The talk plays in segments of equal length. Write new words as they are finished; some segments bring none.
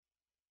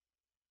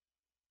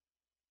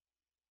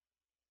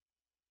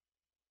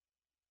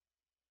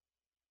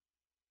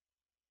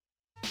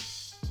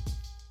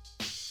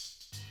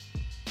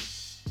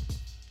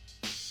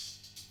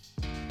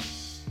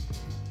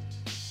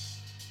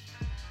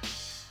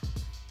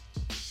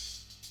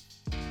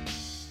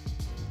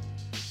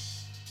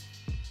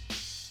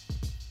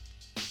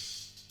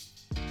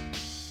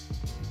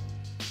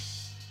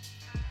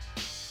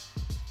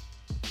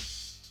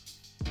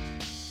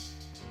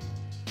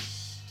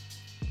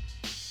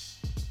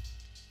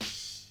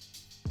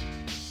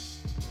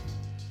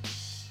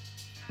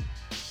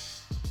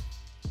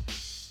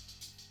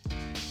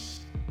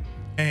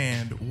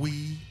And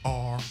we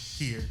are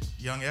here.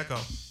 Young Echo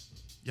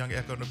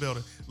in the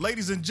building.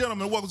 Ladies and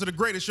gentlemen, welcome to the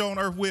greatest show on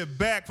earth. We're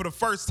back for the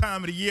first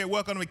time of the year.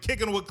 Welcome to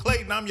Kicking It with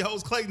Clayton. I'm your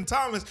host, Clayton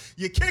Thomas.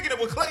 You're kicking it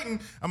with Clayton.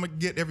 I'm going to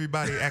get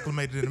everybody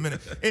acclimated in a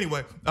minute.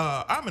 Anyway,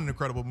 I'm in an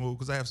incredible mood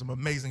because I have some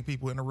amazing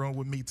people in the room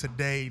with me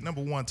today.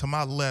 Number one, to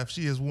my left,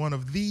 she is one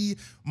of the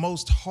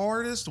most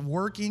hardest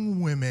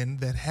working women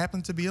that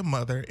happen to be a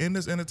mother in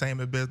this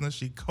entertainment business.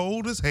 She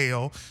cold as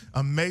hell,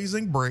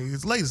 amazing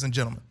braids. Ladies and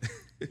gentlemen,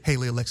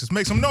 Haley Alexis,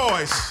 make some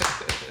noise.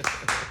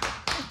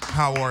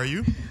 How are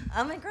you?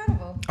 I'm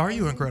incredible. Are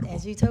you incredible?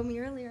 As you told me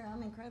earlier,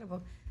 I'm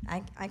incredible.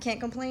 I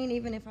can't complain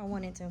even if I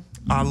wanted to.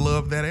 I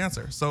love that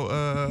answer. So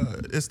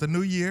it's the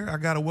new year. I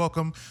got to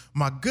welcome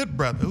my good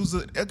brother, who's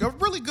a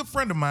really good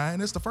friend of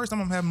mine. It's the first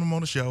time I'm having him on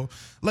the show.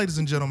 Ladies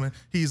and gentlemen,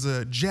 he's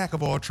a jack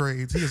of all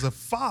trades. He is a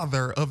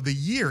father of the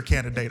year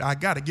candidate. I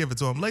got to give it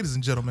to him. Ladies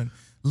and gentlemen,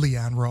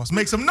 Leon Ross.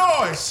 Make some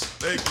noise.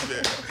 Thank you,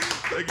 man.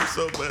 Thank you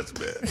so much,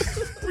 man.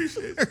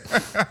 Appreciate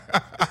it.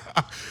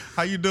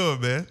 How you doing,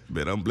 man?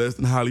 Man, I'm blessed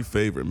and highly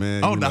favored,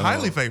 man. Oh,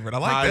 highly favored. I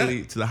like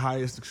that. To the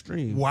highest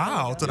extreme.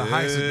 Wow, to the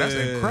highest. That's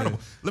incredible.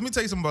 Let me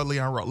tell you something about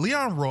Leon Ross.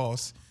 Leon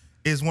Ross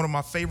is one of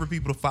my favorite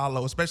people to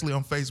follow, especially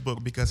on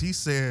Facebook, because he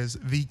says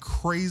the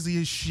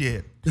craziest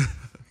shit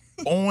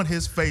on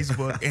his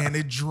Facebook, and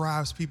it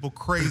drives people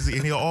crazy,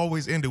 and he'll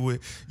always end it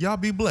with, y'all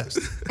be blessed.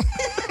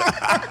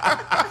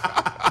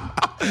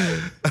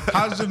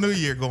 How's your new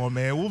year going,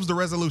 man? What was the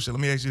resolution?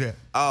 Let me ask you that.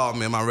 Oh,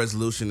 man, my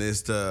resolution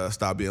is to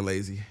stop being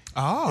lazy.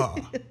 Oh,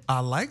 I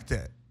like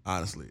that.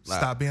 Honestly.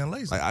 Stop being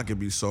lazy. Like, I could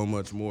be so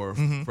much more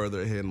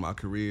further ahead in my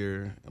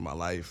career, in my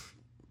life,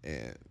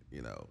 and,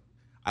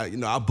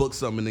 I book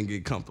something and then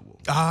get comfortable.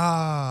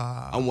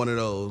 I'm one of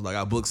those. Like,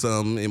 I book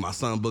something and my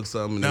son booked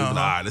something and then all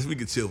right, we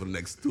can chill for the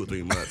next 2 or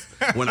 3 months.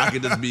 When I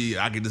could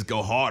just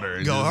go harder.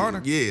 And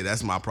harder? Yeah,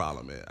 that's my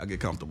problem, man. I get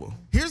comfortable.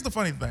 Here's the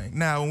funny thing.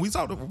 Now, when we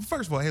talked,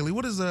 first of all, Haley,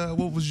 what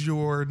was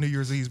your New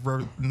Year's Eve?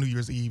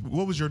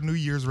 What was your New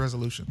Year's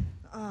resolution?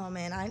 Oh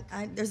man,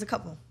 there's a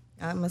couple.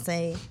 I'm gonna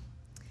say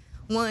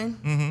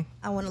one.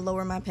 I want to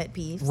lower my pet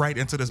peeves. Right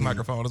into this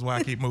microphone is why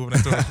I keep moving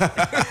into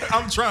it.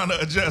 I'm trying to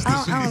adjust.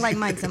 I don't like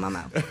mics in my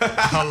mouth.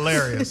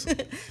 Hilarious.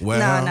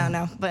 Well,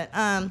 no. But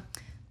I'm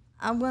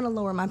gonna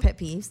lower my pet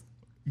peeves.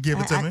 Give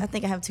it to me. I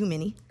think I have too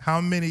many.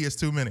 How many is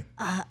too many?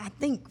 I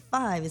think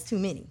 5 is too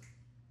many,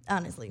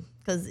 honestly,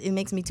 because it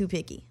makes me too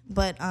picky.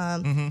 But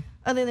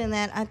other than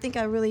that, I think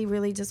I really,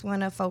 really just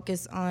want to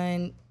focus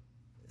on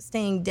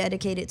staying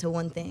dedicated to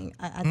one thing.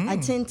 I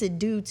tend to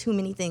do too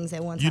many things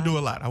at one time. You do a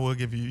lot. I will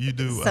give you. You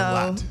do a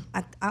lot.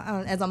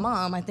 As a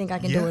mom, I think I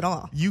can do it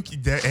all. You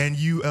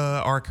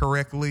are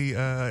correctly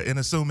in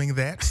assuming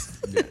that.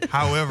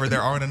 However,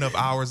 there aren't enough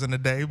hours in the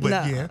day. But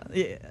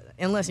yeah,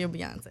 unless you're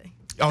Beyonce.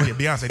 Oh yeah,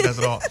 Beyonce does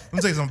it all. Let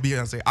me tell you something,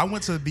 Beyonce. I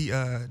went to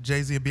the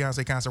Jay-Z and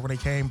Beyonce concert when they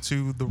came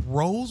to the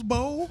Rose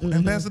Bowl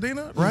in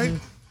Pasadena, right?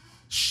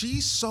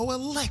 She's so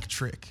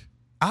electric.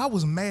 I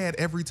was mad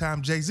every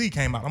time Jay-Z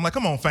came out. I'm like,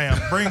 come on, fam,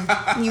 bring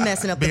you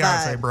messing up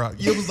Beyonce, the vibe. bro.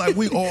 It was like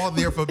we all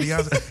there for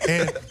Beyonce.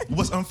 And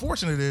what's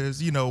unfortunate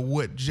is,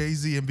 what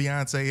Jay-Z and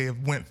Beyonce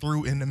have went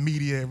through in the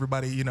media,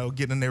 everybody,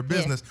 getting in their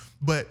business. Yeah.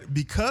 But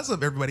because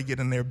of everybody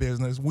getting in their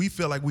business, we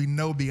feel like we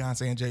know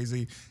Beyonce and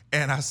Jay-Z.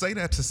 And I say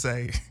that to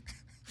say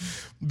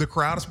the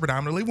crowd is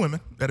predominantly women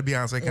at a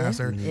Beyonce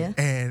concert. Yeah.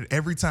 And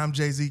every time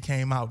Jay-Z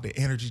came out, the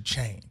energy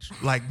changed.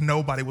 Like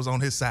nobody was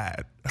on his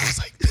side. I was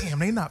like, damn,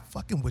 they not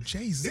fucking with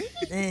Jay-Z?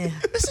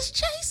 This is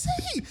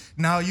Jay-Z.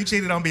 No, you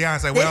cheated on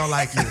Beyonce. We don't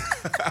like you.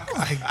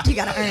 Like, you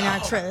got to earn our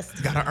trust.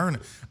 You got to earn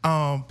it.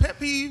 Pet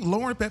peeve,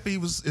 Lauren pet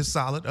peeve is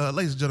solid.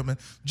 Ladies and gentlemen,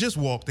 just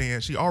walked in.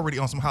 She already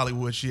on some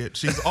Hollywood shit.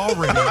 She's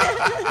already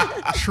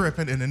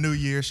tripping in the new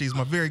year. She's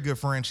my very good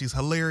friend. She's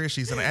hilarious.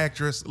 She's an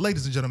actress.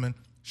 Ladies and gentlemen,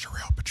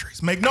 Sherelle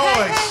Patrice. Make noise.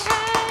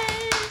 Hey.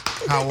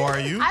 How are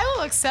you? I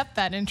will accept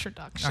that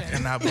introduction. I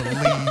cannot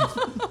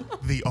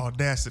believe the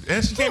audacity.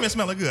 And she came in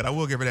smelling good. I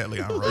will give her that,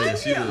 Leon. Right? Yeah,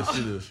 she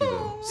does.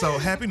 So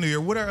happy New Year.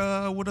 What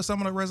are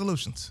some of the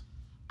resolutions?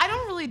 I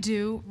don't really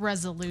do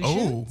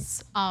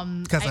resolutions.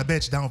 Because I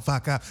bet you don't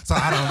fuck up, so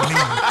I don't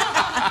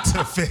need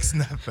to fix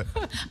nothing.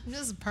 I'm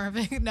just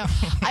perfect. No,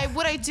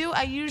 what I do,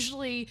 I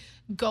usually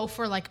go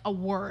for like a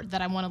word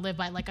that I want to live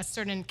by, like a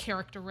certain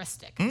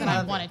characteristic that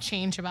I want to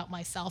change about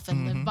myself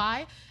and live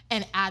by,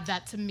 and add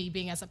that to me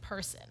being as a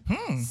person.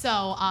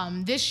 So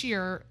this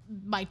year,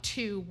 my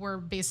 2 were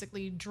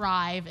basically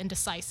drive and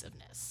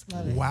decisiveness.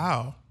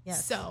 Wow.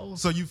 Yes.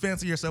 So you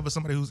fancy yourself as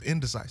somebody who's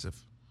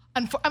indecisive?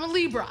 I'm a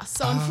Libra,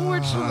 so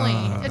unfortunately,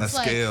 it's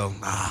like scale.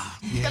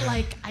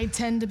 Like I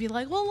tend to be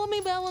like, well, let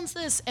me balance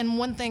this. And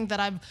one thing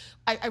that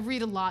I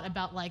read a lot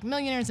about like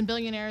millionaires and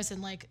billionaires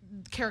and like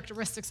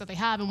characteristics that they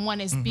have, and one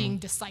is being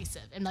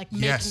decisive and like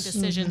making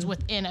decisions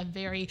within a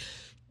very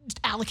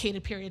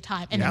allocated period of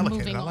time and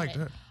moving on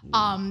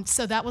it.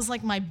 So that was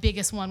like my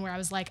biggest one where I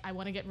was like, I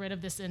want to get rid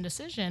of this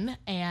indecision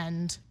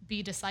and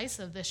be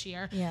decisive this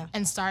year Yeah.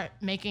 and start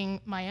making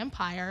my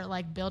empire,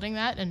 like building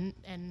that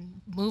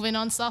and moving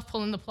on stuff,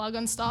 pulling the plug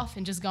on stuff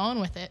and just going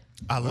with it.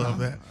 I love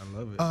that. I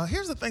love it.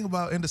 Here's the thing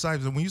about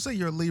indecisive. When you say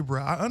you're a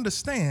Libra, I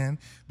understand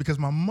because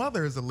my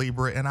mother is a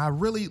Libra, and I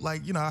really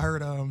like, I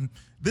heard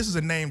this is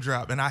a name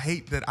drop, and I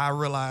hate that I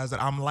realized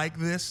that I'm like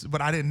this,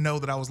 but I didn't know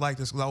that I was like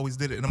this because I always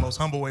did it in the most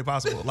humble way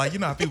possible. Like,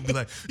 how people be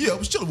like, yeah, I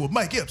was chilling with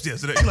Mike Epps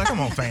yesterday. You're like, come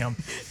on, fam.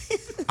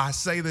 I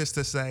say this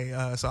to say,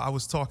 so I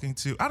was talking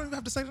to, I don't even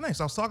have to say the name.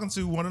 So I was talking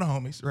to one of the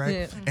homies, right?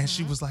 Yeah. And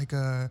she was like,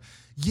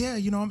 yeah,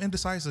 I'm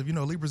indecisive.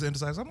 Libra's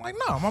indecisive. I'm like,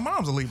 no, my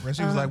mom's a Libra. And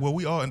she was like, well,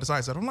 we all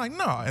indecisive. I'm like,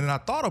 no. And then I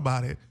thought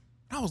about it.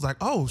 I was like,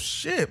 oh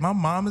shit, my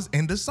mom is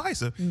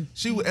indecisive.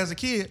 She was, as a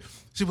kid,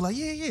 she was like,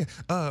 yeah.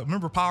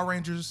 Remember Power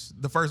Rangers?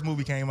 The first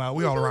movie came out.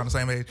 We all around the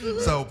same age.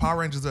 So Power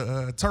Rangers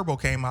Turbo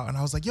came out, and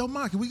I was like, yo,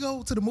 Ma, can we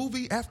go to the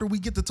movie after we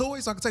get the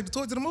toys so I can take the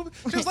toys to the movie?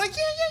 She was like,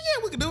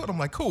 yeah, we can do it. I'm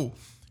like, cool.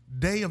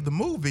 Day of the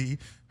movie,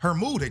 her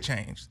mood had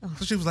changed.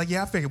 So she was like,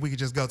 yeah, I figured we could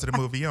just go to the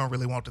movie. You don't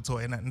really want the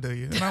toy or nothing, do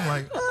you? And I'm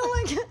like,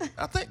 Oh my God.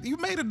 I think you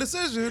made a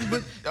decision,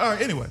 but all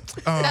right, anyway.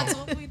 That's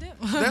what we do.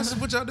 That's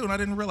what y'all do, and I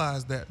didn't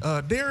realize that.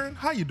 Darren,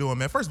 how you doing,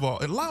 man? First of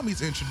all, allow me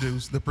to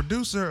introduce the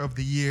producer of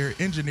the year,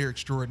 engineer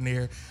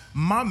extraordinaire,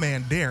 my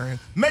man Darren.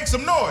 Make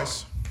some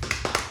noise.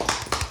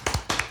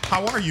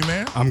 How are you,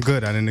 man? I'm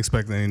good. I didn't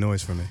expect any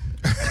noise from me.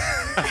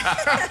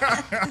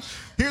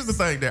 Here's the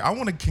thing, Darren. I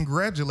want to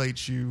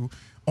congratulate you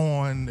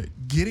on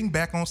getting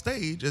back on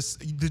stage.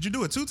 Did you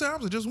do it 2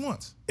 times or just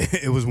once?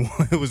 It was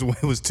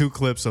 2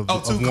 clips of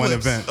one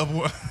event,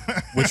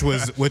 which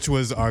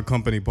was our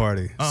company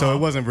party. So it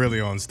wasn't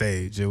really on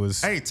stage. It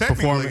was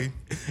technically.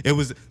 It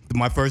was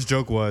my first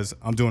joke was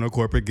I'm doing a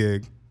corporate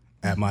gig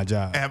at my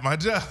job. At my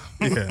job.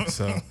 Yeah.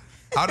 So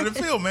how did it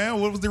feel, man?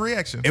 What was the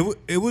reaction?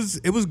 It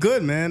was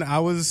good, man.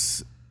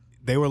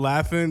 They were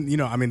laughing.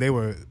 They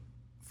were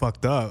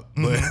fucked up,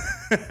 but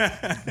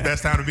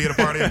Best time to be at a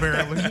party,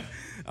 apparently.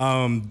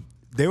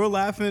 They were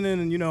laughing,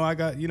 and I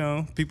got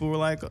people were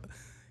like,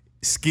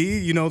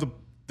 Ski, the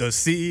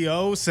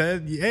CEO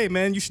said, hey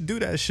man, you should do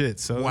that shit.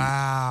 So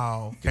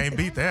wow, can't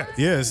beat that.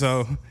 Yeah,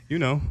 so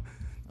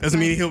doesn't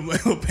mean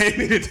he'll pay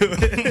me to do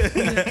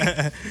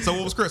it. So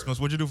what was Christmas?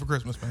 What'd you do for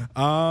Christmas, man?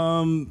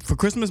 For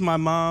Christmas, my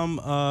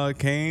mom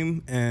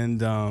came, and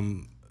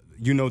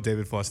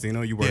David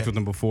Faustino. You worked with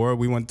him before.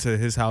 We went to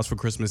his house for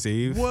Christmas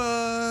Eve.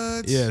 What?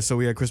 Yeah, so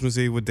we had Christmas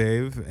Eve with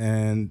Dave,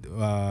 and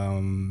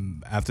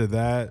after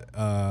that,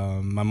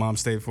 my mom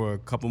stayed for a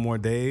couple more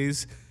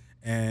days,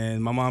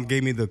 and my mom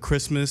gave me the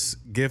Christmas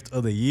gift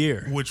of the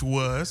year, which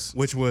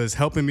was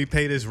helping me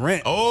pay this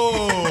rent.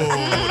 Oh,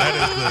 that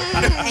is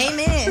good.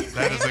 Amen.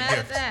 That is a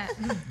gift.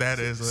 That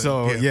is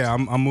a gift. Yeah,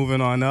 I'm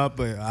moving on up,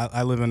 but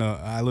I live in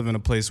a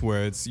place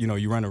where it's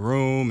you rent a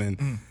room,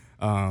 and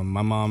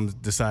my mom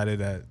decided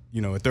that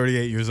at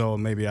 38 years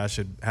old, maybe I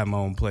should have my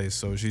own place.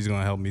 So she's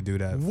gonna help me do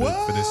that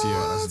for this year.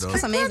 That's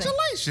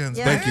congratulations,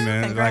 Yeah. Thank you,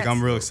 man. Congrats. Like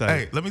I'm real excited.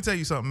 Hey, let me tell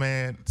you something,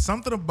 man.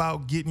 Something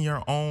about getting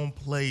your own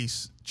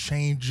place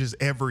changes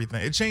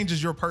everything. It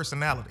changes your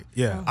personality.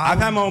 Yeah, I've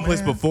had my own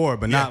place before,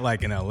 but not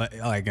like in LA,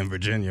 like in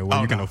Virginia,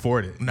 where you can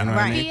afford it. No. You know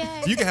what I Right. mean?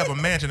 You can have a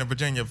mansion in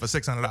Virginia for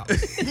 $600.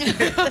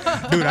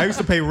 Dude, I used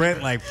to pay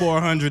rent like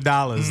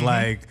 $400,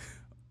 like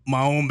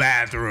my own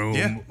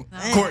bathroom,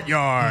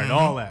 courtyard,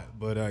 all that.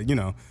 But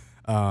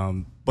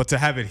but to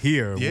have it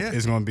here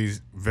is going to be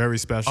very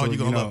special. Oh, you're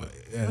gonna love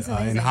That's in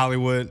amazing.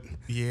 Hollywood.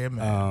 Yeah,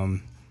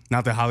 man.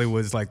 Not that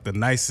Hollywood's like the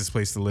nicest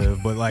place to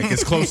live, but like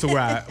it's close to where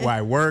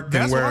I work.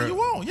 That's and where where you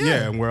want,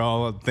 yeah. and where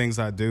all the things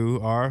I do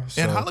are.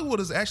 So. And Hollywood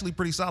is actually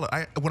pretty solid.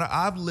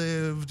 I've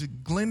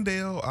lived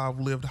Glendale,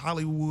 I've lived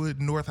Hollywood,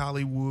 North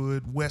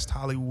Hollywood, West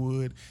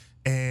Hollywood,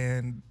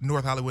 and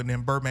North Hollywood, and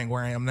then Burbank,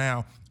 where I am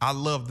now. I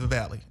love the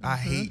Valley. I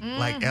hate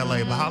like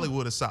LA, but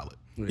Hollywood is solid.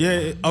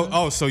 Yeah.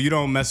 So you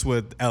don't mess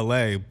with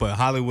LA, but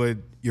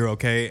Hollywood, you're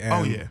okay.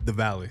 And the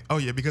Valley. Oh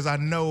yeah, because I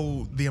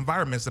know the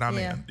environments that I'm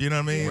in. You know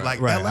what I mean?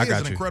 Right. Like LA I is got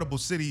an you. incredible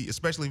city,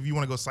 especially if you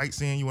want to go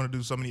sightseeing. You want to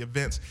do so many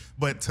events,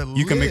 but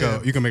You can make a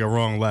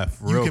wrong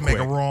left real quick. make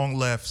a wrong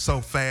left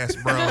so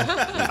fast, bro.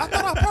 I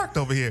thought I parked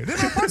over here.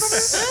 Didn't I park over here?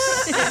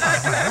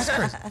 Oh, man, that's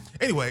crazy.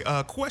 Anyway,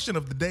 question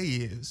of the day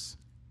is: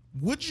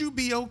 would you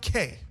be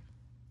okay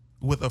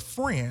with a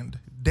friend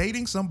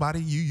dating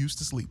somebody you used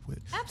to sleep with?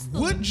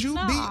 Absolutely Would you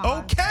be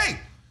not. okay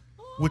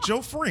with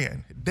your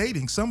friend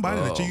dating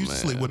somebody that you used to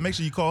sleep with? Make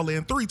sure you call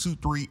in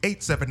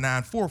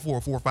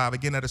 323-879-4445.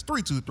 Again, that is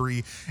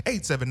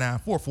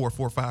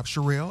 323-879-4445.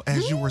 Sherelle,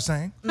 as you were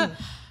saying.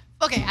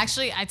 Okay,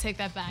 actually, I take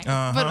that back.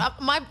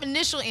 But my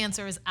initial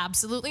answer is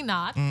absolutely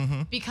not,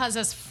 because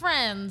as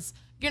friends,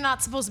 you're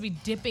not supposed to be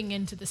dipping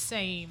into the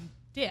same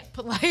dip.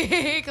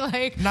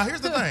 Like. Now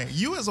here's the thing: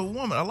 you as a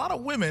woman, a lot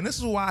of women. This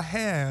is why I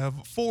have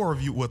 4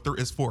 of you. Well,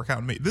 it's 4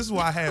 counting me. This is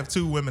why I have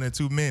 2 women and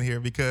 2 men here,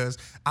 because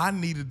I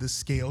needed the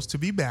scales to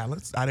be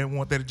balanced. I didn't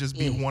want there to just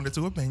be 1 or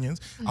 2 opinions.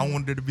 I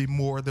wanted there to be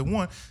more than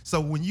one. So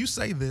when you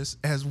say this,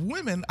 as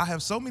women, I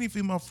have so many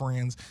female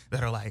friends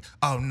that are like,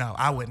 "Oh no,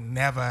 I would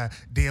never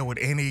deal with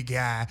any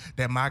guy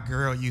that my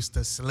girl used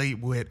to sleep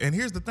with." And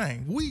here's the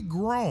thing: we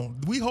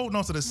grown, we holding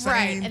on to the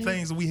same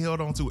things that we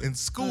held on to in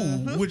school,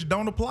 which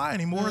don't apply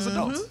anymore as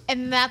adults.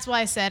 And that's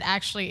why I said,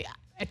 actually,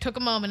 I took a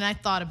moment and I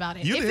thought about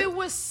it. If it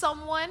was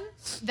someone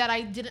that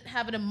I didn't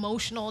have an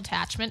emotional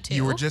attachment to,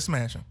 you were just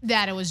smashing.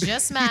 That it was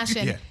just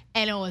smashing, Yeah.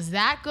 and it was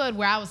that good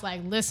where I was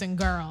like, listen,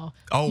 girl,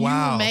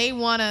 wow. you may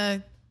want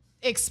to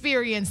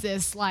experience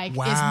this. Like, it's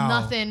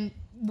nothing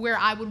where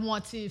I would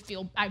want to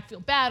feel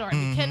bad or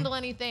rekindle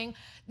anything.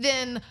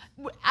 Then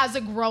as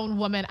a grown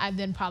woman, I'd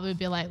then probably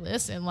be like,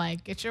 listen,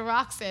 like, get your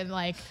rocks in.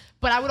 Like,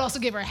 but I would also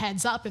give her a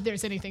heads up if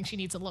there's anything she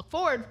needs to look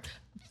for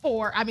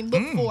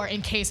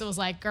in case it was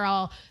like,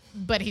 girl,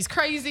 but he's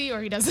crazy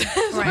or he doesn't,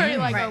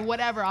 or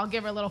whatever. I'll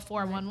give her a little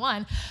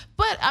 411.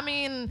 But I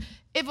mean,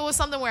 if it was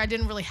something where I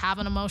didn't really have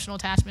an emotional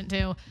attachment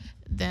to,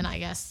 then I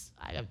guess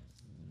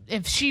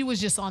if she was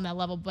just on that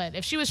level. But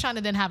if she was trying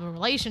to then have a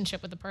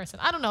relationship with the person,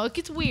 I don't know. It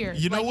gets weird.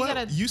 You know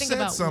what? You think said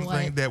about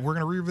something that we're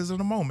going to revisit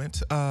in a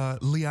moment.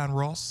 Leon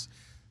Ross,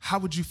 how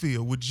would you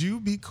feel? Would you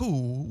be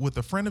cool with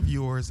a friend of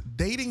yours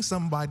dating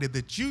somebody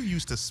that you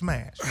used to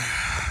smash?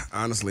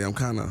 Honestly, I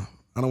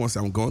don't want to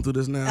say I'm going through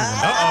this now.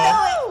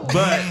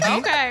 But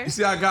okay. You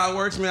see how God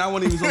works, man? I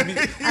wasn't even going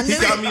to be. He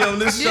got me on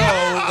this show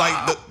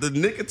like the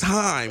nick of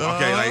time.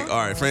 Okay, like,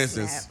 all right, for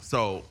instance,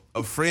 so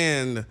a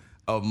friend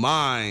of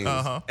mine,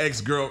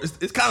 ex-girl,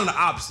 it's kind of the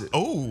opposite.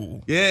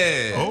 Oh.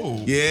 Yeah.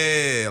 Oh.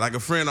 Yeah. Like a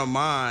friend of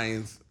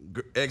mine's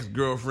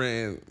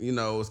ex-girlfriend,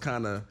 was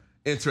kind of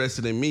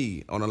interested in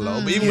me on a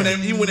low. But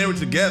even when they were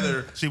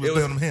together, she was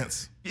giving them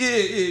hints.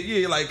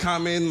 Yeah. Like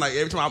comment, like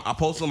every time I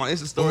post on my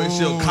Insta story,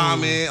 she'll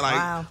comment,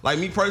 like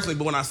me personally.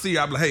 But when I see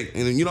her, I'm like, hey,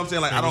 and you know what I'm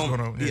saying? Like I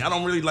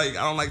don't really like.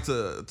 I don't like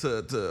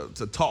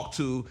to talk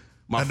to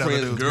my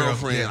friend's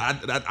girlfriend.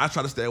 Yeah. I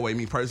try to stay away,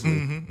 me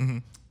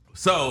personally.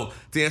 So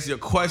to answer your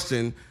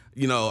question,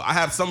 I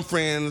have some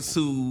friends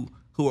who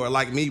are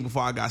like me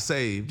before I got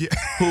saved,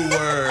 who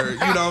were,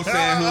 what I'm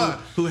saying,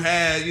 who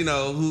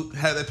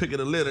had that pick of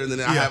the litter, and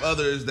then I have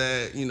others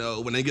that,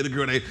 when they get a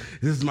girl,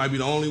 this might be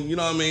the only, you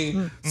know what I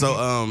mean?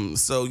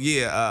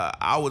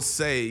 I would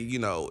say,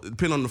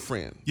 depend on the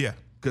friend. Yeah.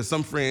 Because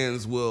some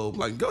friends will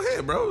like, go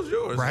ahead, bro, it's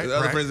yours. Right. The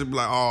other friends will be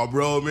like, oh,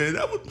 bro, man,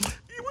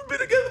 we've been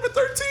together for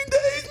 13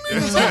 days,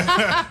 man.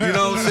 You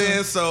know what I'm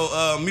saying?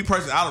 So me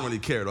personally, I don't really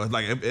care though.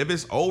 Like if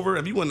it's over,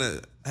 if you want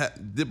to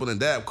dip on and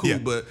dab, cool.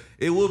 But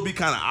it would be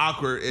kind of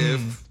awkward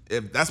if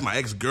that's my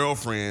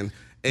ex-girlfriend.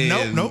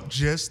 And nope,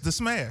 just the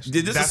smash.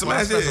 Yeah, just the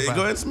smash. Yeah,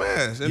 go ahead and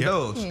smash.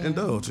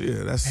 Indulge.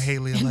 Yeah, that's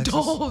Haley Alexis.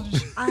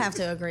 Indulge. I have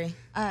to agree.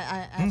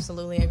 I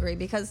absolutely agree,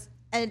 because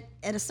at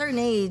a certain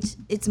age,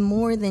 it's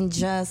more than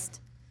just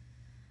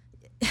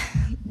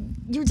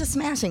you're just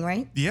smashing,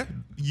 right? Yeah,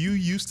 you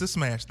used to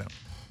smash them.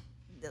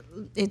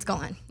 It's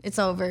gone. It's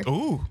over.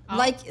 Ooh.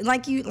 Like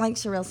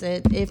Sherelle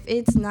said, if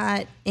it's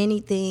not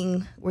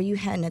anything where you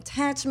had an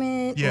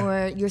attachment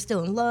or you're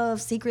still in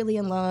love, secretly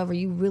in love, or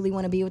you really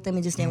want to be with them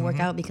and just didn't work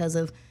out because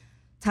of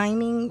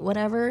timing,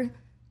 whatever,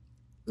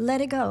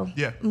 let it go.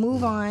 Yeah.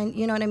 Move on.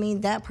 You know what I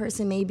mean? That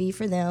person may be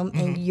for them,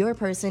 and your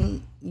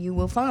person you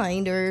will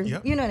find, or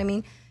you know what I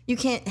mean? You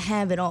can't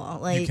have it all.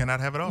 Like, you cannot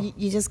have it all.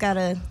 You just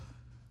gotta,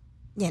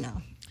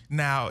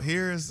 Now,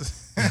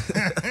 here's,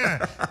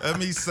 let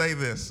me say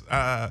this.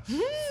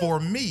 For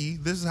me,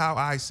 this is how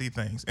I see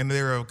things. And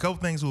there are a couple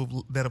things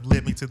that have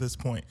led me to this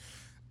point.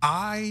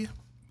 I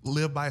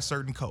live by a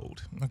certain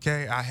code,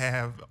 okay? I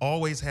have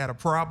always had a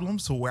problem,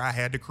 so where I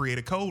had to create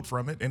a code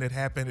from it, and it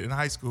happened in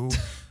high school.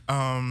 You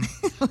had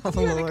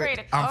to create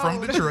a code. I'm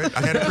from Detroit.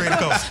 I had to create a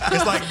code.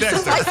 It's like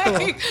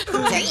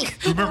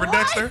Dexter. Remember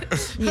Dexter?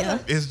 Yeah.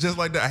 It's just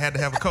like that. I had to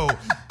have a code.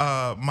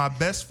 My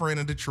best friend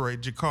in Detroit,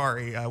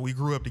 Jakari, we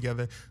grew up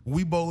together.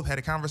 We both had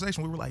a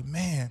conversation. We were like,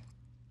 man,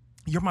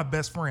 you're my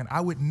best friend.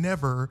 I would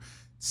never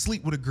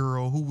sleep with a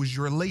girl who was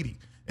your lady.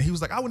 And he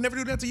was like, I would never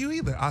do that to you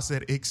either. I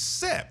said,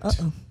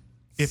 except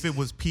if it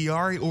was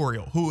Piari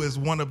Oriole, who is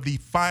one of the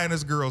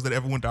finest girls that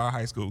ever went to our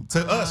high school.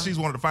 To us, she's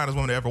one of the finest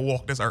women that ever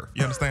walked this earth.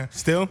 You understand?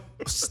 Still.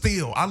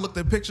 I looked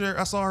at a picture.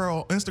 I saw her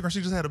on Instagram.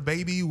 She just had a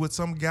baby with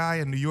some guy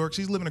in New York.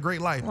 She's living a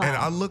great life. Wow. And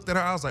I looked at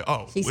her. I was like,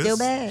 oh. She's still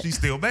bad. She's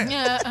still bad.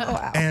 Yeah. Oh,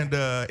 wow.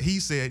 And he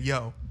said,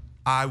 yo,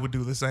 I would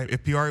do the same.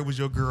 If Piari was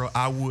your girl,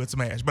 I would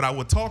smash. But I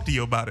would talk to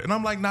you about it. And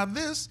I'm like, now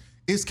this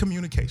is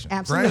communication.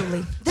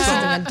 Absolutely. Right? This is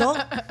an adult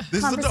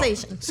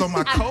conversation. So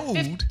my code.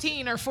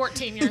 15 or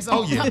 14 years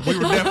old. Oh, yeah. We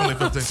were definitely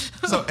 15.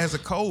 So as a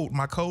code,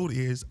 my code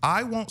is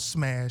I won't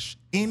smash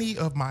any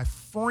of my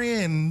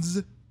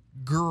friends'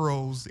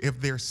 girls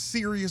if they're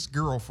serious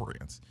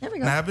girlfriends. There we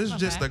go. Now, if it's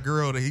just a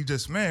girl that he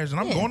just smashed, then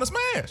I'm going to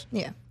smash.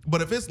 Yeah.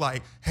 But if it's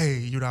like,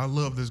 hey, I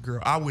love this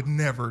girl, I would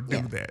never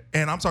do that.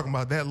 And I'm talking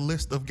about that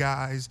list of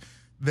guys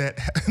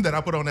that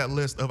I put on that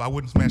list of I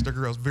wouldn't smash the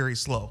girls very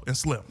slow and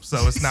slim.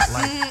 So it's not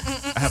like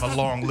I have a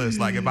long list.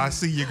 Like if I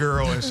see your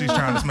girl and she's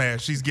trying to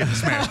smash, she's getting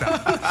smashed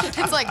out.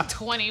 It's like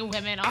 20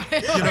 women on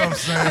it. You know what I'm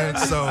saying?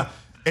 So,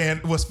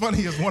 and what's funny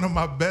is one of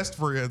my best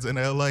friends in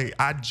LA,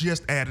 I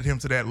just added him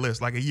to that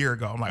list like a year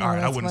ago. I'm like, all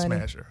right, I wouldn't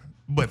smash her.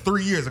 But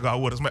 3 years ago, I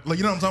would have smashed. Like,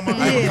 you know what I'm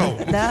talking about?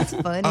 Yeah, that's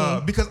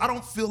funny. Because I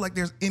don't feel like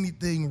there's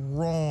anything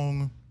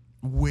wrong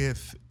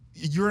with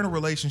you're in a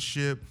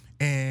relationship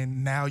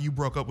and now you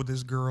broke up with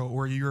this girl,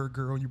 or you're a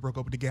girl and you broke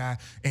up with the guy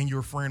and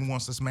your friend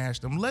wants to smash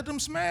them. Let them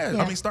smash.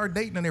 Yeah. I mean, start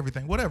dating and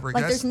everything, whatever.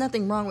 Like there's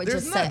nothing wrong with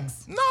just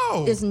sex.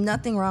 No. There's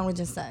nothing wrong with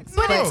just sex.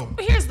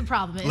 But here's the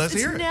problem. Let's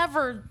hear It's it.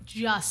 never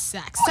just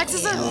sex. Sex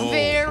is a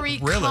very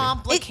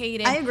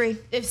complicated. I agree.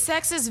 If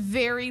sex is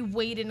very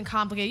weighted and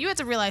complicated, you have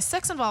to realize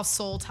sex involves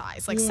soul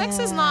ties. Like sex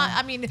is not,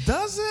 I mean.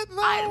 Does it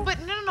though? But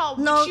no.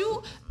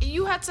 But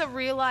you have to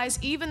realize,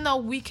 even though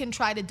we can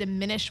try to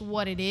diminish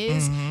what it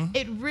is,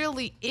 it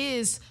really is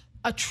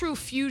a true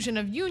fusion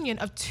of union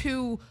of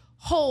two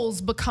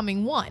wholes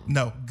becoming one.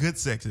 No, good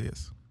sex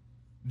is.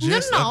 No,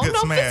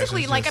 Smash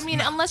physically. is Like, just, I mean,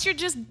 unless you're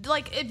just,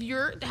 like, if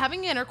you're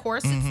having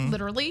intercourse, it's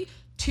literally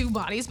two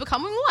bodies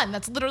becoming one.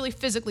 That's literally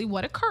physically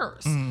what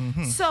occurs.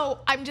 So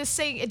I'm just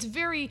saying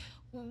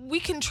we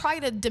can try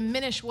to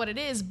diminish what it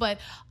is, but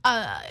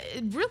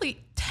it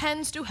really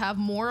tends to have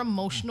more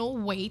emotional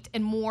weight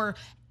and more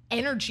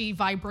energy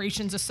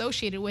vibrations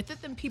associated with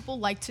it than people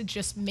like to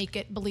just make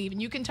it believe.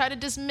 And you can try to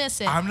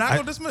dismiss it. I'm not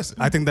going to dismiss it.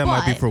 I think that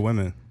might be for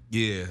women.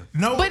 Yeah.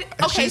 No, but,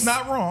 okay, she's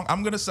not wrong.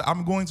 I'm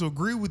going to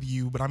agree with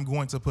you, but I'm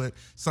going to put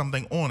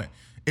something on it.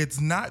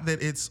 It's not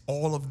that it's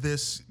all of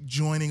this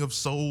joining of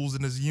souls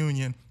in this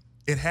union.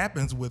 It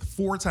happens with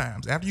 4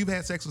 times. After you've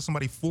had sex with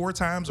somebody 4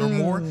 times or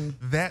more,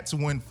 that's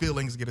when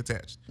feelings get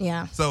attached.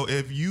 Yeah. So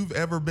if you've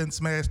ever been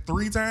smashed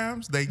 3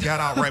 times, they got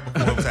out right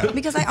before it was happening.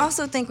 Because I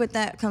also think with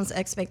that comes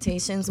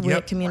expectations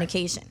with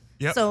communication.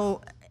 Yep.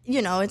 So,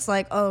 it's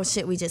like, oh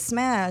shit, we just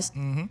smashed,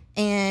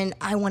 and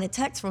I want a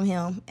text from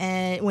him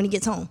and when he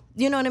gets home.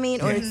 You know what I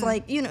mean? Or it's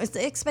like, it's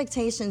the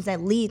expectations that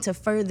lead to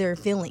further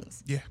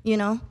feelings.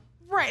 Yeah.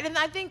 Right, and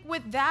I think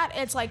with that,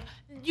 it's like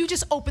you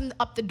just open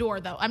up the door,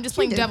 though. I'm just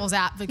playing devil's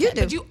advocate,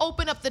 but you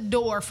open up the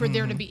door for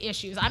there to be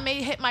issues. I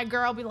may hit my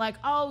girl, be like,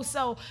 oh,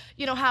 so,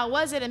 how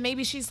was it? And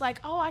maybe she's like,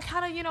 oh, I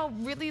kind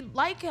of, really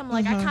like him.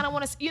 Like, I kind of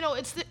want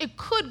to, it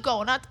could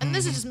go. And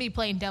this is just me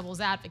playing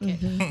devil's advocate.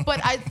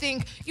 But I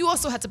think you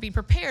also have to be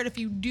prepared if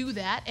you do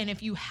that. And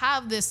if you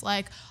have this,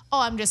 like,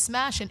 oh, I'm just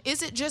smashing.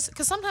 Is it just,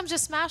 because sometimes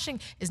just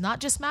smashing is not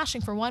just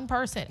smashing for one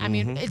person. I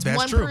mean, it's That's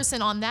one true.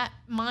 person on that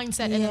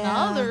mindset, and then the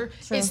other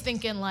is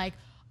thinking like,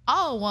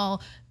 oh,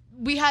 well,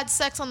 we had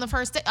sex on the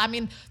first date. I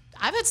mean,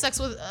 I've had sex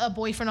with a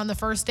boyfriend on the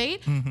first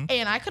date,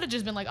 and I could have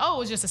just been like, oh, it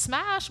was just a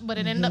smash, but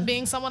it ended up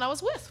being someone I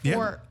was with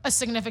for a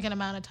significant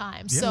amount of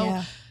time. So you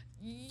kind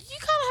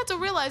of have to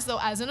realize, though,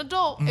 as an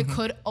adult, it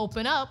could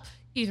open up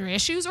either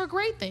issues or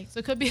great things.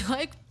 It could be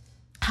like,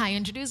 I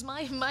introduced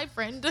my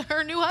friend to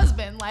her new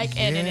husband,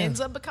 and it ends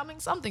up becoming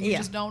something you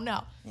just don't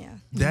know. Yeah.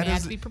 You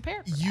have to be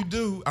prepared for You that.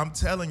 do. I'm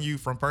telling you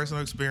from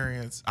personal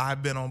experience,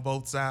 I've been on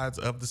both sides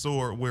of the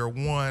sword where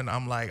one,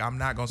 I'm like, I'm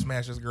not going to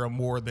smash this girl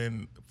more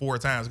than 4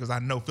 times because I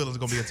know feelings are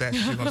going to be attached.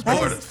 She's going to smash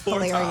her 4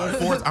 times.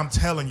 4, I'm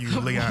telling you,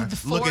 Leon.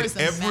 Four is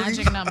the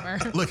magic number.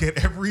 Look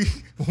at every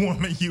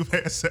woman you've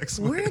had sex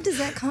with. Where does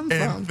that come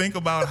and from? think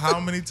about how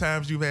many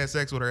times you've had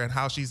sex with her and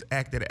how she's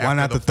acted after Why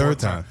not the 4th third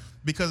time?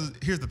 Because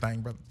here's the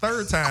thing, brother.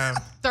 Third time,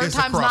 Third it's a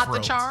time's not the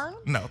crossroads. charm?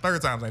 No,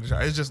 third time's ain't the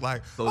charm. It's just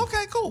like,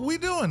 okay, cool, we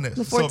doing this.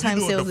 The 4th time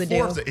seals the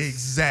deal.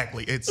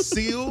 Exactly. It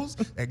seals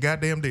that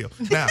goddamn deal.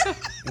 Now,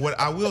 what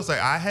I will say,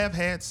 I have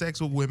had sex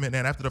with women,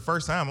 and after the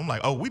first time, I'm like,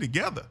 oh, we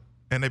together.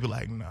 And they be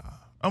like, nah.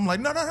 I'm like,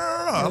 no.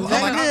 I'm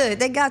That's like, good.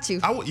 They got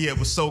you. it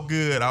was so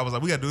good. I was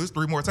like, we got to do this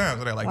 3 more times.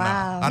 And they're like,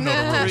 Wow. nah, I know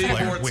the rules, 3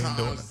 player. more We ain't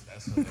doing it. times.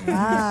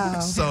 Wow.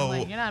 So,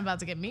 Like, you're not about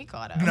to get me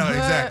caught up. no,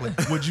 exactly.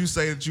 Would you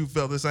say that you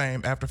felt the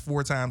same after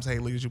 4 times? Hey,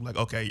 Leaders, you'd be like,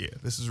 okay, yeah,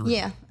 this is real.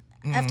 Yeah.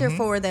 After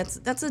 4, that's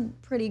a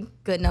pretty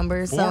good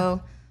number. 4?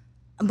 So,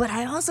 but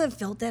I also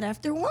felt that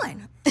after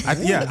 1.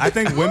 I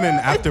think women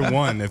after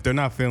 1, if they're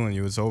not feeling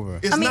you, it's over.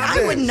 It's I mean, not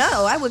I that. would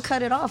know. I would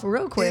cut it off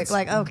real quick. It's-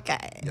 Like,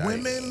 okay,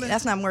 Women-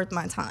 that's not worth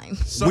my time.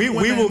 Some we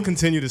women- will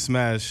continue to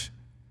smash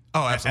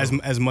Oh,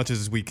 absolutely. as much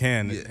as we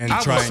can and I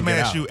try will and get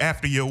smash out. you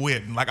after your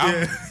wedding. Like,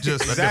 I'm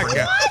just a different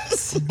guy.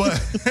 But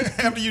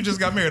after you just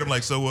got married, I'm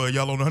like, so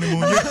y'all on the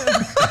honeymoon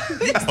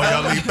yet? Or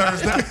y'all leave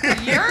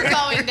Thursday? You're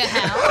going to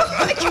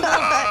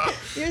hell.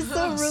 You're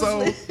so So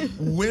ruthless.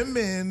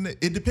 women,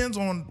 it depends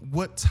on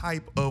what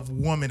type of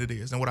woman it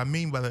is. And what I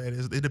mean by that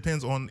is it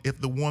depends on if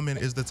the woman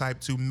is the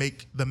type to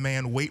make the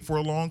man wait for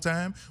a long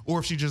time or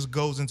if she just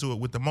goes into it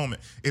with the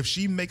moment. If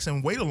she makes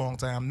him wait a long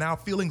time, now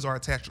feelings are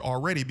attached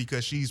already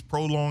because she's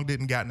prolonged it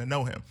and gotten to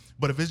know him.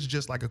 But if it's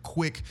just like a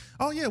quick,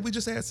 oh yeah, we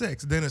just had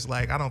sex, then it's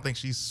like, I don't think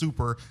she's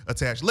super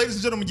attached. Ladies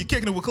and gentlemen, you're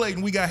kicking it with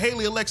Clayton. We got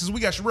Haley Alexis, we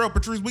got Sherelle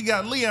Patrice, we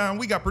got Leon,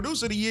 we got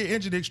producer of the year,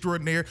 engineer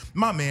extraordinaire,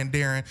 my man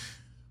Darren.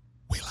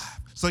 We live.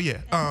 So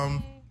yeah,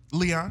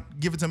 Leon,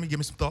 give it to me. Give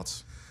me some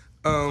thoughts.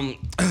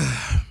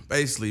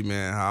 basically,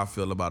 man, how I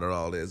feel about it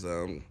all is,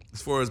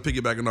 as far as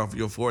piggybacking off of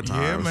your 4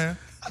 times. Yeah, man.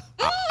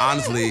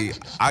 Honestly,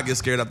 I get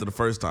scared after the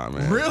first time,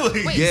 man.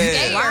 Really? Wait, Yeah.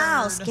 scared.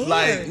 Wow, scared.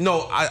 Like,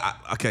 no,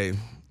 okay.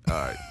 All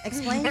right.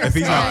 Explain If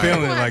he's not yourself.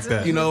 feeling it like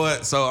that. You know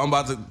what? So I'm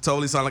about to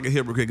totally sound like a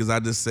hypocrite because I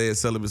just said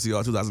celibacy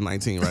all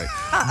 2019, right?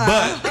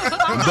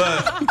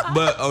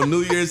 but on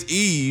New Year's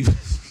Eve.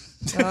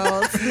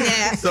 Oh,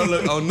 snap. So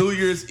look, on New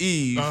Year's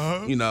Eve,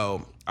 you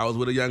know, I was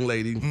with a young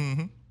lady,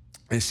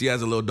 and she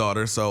has a little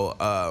daughter. So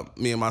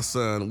me and my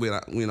son, went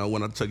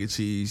to Chuck E.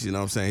 Cheese. You know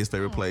what I'm saying? His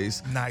favorite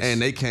place. Nice.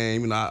 And they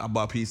came. You know, I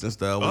bought pizza and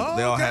stuff.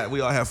 We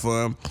all had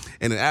fun.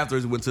 And then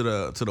afterwards, we went to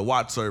the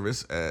watch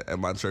service at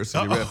my church,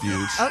 City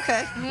Refuge.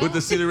 Okay. With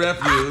the City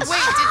Refuge. Wait,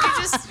 did you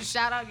just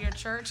shout out your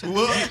church in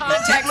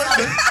context of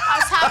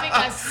us having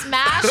a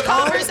smash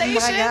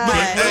conversation? Oh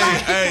my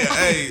God.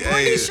 Hey,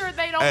 Pretty sure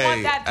they don't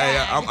want that Hey,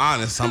 bad.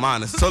 I'm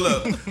honest. So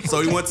look, so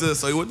we went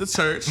to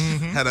church,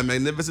 had a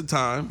magnificent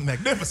time.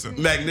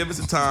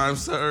 Magnificent time,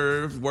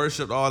 served,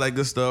 worshiped, all that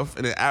good stuff.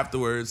 And then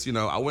afterwards, you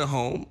know, I went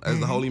home as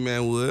the holy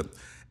man would.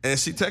 And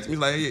she texted me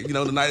like, hey, you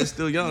know, the night is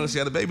still young. She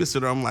had a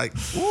babysitter. I'm like,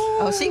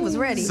 Oh, she was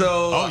ready.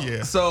 so,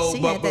 She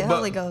had that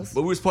Holy Ghost.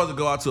 But we were supposed to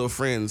go out to a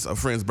friend's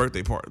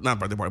birthday party, not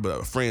birthday party, but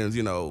a friend's,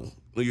 you know,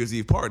 New Year's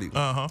Eve party.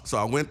 So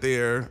I went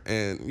there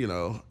and, you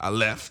know, I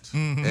left.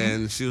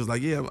 And she was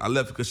like, yeah, I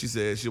left because she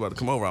said she wanted to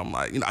come over. I'm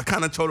like, you know, I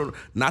kind of told her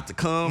not to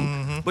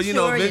come. But, you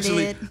know, Sure you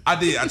eventually did. I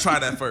did. I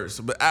tried that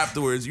first. But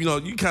afterwards, you know,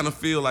 you kind of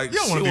feel like You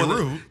don't wanna be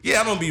rude.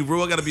 Yeah, I don't be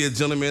rude. I got to be a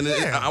gentleman. And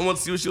Yeah. I want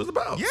to see what she was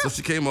about. Yeah. So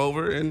she came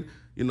over and,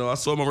 you know, I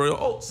saw my royal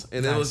oats.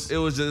 And Nice. it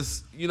was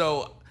just, you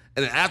know,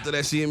 and then after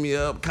that, she hit me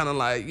up, kind of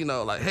like, you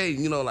know, like, hey,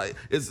 you know, like,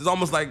 it's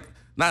almost like,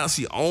 not that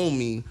she owned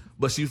me,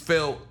 but she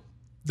felt,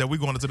 That we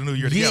going into the new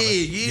year together.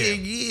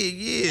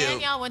 yeah.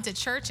 And y'all went to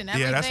church and Yeah,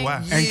 everything. that's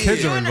why. And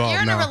kids are involved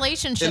You're in a now.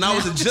 relationship And I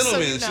was now, a just so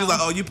gentleman. you She know. was like,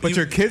 oh, you. But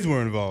your kids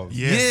were involved.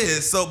 Yeah. Yeah,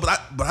 so, but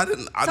I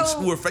didn't,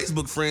 we were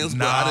Facebook friends,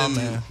 but I Nah,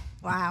 didn't. man.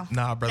 Wow.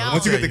 Nah, brother. No. let me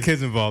Once you tell get the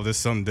kids involved, it's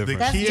something the different.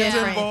 That's kids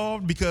different.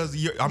 involved because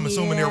I'm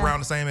assuming they're Yeah.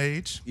 around the same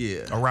age. Yeah.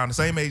 Around the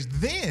same age.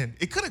 Then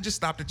it could have just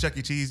stopped at Chuck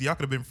E. Cheese. Y'all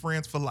could have been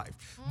friends for life.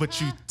 But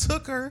you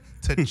took her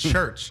to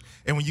church.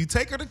 And when you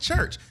take her to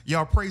church,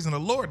 y'all praising the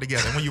Lord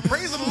together. And when you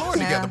praising the Lord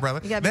Yeah. together, brother,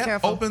 You gotta be that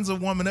careful. opens a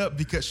woman up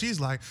because she's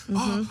like,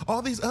 oh,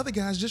 all these other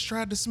guys just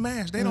tried to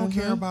smash. They don't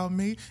care about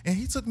me. And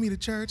he took me to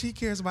church. He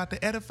cares about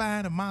the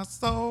edifying of my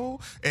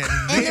soul. And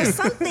And then, there's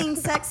something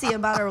sexy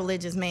about a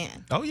religious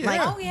man. Oh, yeah.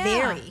 Like, Oh, yeah.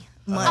 very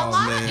much. A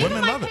lot man. of Women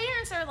even my love it.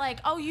 parents are like,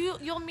 oh,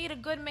 you'll meet a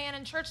good man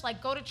in church.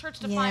 Like, go to church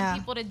to Yeah. find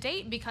people to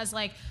date because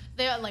like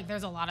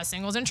there's a lot of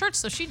singles in church.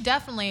 So she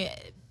definitely,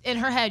 in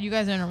her head, you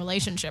guys are in a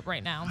relationship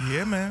right now.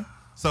 yeah, man.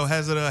 So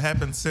has it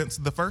happened since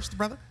the first,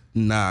 brother?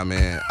 Nah,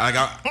 man.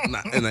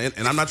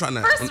 And I'm not trying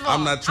to. First of all,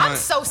 I'm not trying. I'm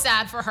so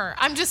sad for her.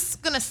 I'm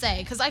just gonna say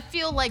because I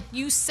feel like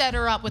you set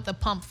her up with a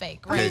pump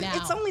fake right now.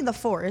 It's only the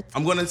 4th.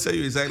 I'm gonna tell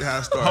you exactly how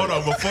it started. Hold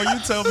on, before you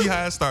tell me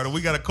how it started,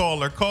 we got a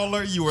caller.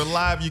 Caller, you were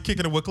live. You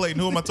kicking it with Clayton.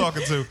 Who am I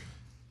talking to?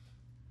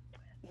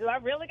 Do I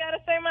really gotta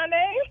say my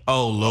name?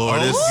 Oh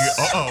Lord, Is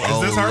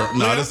this her? Lord.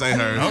 No, this ain't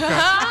her.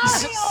 Okay.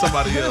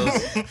 Somebody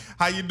else.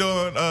 How you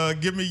doing?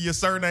 Give me your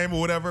surname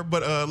or whatever.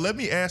 But let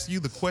me ask you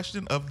the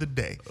question of the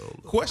day.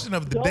 Question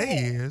of the day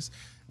is: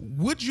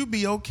 would you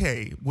be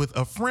okay with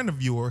a friend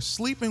of yours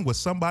sleeping with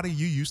somebody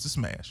you used to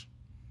smash?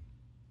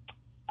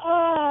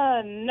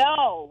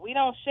 No, we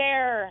don't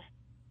share.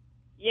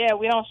 Yeah,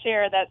 we don't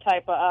share that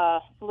type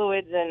of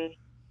fluids and.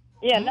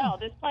 Yeah, no,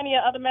 there's plenty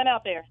of other men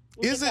out there.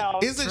 Is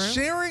it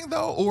sharing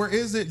though, or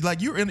is it like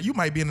you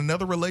might be in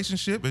another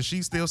relationship and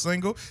she's still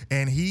single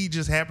and he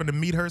just happened to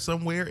meet her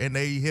somewhere and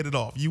they hit it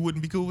off? You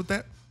wouldn't be cool with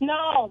that?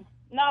 No,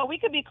 we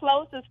could be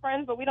close as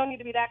friends, but we don't need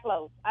to be that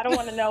close. I don't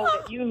want to know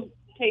that you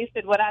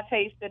tasted what I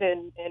tasted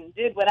and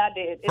did what I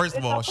did. First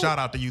of all, shout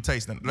out to you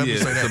tasting. Let me Yeah,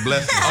 say that. it's a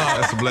blessing.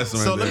 That's a blessing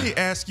right So there. let me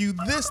ask you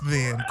this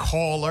then,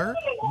 caller.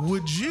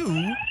 Would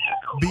you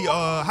be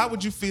how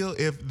would you feel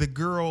if the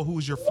girl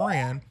who's your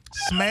friend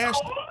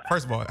smashed?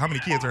 First of all, how many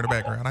kids are in the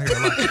background? I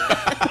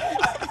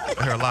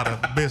hear a lot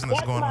of business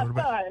That's going on in the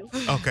my back.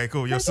 son. Okay,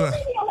 cool. Your son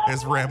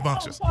is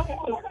rambunctious. I'm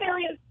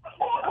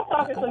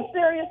talking some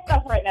serious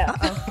stuff right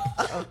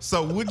now.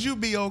 So would you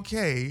be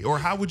okay, or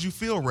how would you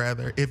feel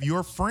rather, if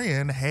your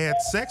friend had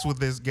sex with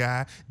this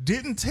guy,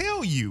 didn't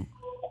tell you,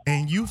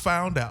 and you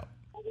found out?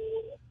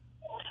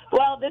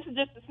 Well, this is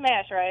just a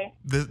smash, right?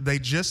 They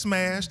just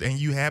smashed, and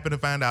you happen to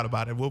find out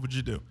about it. What would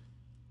you do?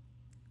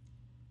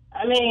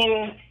 I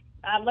mean,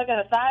 I'd look at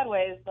it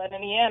sideways, but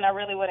in the end, I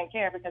really wouldn't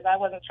care because I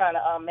wasn't trying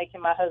to make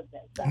him my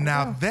husband. So.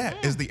 Now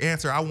that is the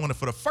answer I wanted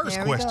for the first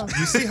There we question. go.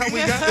 You see how we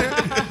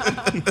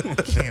got there?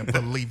 Can't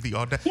believe the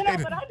audacity.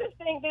 But I just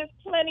think there's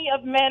plenty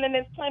of men and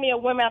there's plenty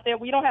of women out there.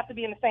 We don't have to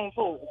be in the same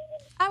pool.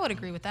 I would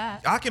agree with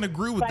that. I can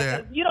agree with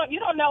that. You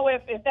don't know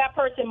if that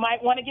person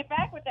might want to get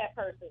back with that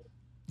person.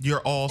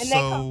 You're And then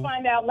come also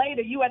find out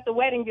later, you at the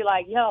wedding be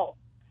like, yo,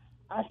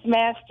 I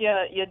smashed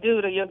your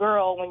dude or your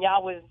girl when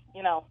y'all was,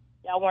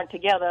 y'all weren't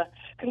together.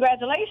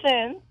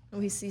 Congratulations.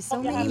 We see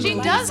so many. She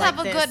movies does like have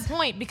a this. good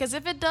point because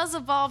if it does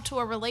evolve to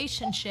a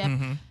relationship,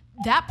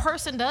 that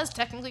person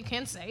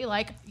can say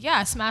like, yeah,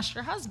 I smashed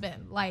your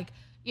husband. Like,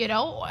 you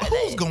know,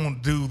 who's gonna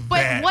do but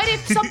that? But what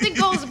if something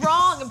goes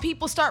wrong and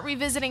people start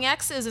revisiting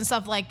exes and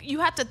stuff? Like, you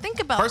have to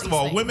think about. First of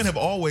all, things. women have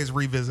always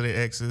revisited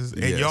exes,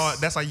 and y'all.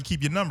 That's how you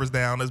keep your numbers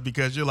down, is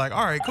because you're like,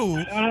 all right,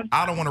 cool.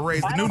 I don't want to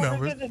raise the new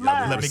numbers.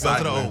 Let me go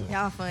to the old.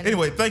 Y'all funny.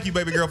 Anyway, thank you,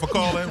 baby girl, for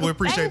calling. We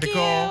appreciate the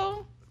call.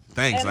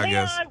 Thanks, and I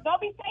Leon, guess.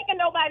 don't be taking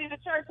nobody to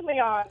church,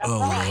 Leon.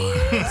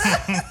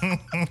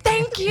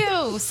 Thank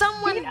you.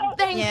 Someone,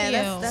 thank you.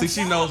 That's See,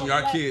 she knows me.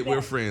 Our kid,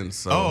 we're friends.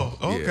 So,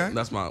 okay. Yeah,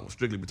 that's my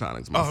Strictly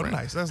Platonics, my friend.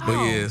 Nice. That's But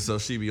dope. yeah, so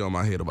she be on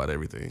my head about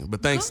everything.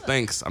 But thanks.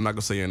 I'm not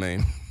gonna say your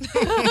name.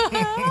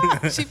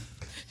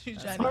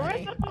 She's trying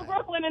Marissa from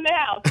Brooklyn in the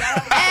house.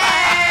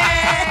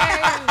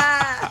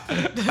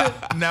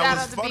 Now, Shout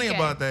what's out to funny BK.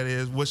 about that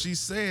is what she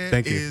said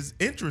Thank you. is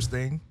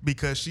interesting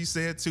because she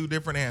said two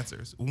different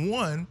answers.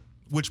 One,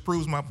 which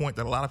proves my point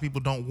that a lot of people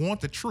don't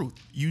want the truth.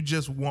 You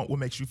just want what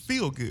makes you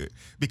feel good.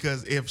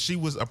 Because if she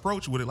was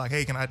approached with it like,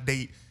 hey, can I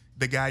date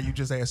the guy you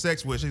just had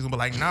sex with? She's gonna be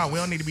like, nah, we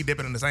don't need to be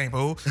dipping in the same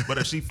pool. But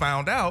if she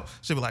found out,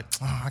 she'd be like,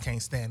 oh, I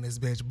can't stand this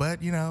bitch.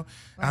 But, you know,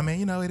 I mean,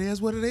 you know, it is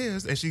what it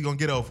is. And she's gonna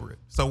get over it.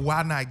 So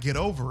why not get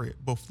over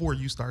it before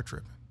you start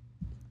tripping?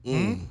 See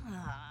You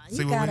what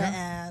we gotta got?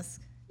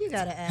 ask. You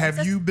gotta ask.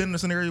 Have you been in a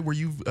scenario where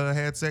you've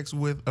had sex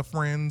with a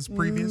friend's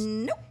previous?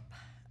 Nope.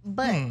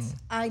 But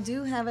I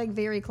do have a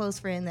very close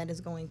friend that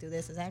is going through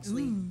this. Is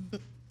actually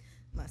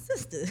my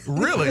sister.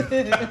 Really?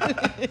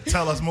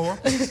 Tell us more.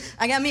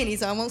 I got many,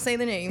 so I won't say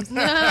the names.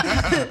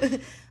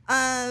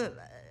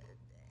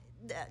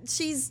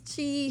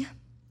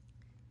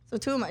 So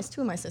two of my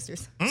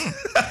sisters. Okay.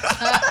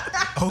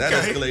 That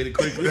escalated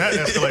quickly. That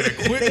escalated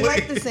They quickly.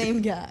 like the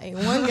same guy.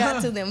 One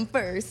got to them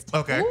first.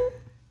 Okay.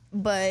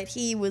 But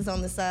he was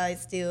on the side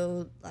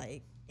still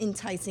like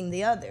enticing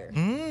the other.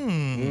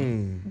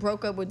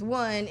 Broke up with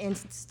one and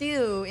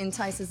still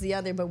entices the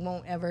other, but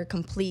won't ever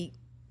complete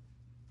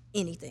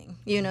anything.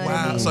 You know what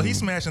I Wow. mean? So he's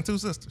smashing two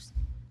sisters.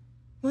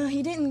 Well,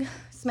 he didn't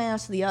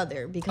smash the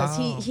other because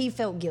he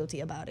felt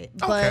guilty about it.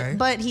 Okay.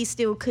 But he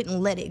still couldn't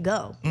let it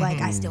go. Like,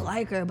 I still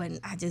like her, but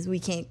we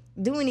can't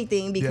do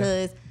anything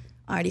because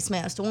I already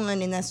smashed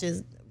one, and that's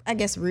just, I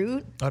guess,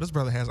 rude. Oh, this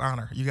brother has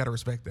honor. You got to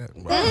respect that.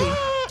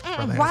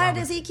 Why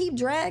does he keep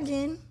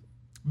dragging?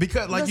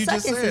 Because, like The you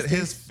just second said,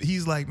 sisters.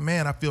 he's like,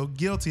 man, I feel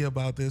guilty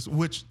about this.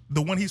 Which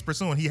the one he's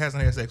pursuing, he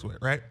hasn't had sex with,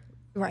 right?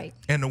 Right.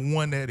 And the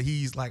one that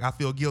he's like, I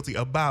feel guilty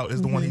about,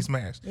 is the one he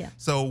smashed. Yeah.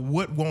 So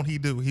what won't he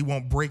do? He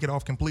won't break it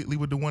off completely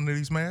with the one that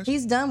he smashed.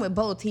 He's done with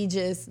both. He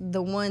just,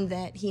 the one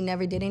that he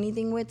never did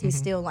anything with, he's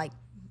still like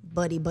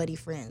buddy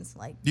friends.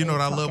 Like, You know they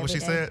what I talk love what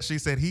every she day. said? She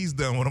said he's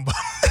done with them both.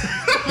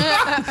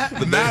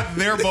 But not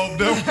they're both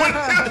done with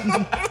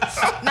him.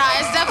 Nah,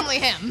 it's definitely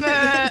him.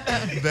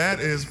 That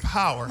is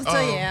power. So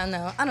yeah,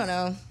 no, I don't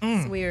know.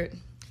 It's weird.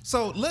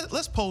 So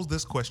let's pose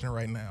this question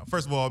right now.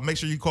 First of all, make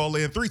sure you call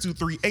in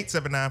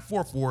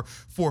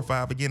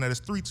 323-879-4445. Again, that is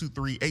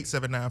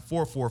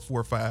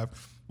 323-879-4445.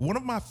 One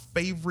of my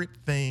favorite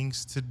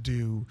things to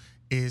do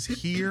is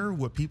hear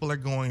what people are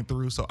going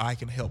through so I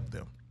can help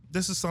them.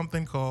 This is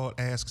something called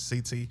Ask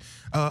CT.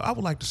 I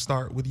would like to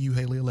start with you,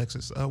 Haley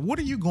Alexis. What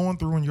are you going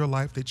through in your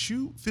life that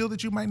you feel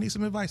that you might need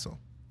some advice on?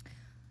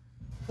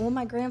 Well,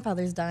 my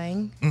grandfather's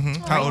dying.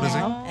 How old is he?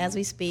 Now, as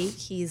we speak,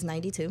 he's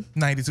 92.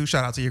 92.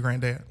 Shout out to your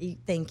granddad.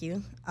 Thank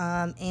you.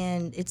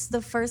 And it's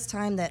the first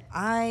time that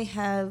I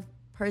have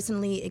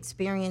personally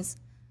experienced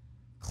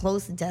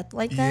close death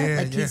like that. Yeah,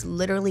 Like he's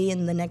literally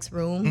in the next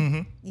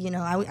room. You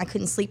know, I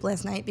couldn't sleep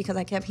last night because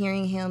I kept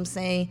hearing him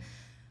say,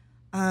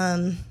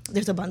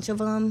 there's a bunch of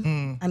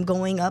them. I'm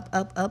going up.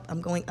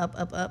 I'm going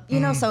up. You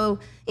know, so,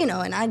 you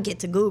know, and I get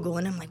to Google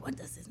and I'm like, what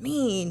does this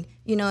mean?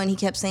 You know, and he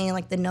kept saying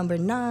like the number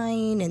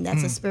 9, and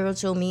that's a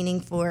spiritual meaning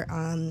for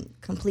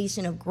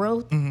completion of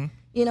growth.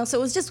 You know, so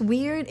it was just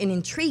weird and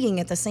intriguing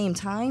at the same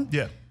time.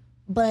 Yeah.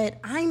 But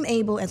I'm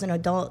able as an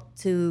adult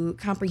to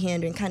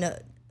comprehend and kind of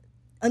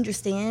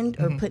understand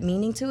or put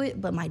meaning to it.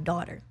 But my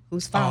daughter,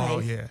 who's 5, Oh,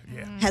 yeah.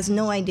 has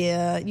no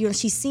idea. You know,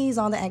 she sees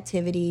all the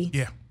activity.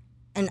 Yeah.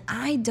 And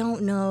I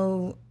don't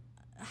know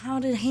how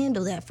to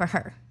handle that for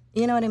her.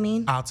 You know what I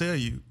mean? I'll tell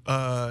you.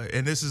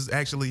 And this is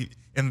actually,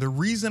 and the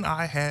reason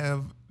I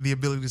have the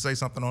ability to say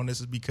something on this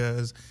is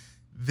because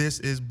this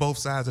is both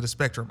sides of the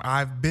spectrum.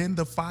 I've been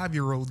the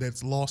 5-year-old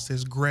that's lost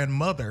his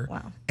grandmother.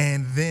 Wow.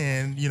 And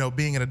then, you know,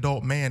 being an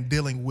adult man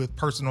dealing with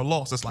personal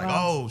loss. It's like,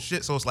 oh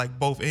shit. So it's like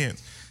both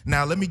ends.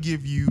 Now, let me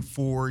give you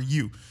for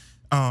you.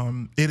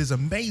 It is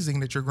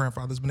amazing that your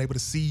grandfather's been able to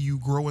see you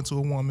grow into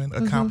a woman,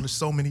 accomplish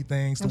so many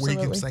things to where you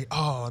can say,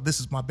 oh, this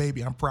is my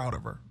baby. I'm proud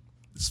of her.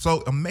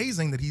 So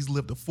amazing that he's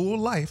lived a full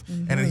life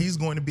and that he's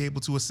going to be able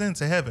to ascend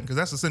to heaven, because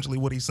that's essentially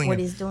what he's seeing. What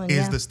he's doing,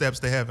 is the steps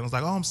to heaven. It's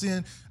like, oh, I'm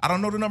seeing, I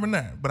don't know the number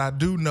 9, but I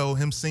do know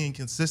him seeing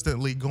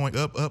consistently going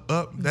up.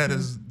 That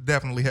is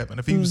definitely heaven.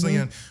 If he was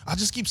seeing, I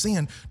just keep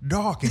seeing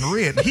dark and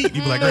red and heat,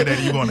 you'd be like,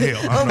 granddaddy, you going to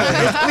hell. I don't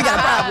know. We got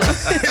a problem.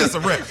 It's a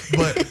wreck.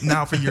 But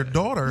now for your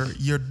daughter,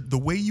 the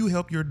way you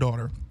help your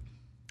daughter,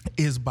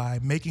 is by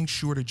making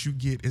sure that you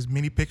get as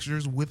many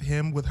pictures with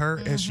him, with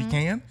her as she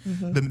can,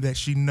 that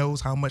she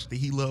knows how much that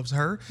he loves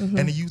her. And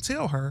then you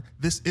tell her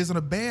this isn't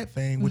a bad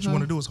thing. What you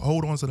want to do is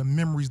hold on to the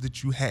memories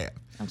that you have.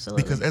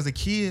 Absolutely. Because as a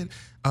kid,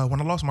 when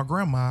I lost my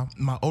grandma,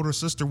 my older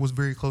sister was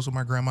very close with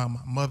my grandma. My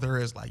mother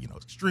is like,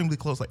 extremely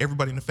close, like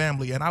everybody in the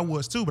family. And I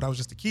was too, but I was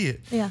just a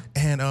kid. Yeah.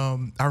 And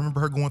I remember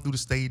her going through the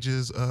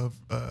stages of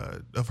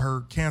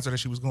her cancer that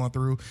she was going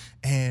through.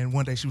 And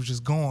one day she was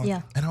just gone.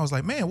 Yeah. And I was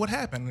like, man, what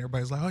happened? And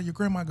everybody's like, oh, your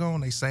grandma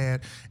gone. They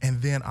sad.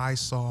 And then I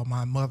saw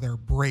my mother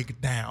break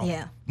down.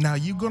 Yeah. Now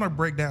you're going to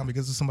break down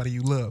because it's somebody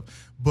you love.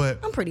 But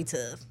I'm pretty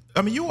tough.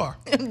 I mean, you are,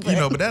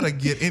 but that'll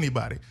get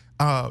anybody.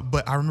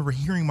 But I remember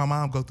hearing my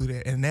mom go through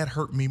that, and that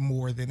hurt me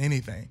more than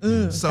anything.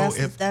 So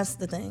that's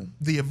the thing.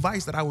 The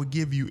advice that I would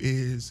give you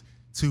is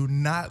to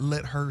not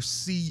let her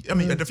see. I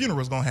mean, the funeral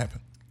is gonna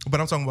happen,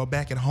 but I'm talking about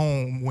back at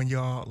home when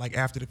y'all like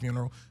after the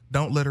funeral.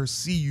 Don't let her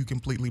see you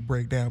completely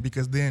break down,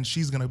 because then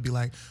she's gonna be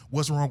like,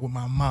 "What's wrong with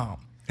my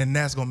mom?" And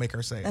that's gonna make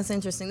her sad. That's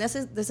interesting. This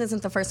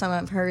isn't the first time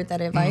I've heard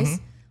that advice.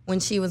 When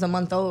she was a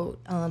month old,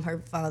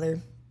 her father,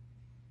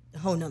 a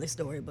whole nother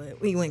story, but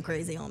he went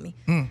crazy on me.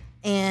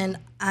 And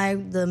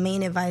the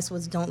main advice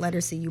was, don't let her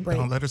see you break.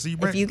 Don't let her see you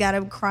break. If you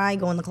gotta cry,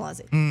 go in the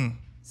closet.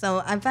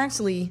 So I've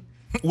actually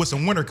with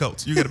some winter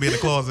coats. You got to be in the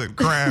closet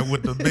crying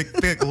with the big,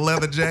 thick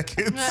leather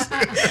jackets.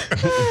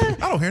 I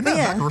don't hear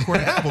nothing. I can record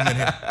an album in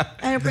here.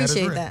 I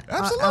appreciate that.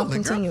 Absolutely, I'll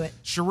continue it.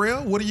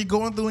 Sherelle, what are you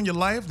going through in your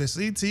life that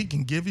CT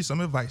can give you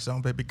some advice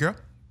on, baby girl?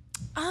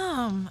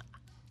 I don't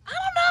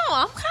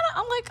know.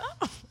 I'm like,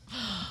 oh.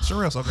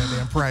 Sherelle's so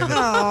goddamn private.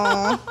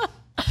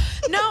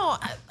 No,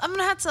 I'm going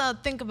to have to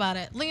think about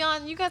it.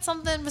 Leon, you got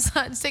something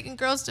besides taking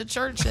girls to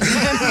church?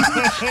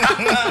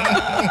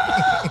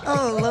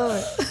 Oh,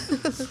 Lord.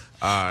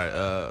 All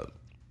right.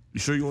 You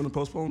sure you want to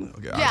postpone it?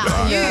 Okay.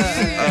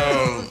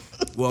 Yeah.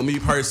 Well, me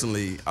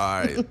personally,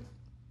 all right.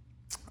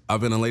 I've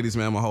been a ladies'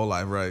 man my whole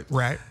life, right?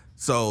 Right.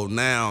 So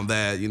now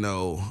that,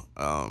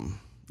 I'm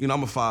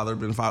a father,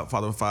 been a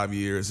father for 5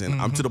 years,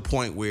 and I'm to the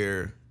point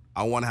where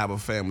I want to have a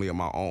family of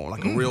my own,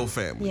 like a real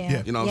family.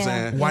 Yeah. You know what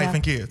I'm saying? Wife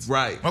and kids.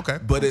 Right. Okay.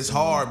 But it's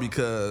hard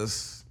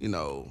because,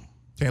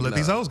 can't let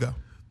these hoes go.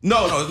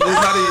 No, it's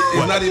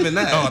not even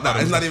that.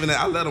 It's not even that.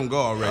 I let them go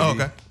already. Oh,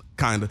 okay.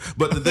 Kind of.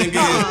 But the thing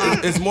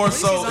is,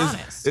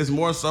 it's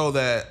more so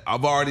that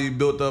I've already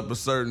built up a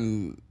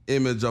certain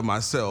image of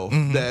myself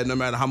that no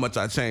matter how much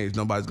I change,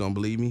 nobody's gonna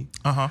believe me.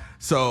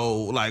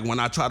 So like when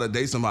I try to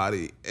date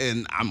somebody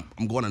and I'm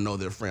going to know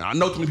their friend. I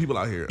know too many people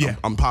out here. Yeah.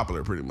 I'm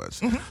popular pretty much.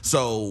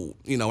 So,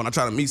 when I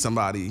try to meet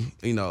somebody,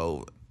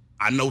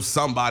 I know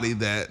somebody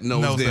that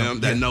knows them,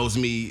 that knows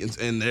me,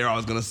 and they're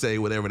always gonna say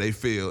whatever they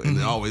feel, and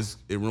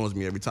it ruins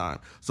me every time.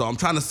 So I'm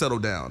trying to settle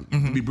down.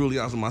 To be brutally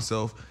honest with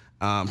myself,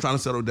 I'm trying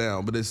to settle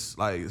down, but it's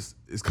like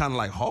it's kind of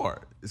like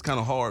hard. It's kind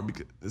of hard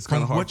because it's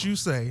kind of hard. What you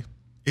say,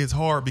 it's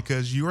hard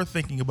because you're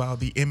thinking about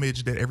the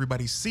image that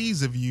everybody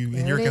sees of you,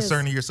 and you're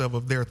concerning yourself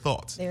of their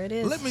thoughts. There it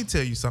is. Let me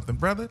tell you something,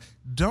 brother.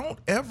 Don't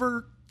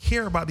ever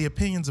care about the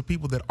opinions of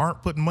people that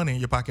aren't putting money in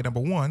your pocket, number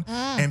one,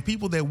 and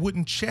people that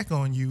wouldn't check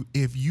on you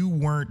if you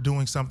weren't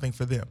doing something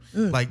for them.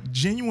 Like,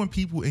 genuine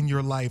people in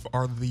your life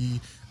are the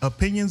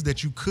opinions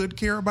that you could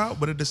care about,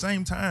 but at the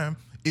same time,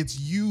 it's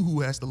you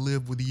who has to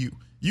live with you.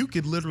 You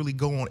could literally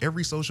go on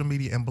every social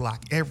media and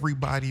block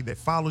everybody that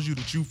follows you,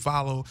 that you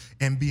follow,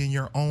 and be in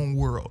your own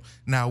world.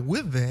 Now,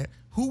 with that,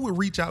 who would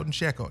reach out and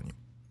check on you?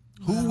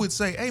 Who would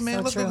say, hey,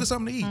 man, let's go get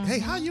something to eat. Hey,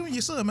 how you and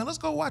your son, man? Let's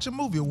go watch a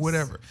movie or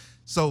whatever.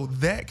 So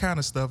that kind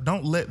of stuff,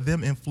 don't let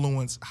them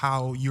influence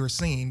how you're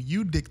seen.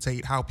 You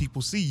dictate how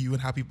people see you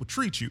and how people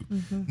treat you.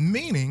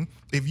 Meaning,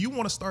 if you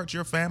want to start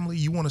your family,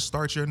 you want to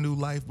start your new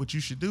life, what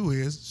you should do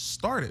is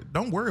start it.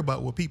 Don't worry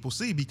about what people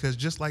see, because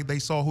just like they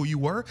saw who you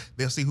were,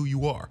 they'll see who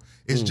you are.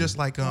 It's just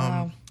like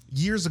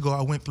years ago,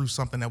 I went through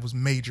something that was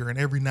major, and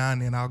every now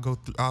and then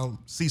I'll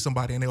see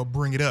somebody and they'll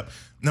bring it up.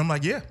 And I'm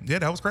like, yeah,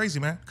 that was crazy,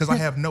 man. Because I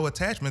have no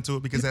attachment to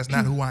it, because that's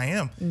not who I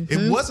am.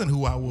 It wasn't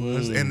who I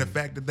was. And the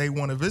fact that they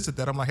want to visit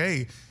that, I'm like,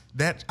 hey,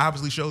 that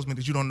obviously shows me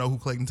that you don't know who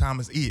Clayton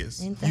Thomas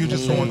is. You're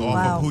just going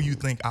off of who you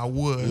think I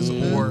was,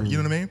 or, you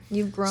know what I mean?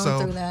 You've grown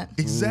through that.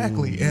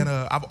 Exactly. And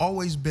I've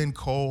always been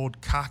called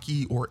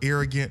cocky or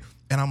arrogant.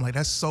 And I'm like,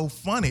 that's so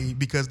funny,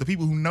 because the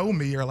people who know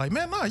me are like,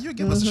 man, no, you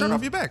give us a shirt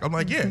off your back. I'm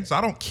like, yeah. So I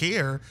don't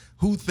care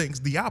who thinks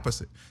the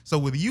opposite. So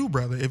with you,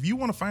 brother, if you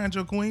want to find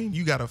your queen,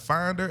 you got to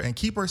find her and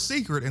keep her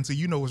secret until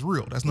you know it's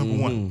real. That's number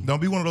one. Don't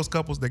be one of those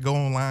couples that go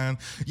online.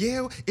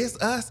 Yeah, it's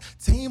us,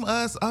 team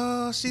us.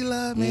 Oh, she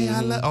love me.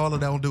 I love all of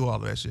that. Don't do all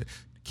of that shit.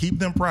 Keep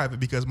them private,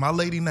 because my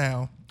lady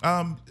now,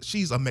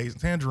 she's amazing.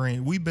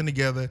 Tangerine, we've been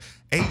together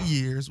 8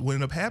 years. What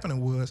ended up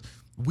happening was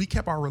we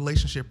kept our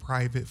relationship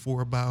private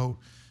for about,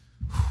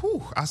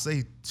 I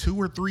say 2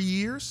 or 3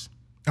 years.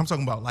 I'm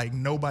talking about like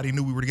nobody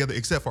knew we were together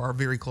except for our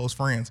very close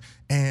friends.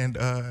 And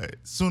as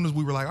soon as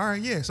we were like, all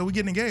right, yeah, so we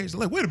getting engaged.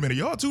 They're like, wait a minute,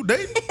 y'all two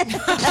dating?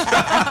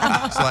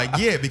 It's like,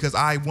 yeah, because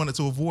I wanted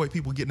to avoid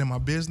people getting in my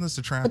business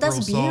to try and But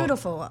that's throw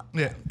beautiful. salt.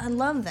 Yeah. I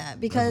love that,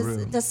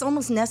 because that's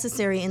almost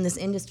necessary in this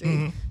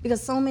industry,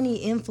 because so many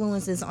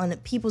influences on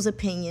people's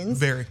opinions.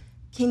 Very.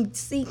 can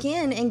seek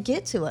in and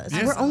get to us.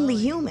 Yes. We're only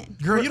human.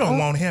 Girl, you don't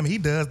want him. He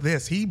does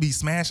this. He be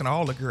smashing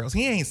all the girls.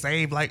 He ain't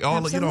saved like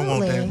all of you. Don't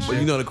want that. Absolutely. But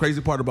shit. you know the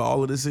crazy part about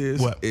all of this is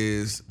What?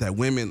 is that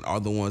women are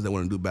the ones that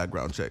want to do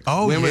background checks.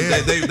 Oh, women,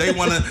 yeah. they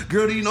want to.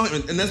 Girl, do you know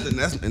him? And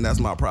that's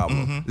my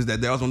problem. Is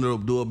that they always want to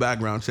do a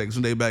background check.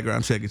 When they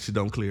background check, it shit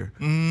don't clear.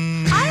 I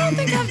don't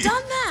think I've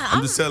done that.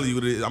 I'm just telling you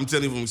what it is. I'm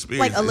telling you from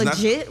experience. Like a It's not-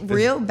 legit,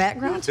 real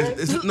background check?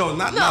 no,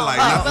 not like.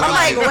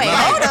 I'm like, wait,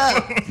 hold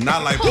up.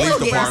 Not like police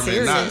Get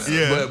department, not,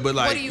 serious. Yeah. but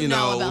like What do you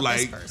know about like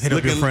this person? Hit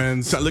up your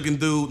friends. looking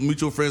through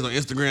mutual friends on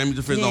Instagram,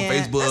 mutual friends on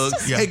Yeah, Facebook.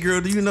 that's just- Hey girl,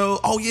 do you know?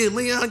 Oh yeah,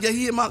 Leon, yeah,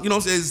 he hit my. You know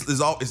what I'm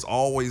saying? It's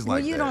always Well,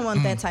 like you that. don't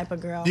want that type of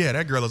girl. Yeah,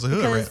 that girl is a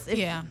hood rat. Because if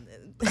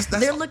Yeah.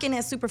 they're looking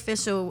at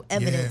superficial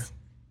evidence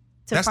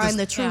to That's find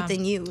the- the truth Yeah.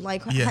 in you.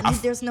 Like, Yeah.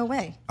 there's no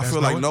way. I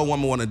feel like no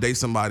woman want to date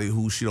somebody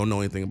who she don't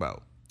know anything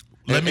about.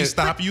 Let me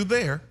stop you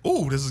there.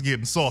 Ooh, this is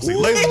getting saucy.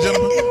 Ladies and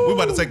gentlemen, we're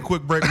about to take a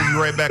quick break. We'll be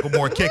right back with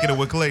more Kicking It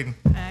with Clayton.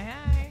 Aye.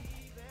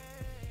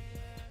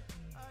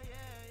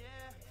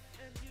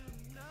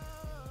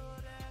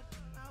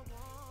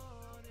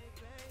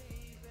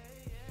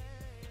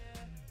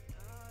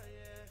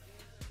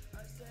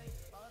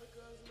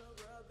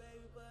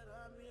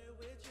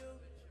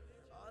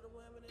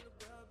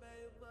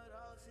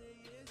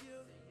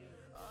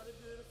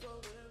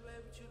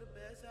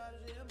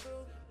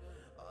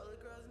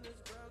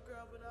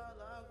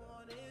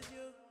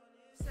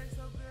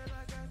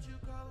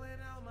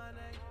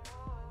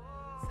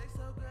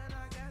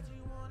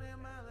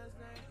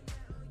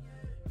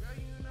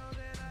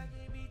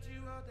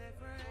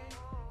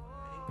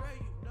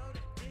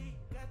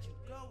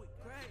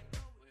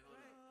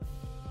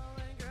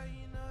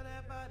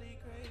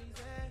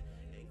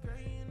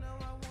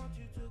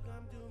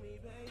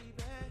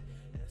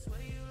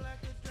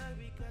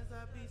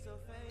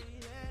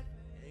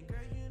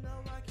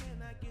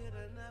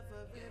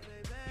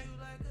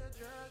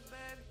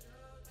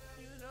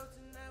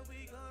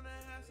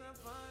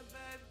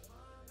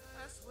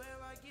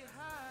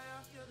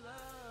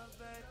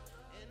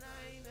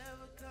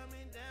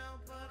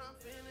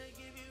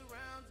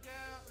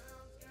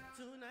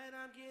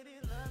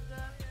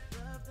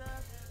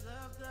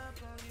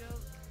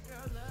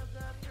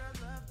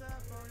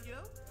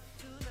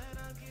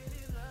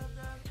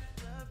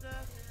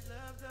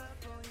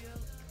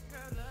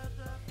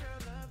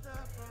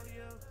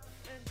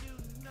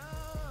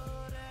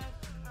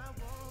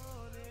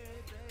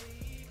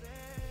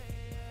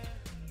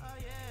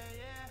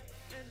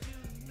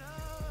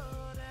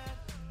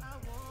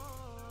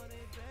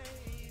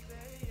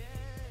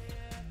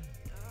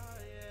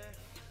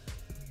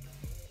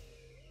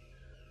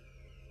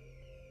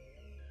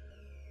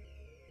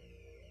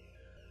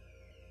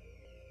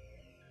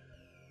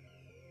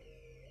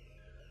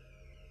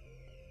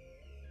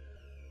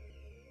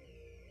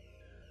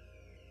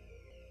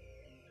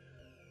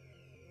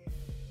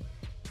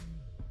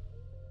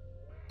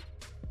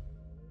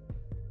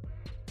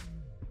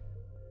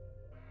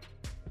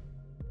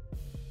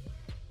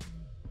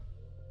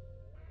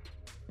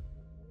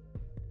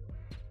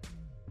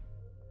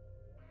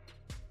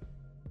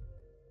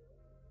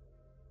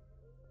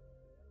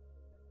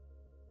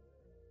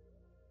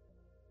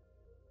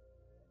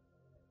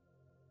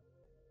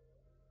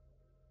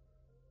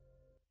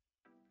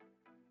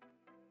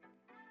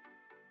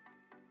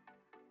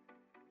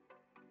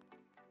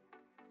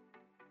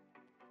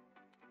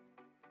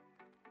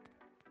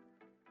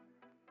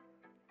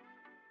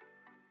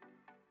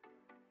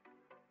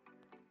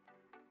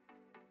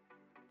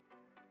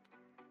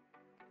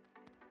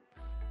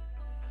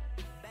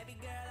 Baby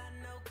girl, I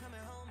know coming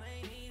home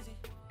ain't easy.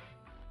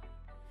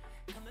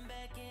 Coming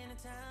back into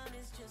town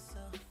is just so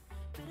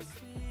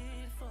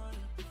bittersweet for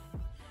you.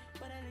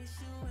 But at least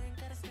you ain't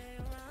gotta stay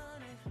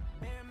around it.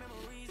 Mirror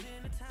memories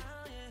in the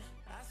town,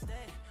 yeah. I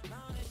stay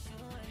long as you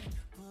ain't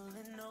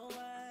pulling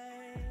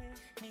away.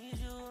 Need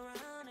you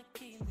around to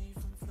keep me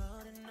from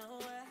floating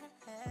away.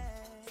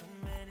 So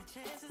many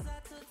chances I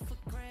took for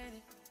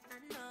granted. I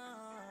know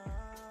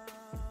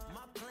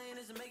my plan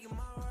is to make it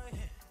my right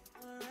hand.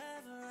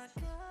 Wherever I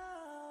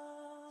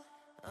go,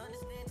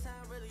 understand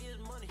time really is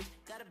money.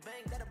 Got a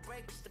bank, got a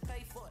break just to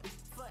pay for it.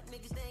 Fuck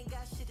niggas, they ain't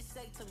got shit to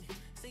say to me.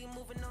 See you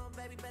moving on,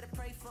 baby, better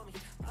pray for me.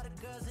 All the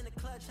girls in the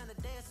club tryna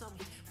dance on me.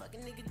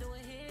 Fucking nigga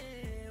doing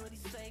here with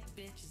these fake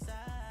bitches.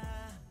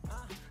 I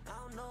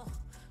don't know,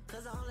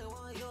 cause I only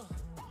want you.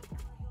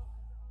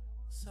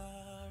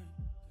 Sorry,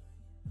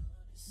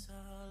 it's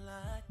all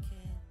I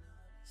can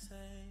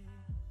say.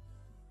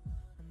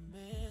 I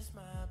miss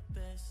my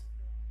best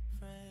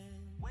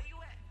friend. Where you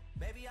at?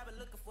 Baby, I've been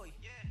looking for you.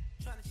 Yeah.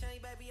 Trying to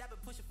change, baby, I've been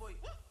pushing for you.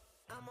 Woo.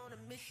 I'm on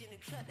a mission and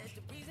trust, that's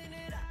the reason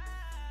that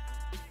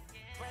I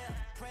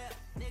pray up,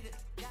 nigga,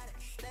 gotta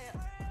stay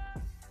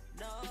up.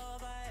 No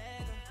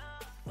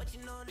Viagra, but you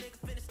know a nigga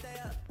finna stay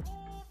up.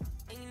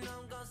 And you know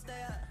I'm gonna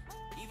stay up.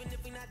 Even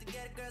if we not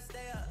together, girl,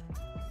 stay up.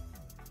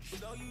 You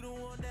know you the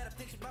one that I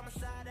picture by my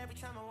side every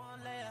time I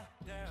wanna lay up,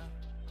 girl.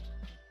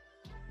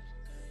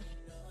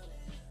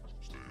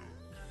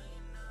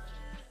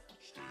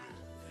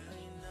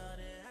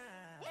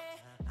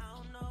 I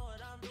don't know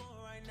what I'm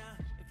doing right now.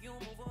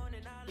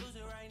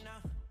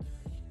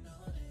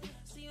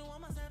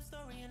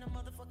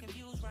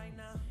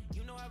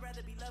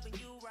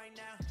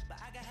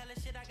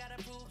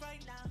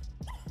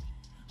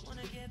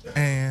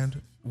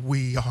 And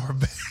we are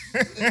back.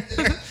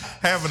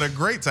 Having a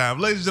great time.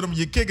 Ladies and gentlemen,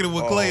 you're kicking it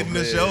with Clayton.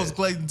 This your host,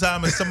 Clayton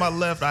Thomas. To my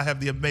left, I have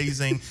the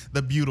amazing,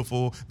 the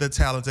beautiful, the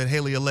talented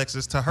Haley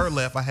Alexis. To her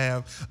left, I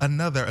have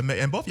another,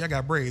 and both of y'all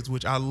got braids,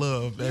 which I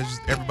love. As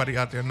everybody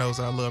out there knows,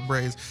 I love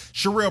braids.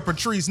 Sherelle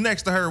Patrice.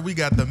 Next to her, we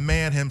got the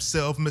man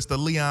himself, Mr.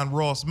 Leon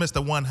Ross,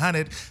 Mr.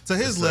 100. To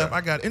his left, I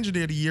got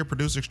Engineer of the Year,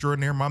 Producer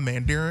Extraordinaire, my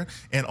man Darren.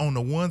 And on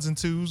the ones and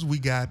twos, we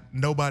got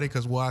nobody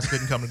because Waz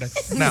couldn't come today.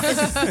 Now,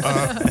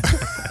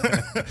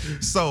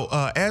 so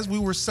as we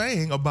were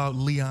saying about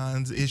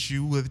Leon's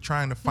issue with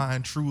trying to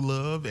find true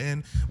love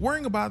and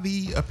worrying about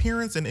the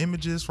appearance and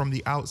images from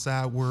the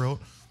outside world,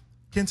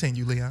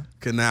 continue, Leon.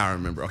 Can now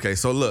remember. Okay,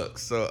 so look,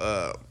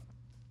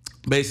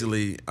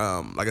 basically,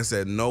 like I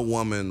said, no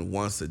woman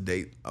wants to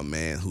date a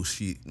man who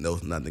she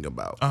knows nothing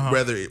about.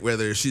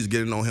 Whether she's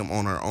getting on him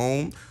on her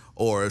own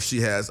or if she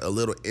has a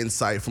little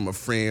insight from a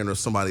friend or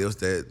somebody else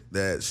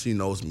that she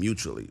knows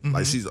mutually.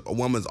 Like a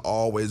woman's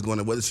always going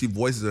to, whether she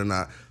voices it or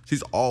not,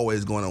 she's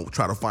always going to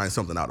try to find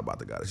something out about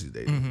the guy that she's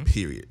dating,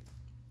 period.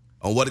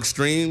 On what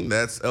extreme,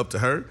 that's up to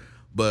her,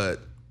 but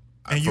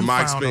and from you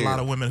my found a lot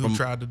of women who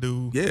tried to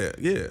do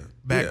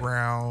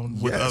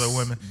background with other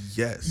women.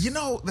 Yes. You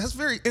know, that's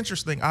very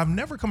interesting. I've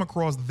never come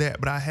across that,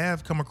 but I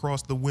have come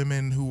across the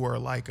women who are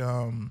like,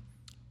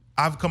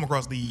 I've come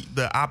across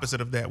the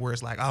opposite of that, where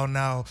it's like, oh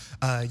no,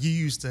 you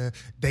used to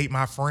date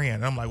my friend.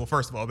 And I'm like, well,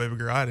 first of all, baby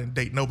girl, I didn't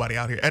date nobody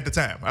out here at the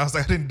time. I was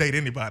like, I didn't date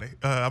anybody.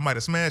 I might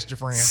have smashed your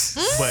friend,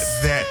 but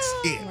that's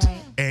it. Right.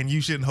 And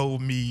you shouldn't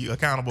hold me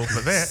accountable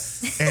for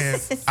that.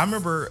 And I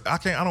remember, I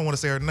don't want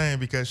to say her name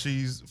because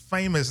she's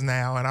famous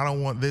now, and I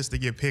don't want this to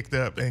get picked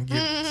up and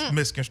get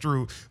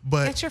misconstrued.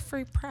 But get your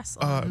free press.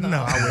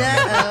 No,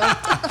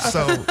 I wouldn't.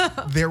 So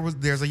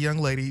there's a young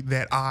lady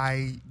that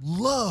I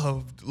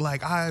loved.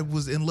 Like, I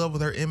was in love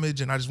with her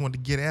image, and I just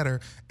wanted to get at her.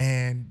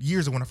 And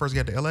years ago, when I first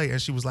got to LA, and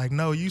she was like,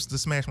 "No, you used to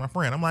smash my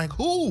friend." I'm like,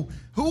 "Who?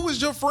 Who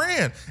was your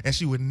friend?" And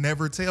she would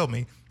never tell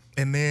me.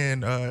 And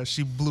then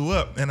she blew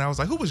up, and I was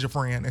like, "Who was your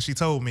friend?" And she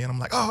told me, and I'm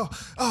like,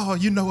 "Oh,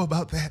 you know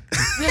about that."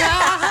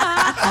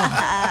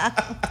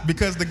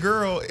 Because the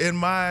girl, in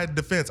my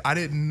defense, I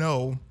didn't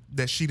know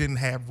that she didn't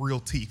have real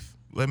teeth.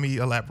 Let me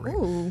elaborate.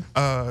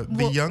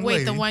 Young lady.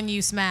 Wait, the one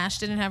you smashed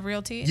didn't have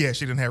real teeth? Yeah,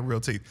 she didn't have real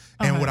teeth.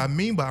 And what I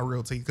mean by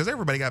real teeth, because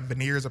everybody got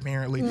veneers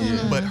apparently,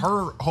 but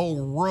her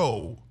whole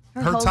row,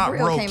 her top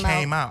row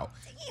came out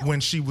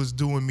when she was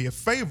doing me a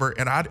favor,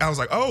 and I was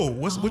like, "Oh,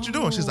 what you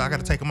doing?" She's like, "I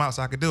got to take them out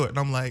so I could do it." And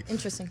I'm like,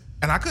 interesting.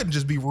 And I couldn't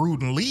just be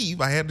rude and leave.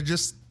 I had to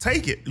just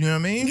take it. You know what I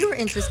mean? You were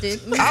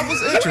interested. I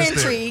was interested.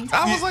 Intrigued.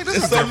 I was like, "This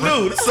is so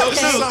different. new. It's so new.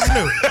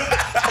 Something new."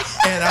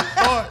 And I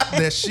thought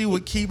that she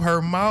would keep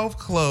her mouth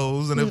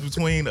closed, and it was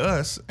between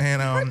us.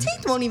 And her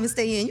teeth won't even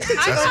stay in. You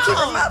think she's I gonna keep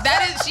her know. mouth?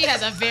 That is, she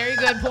has a very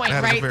good point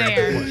right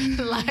there.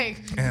 Like,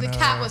 And, the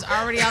cat was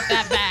already out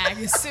that bag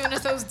as soon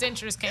as those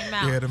dentures came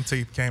out. Yeah, them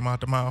teeth came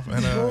out the mouth.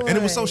 And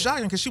it was so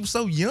shocking because she was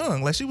so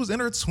young. Like, she was in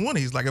her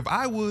 20s. Like, if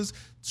I was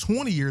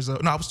 20 years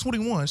old, no, I was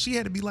 21. She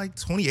had to be like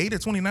 28 or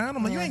 29.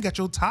 I'm like, you ain't got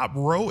your top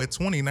row at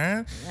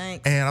 29.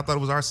 Yikes. And I thought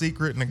it was our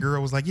secret. And the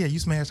girl was like, yeah, you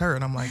smashed her.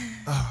 And I'm like,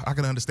 I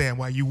can understand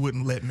why you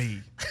wouldn't let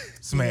me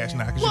smash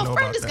now. Well, a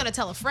friend is going to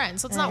tell a friend.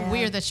 So it's not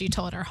weird that she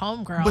told her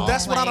homegirl. But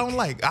that's what I don't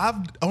like.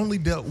 I've only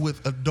dealt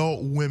with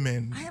adult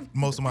women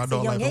most of my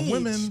adult life. But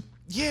women,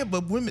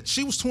 but women,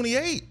 she was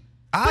 28.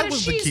 I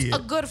was the kid. But if she's a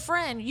good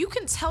friend, you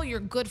can tell your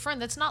good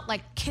friend. That's not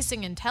like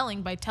kissing and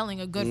telling by telling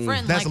a good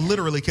friend. That's like,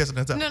 literally kissing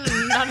and telling. No.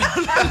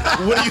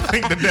 What do you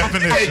think the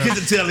definition? Hey, kiss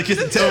and tell,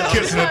 kiss and tell.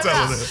 Kissing and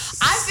telling is.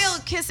 I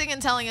feel kissing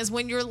and telling is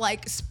when you're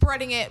like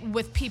spreading it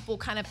with people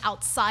kind of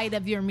outside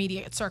of your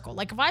immediate circle.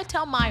 Like, if I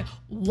tell my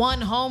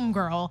one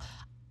homegirl,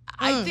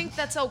 I think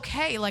that's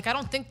okay. Like, I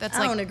don't think that's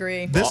I don't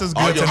agree. This is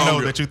good to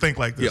know that you think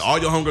like this. Yeah, all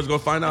your homegirls gonna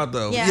find out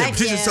though. Yeah,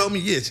 Patricia told me,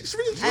 she's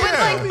really But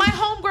like, my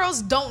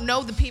homegirls don't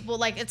know the people.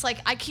 Like, it's like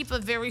I keep a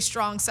very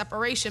strong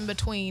separation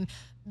between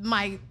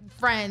my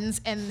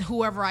friends and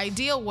whoever I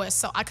deal with.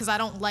 So, because I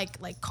don't like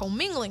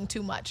commingling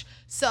too much.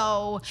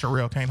 So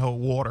Sherelle can't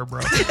hold water,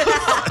 bro.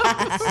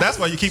 That's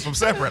why you keep them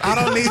separate. I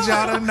don't need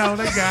y'all to know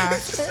the guy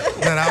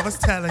that I was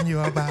telling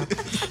you about.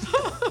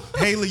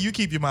 Haley, you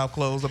keep your mouth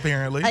closed,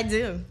 apparently. I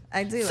do.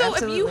 So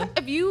absolutely.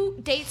 if you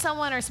date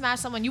someone or smash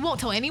someone, you won't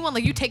tell anyone.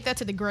 Like, you take that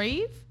to the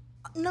grave.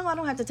 No, I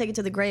don't have to take it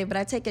to the grave, but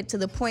I take it to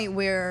the point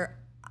where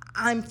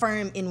I'm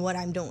firm in what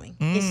I'm doing.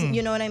 It's,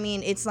 you know what I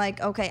mean? It's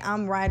like, okay,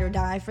 I'm ride or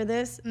die for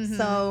this.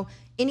 So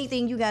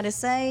anything you got to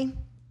say,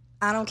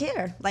 I don't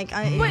care. Like,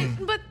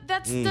 but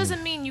that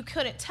doesn't mean you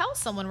couldn't tell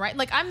someone, right?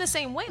 Like, I'm the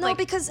same way. No, like,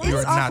 because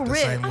it's off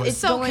rip. It's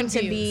so going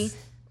confused. to be.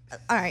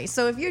 All right,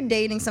 so if you're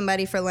dating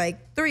somebody for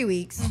like 3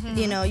 weeks,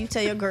 you know, you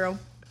tell your girl,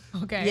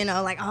 okay, you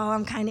know, like, oh,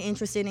 I'm kind of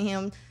interested in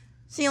him.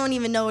 She don't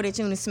even know that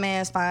you're gonna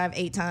smash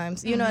 5-8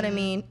 times. You know what I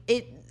mean?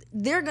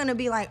 They're gonna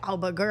be like, oh,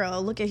 but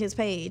girl, look at his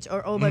page,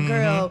 or oh, but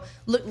girl,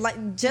 look,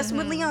 like just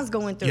what Leon's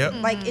going through.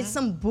 Like, it's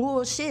some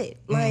bullshit.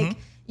 Like,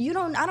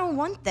 I don't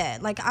want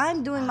that. Like,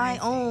 I'm doing my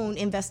own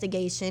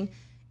investigation,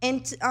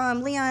 and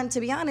Leon, to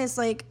be honest,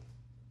 like,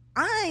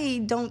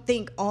 I don't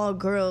think all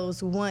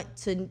girls want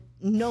to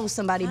know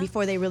somebody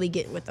before they really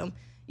get with them.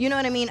 You know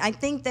what I mean? I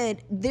think that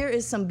there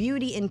is some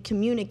beauty in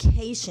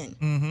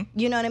communication.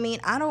 You know what I mean?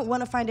 I don't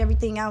want to find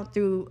everything out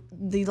through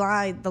the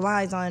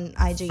lies on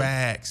IG.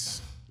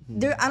 Facts.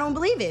 I don't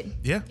believe it.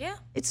 Yeah.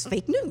 It's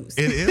fake news.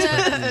 It is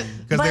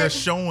because they're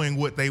showing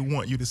what they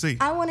want you to see.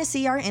 I want to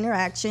see our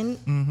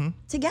interaction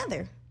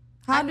together.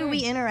 How do we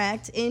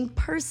interact in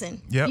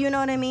person? Yep. You know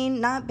what I mean?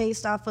 Not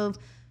based off of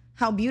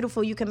how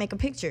beautiful you can make a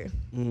picture.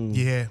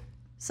 Yeah.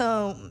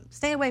 So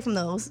stay away from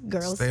those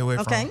girls. Stay away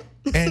from okay?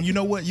 them. And you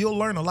know what? You'll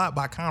learn a lot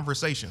by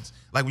conversations.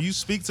 Like when you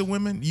speak to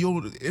women,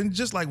 and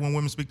just like when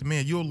women speak to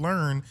men, you'll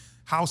learn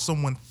how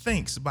someone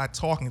thinks by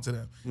talking to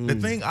them. The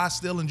thing I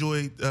still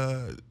enjoy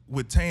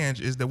with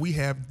Tange is that we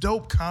have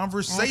dope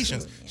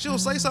conversations. Absolutely. She'll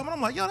say something,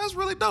 I'm like, yo, that's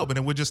really dope. And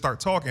then we'll just start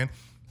talking.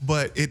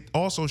 But it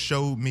also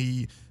showed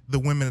me the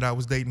women that I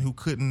was dating who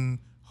couldn't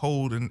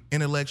hold an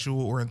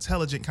intellectual or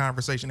intelligent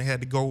conversation. They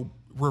had to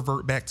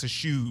revert back to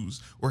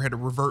shoes, or had to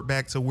revert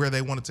back to where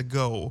they wanted to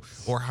go,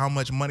 or how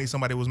much money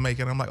somebody was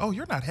making. I'm like, oh,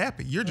 you're not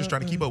happy. You're just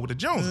trying to keep up with the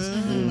Joneses.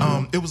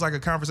 It was like a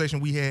conversation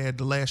we had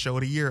the last show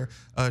of the year.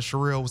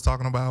 Sherelle was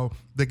talking about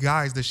the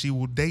guys that she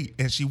will date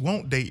and she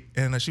won't date.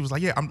 And she was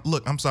like, yeah,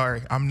 I'm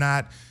sorry. I'm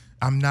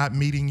not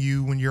meeting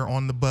you when you're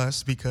on the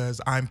bus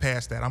because I'm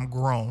past that. I'm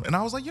grown. And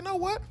I was like, you know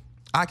what?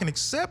 I can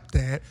accept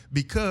that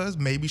because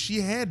maybe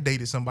she had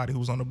dated somebody who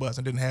was on the bus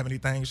and didn't have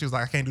anything. She was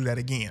like, I can't do that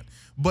again.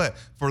 But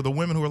for the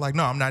women who are like,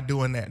 no, I'm not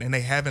doing that, and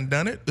they haven't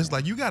done it, it's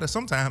like you got to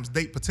sometimes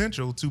date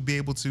potential to be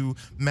able to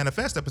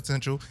manifest that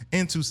potential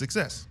into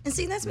success. And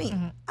see, that's me.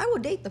 I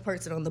would date the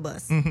person on the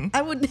bus. I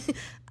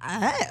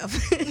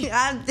have.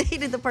 I've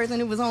dated the person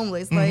who was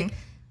homeless. Like,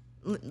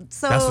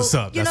 so That's what's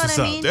up. You know That's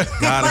what what's I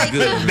mean? God is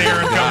good.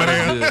 Darren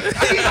coming in.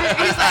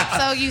 He's like,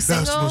 so you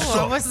single?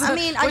 what's up.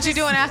 What you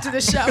doing after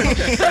the show?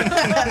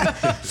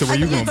 So where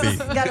you gonna be?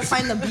 Gotta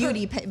find the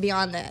beauty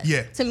beyond that.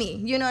 Yeah. To me,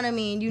 you know what I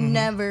mean. You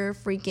never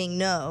freaking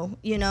know,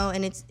 you know,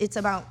 and it's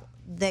about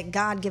that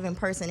God-given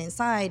person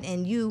inside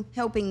and you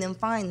helping them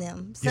find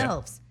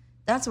themselves.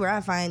 That's where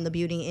I find the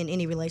beauty in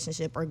any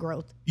relationship or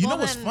growth. You know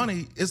what's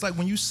funny? It's like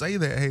when you say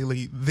that,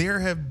 Haley, there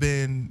have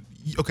been,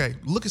 okay,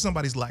 look at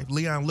somebody's life.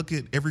 Leon, look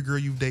at every girl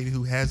you've dated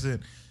who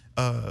hasn't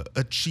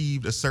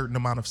achieved a certain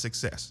amount of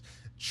success.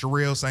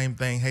 Sherelle, same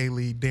thing.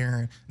 Haley,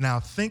 Darren.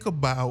 Now think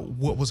about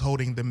what was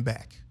holding them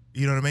back.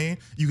 You know what I mean?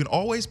 You can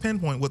always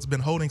pinpoint what's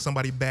been holding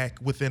somebody back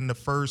within the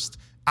first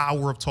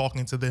hour of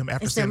talking to them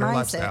after seeing their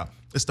lifestyle.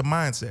 It's the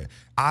mindset.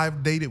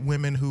 I've dated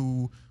women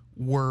who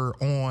were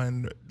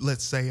on,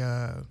 let's say,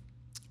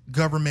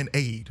 government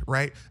aid,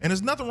 right? And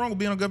there's nothing wrong with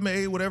being on government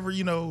aid,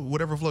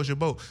 whatever floats your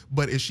boat.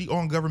 But is she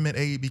on government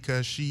aid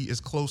because she is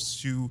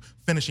close to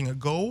finishing a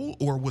goal,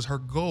 or was her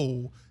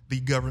goal the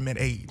government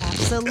aid?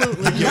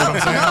 Absolutely. You know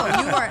what I'm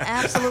saying? No, you are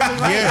absolutely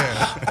right.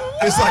 Yeah.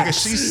 It's like,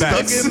 is she stuck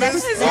in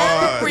this? Is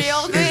that a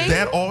real thing? Is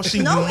that all she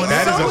No, wanted?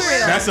 it's so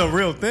real. That's a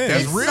real thing.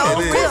 That's It's real. so It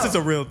is. Of course it's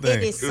a real thing.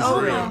 It is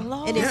so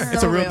real. It is so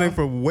It's a real real. thing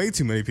for way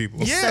too many people.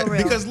 Yeah, so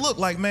real. because look,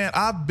 like, man,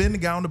 I've been the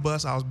guy on the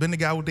bus. I've been the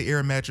guy with the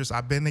air mattress.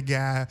 I've been the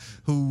guy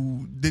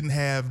who didn't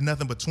have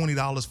nothing but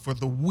 $20 for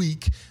the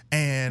week.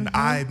 And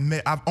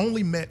I've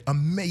only met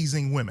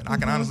amazing women. I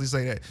can honestly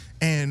say that.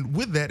 And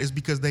with that is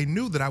because they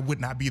knew that I would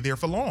not be there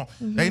for long.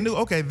 They knew,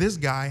 okay, this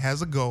guy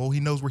has a goal.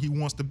 He knows where he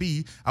wants to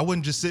be. I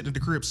wouldn't just sit in the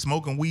crib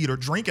smoking weed or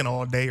drinking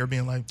all day or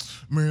being like,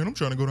 man, I'm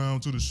trying to go down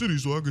to the city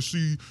so I can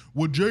see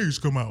what J's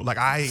come out. Like,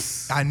 I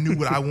knew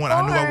what I wanted.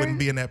 I knew I wouldn't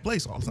be in that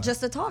place all the time.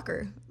 Just a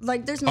talker.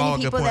 Like, there's many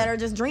good people point. that are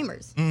just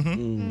dreamers.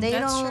 They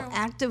That's don't true.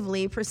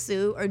 actively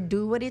pursue or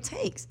do what it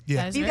takes.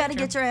 Yeah. That is You very got to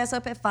true. get your ass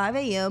up at 5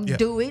 a.m., Yeah.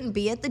 do it, and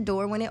be at the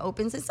door when it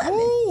opens at 7.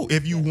 Ooh,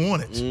 if you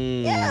want it.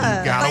 Yeah.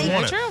 You gotta Like,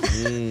 want it.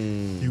 True.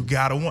 You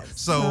gotta want.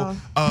 So,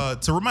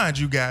 to remind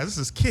you guys, this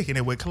is Kicking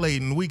It with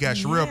Clayton. We got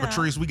Sherelle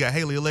Patrice, we got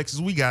Haley Alexis,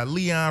 we got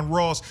Leon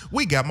Ross,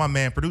 we got my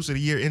man, producer of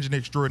the year, engineer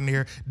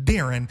extraordinaire,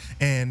 Darren,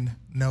 and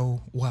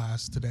no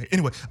Wise today.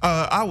 Anyway,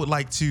 I would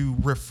like to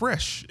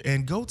refresh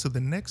and go to the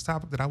next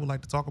topic that I would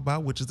like to talk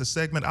about, which is the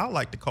segment I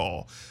like to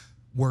call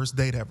Worst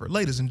Date Ever.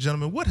 Ladies and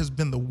gentlemen, what has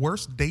been the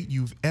worst date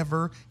you've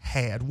ever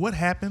had? What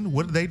happened?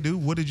 What did they do?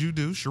 What did you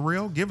do?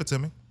 Sherelle, give it to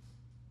me.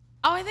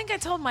 Oh, I think I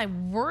told my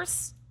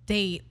worst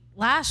date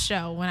last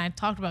show when I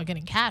talked about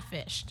getting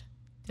catfished.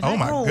 Did Oh I?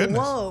 my goodness.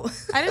 Whoa.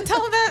 I didn't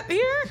tell him that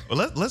here?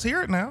 Well, let's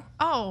hear it now.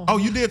 Oh. Oh,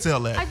 you did tell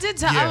that. I did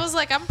tell. Yeah. I was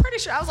like, I'm pretty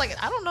sure. I was like,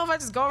 I don't know if I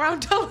just go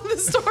around telling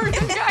this story.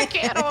 I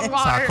can't on That's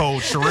how water.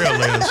 cold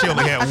Sherelle is. She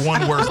only had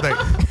one worst date.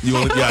 You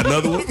only got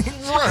another one?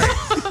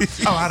 Right.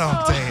 Oh, I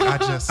don't dang.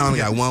 I only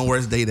got one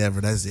worst date ever.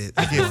 That's it.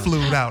 I get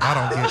flued out. I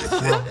don't get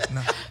it.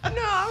 No.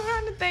 No, I'm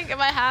trying to think if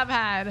I have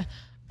had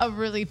a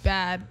really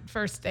bad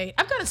first date.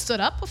 I've gotten stood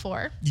up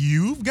before.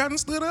 You've gotten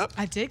stood up?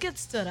 I did get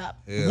stood up.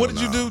 What did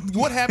you do?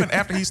 What happened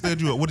after he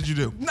stood you up? What did you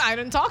do? No, I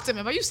didn't talk to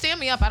him. If you stand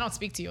me up, I don't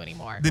speak to you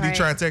anymore. Did he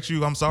try and text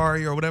you, I'm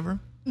sorry, or whatever?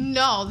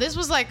 No, this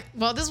was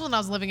when I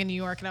was living in New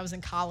York and I was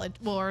in college,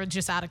 or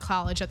just out of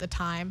college at the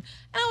time.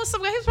 And I was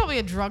some guy, he was probably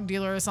a drug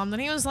dealer or something.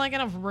 He was like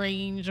in a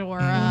Range or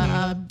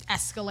a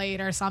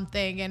Escalade or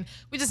something. And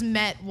we just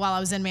met while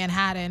I was in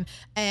Manhattan,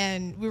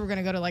 and we were going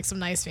to go to like some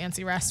nice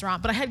fancy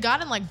restaurant. But I had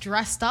gotten like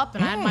dressed up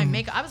and I had my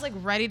makeup. I was like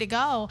ready to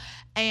go.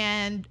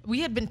 And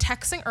we had been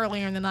texting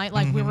earlier in the night,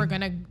 like we were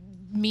going to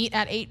meet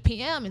at 8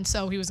 p.m. And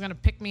so he was going to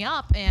pick me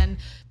up, and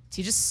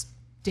he just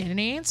didn't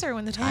answer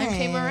when the time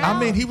came around. I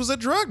mean, he was a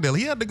drug dealer.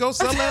 He had to go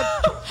sell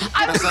that.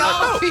 I don't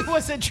know if he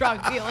was a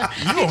drug dealer.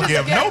 You don't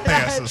give no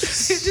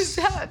passes. He just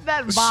had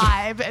that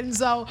vibe. And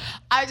so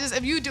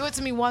if you do it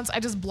to me once, I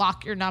just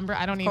block your number.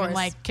 I don't even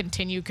like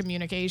continue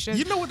communication.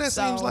 You know what that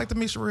seems like to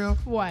me, Sherelle?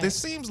 What? It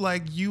seems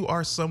like you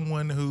are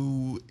someone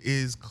who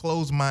is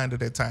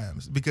closed-minded at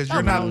times because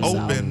you're not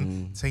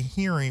open to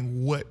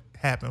hearing what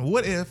happened.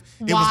 What if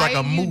it was like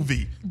a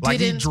movie? Like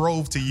he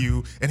drove to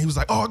you and he was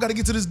like, oh, I got to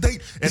get to this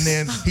date. And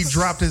then he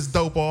dropped his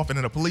dope off, and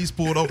then the police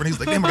pulled over and he's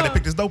like, damn, I got to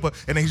pick this dope up.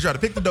 And then he tried to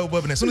pick the dope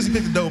up. And as soon as he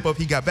picked the dope up,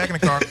 he got back in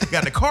the car,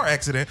 got in a car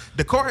accident.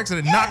 The car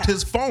accident knocked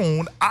his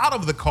phone out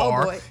of the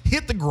car,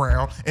 hit the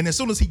ground. And as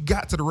soon as he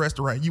got to the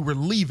restaurant, you were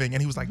leaving.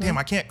 And he was like, damn,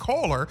 I can't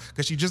call her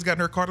because she just got in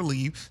her car to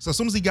leave. So as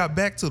soon as he got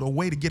back to the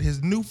way to get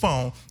his new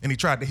phone and he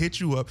tried to hit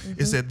you up,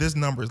 it said, this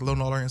number is no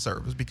longer in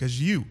service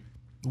because you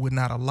would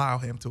not allow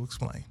him to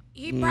explain.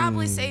 He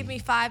probably saved me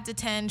 5 to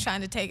 10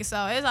 trying to take it, so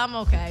I'm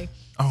okay.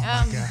 Oh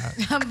my God.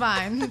 I'm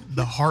fine.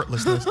 The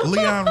heartlessness.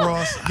 Leon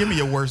Ross, give me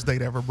your worst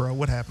date ever, bro.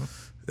 What happened?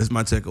 This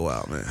might take a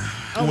while, man.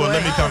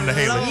 Let me come to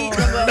Haley.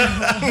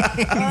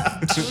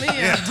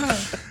 Leon.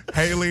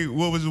 Haley,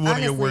 what was one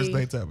of your worst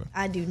Honestly, dates ever?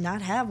 I do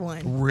not have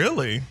one.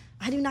 Really?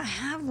 I do not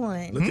have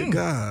one. Look at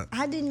God.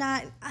 I did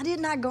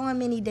not go on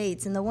many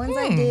dates, and the ones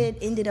I did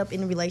ended up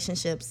in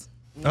relationships.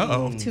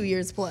 2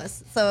 years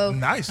plus. So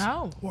Nice.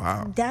 Oh.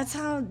 Wow. that's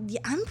how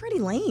I'm pretty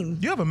lame.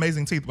 You have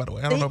amazing teeth, by the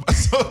way. I don't know if I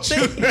told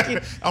you. Thank you.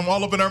 I'm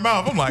all up in her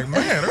mouth. I'm like,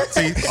 man, her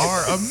teeth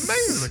are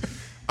amazing.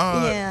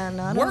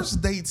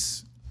 Worst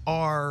dates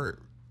are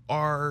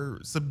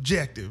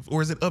subjective,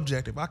 or is it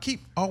objective? I think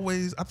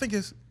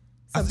it's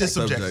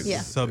subjective.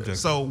 Yeah. Subject.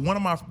 So one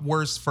of my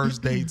worst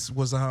first dates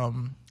was I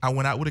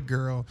went out with a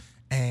girl,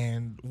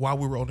 and while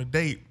we were on a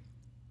date,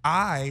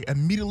 I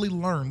immediately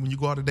learned when you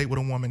go out on a date with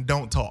a woman,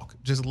 don't talk.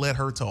 Just let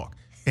her talk,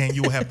 and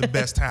you will have the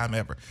best time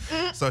ever.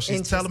 So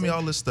she's telling me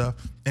all this stuff,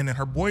 and then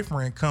her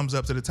boyfriend comes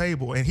up to the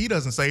table, and he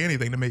doesn't say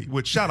anything to me,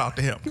 which shout out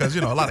to him, because,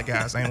 a lot of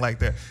guys ain't like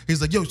that. He's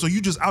like, yo, so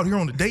you just out here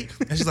on the date?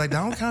 And she's like,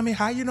 don't comment.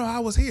 How you know I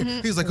was here?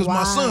 He's like, because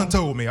my son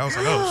told me. I was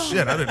like, oh,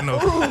 shit, I didn't know.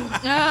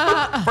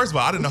 First of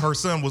all, I didn't know her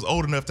son was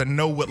old enough to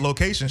know what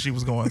location she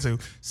was going to.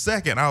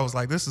 Second, I was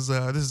like, this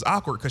is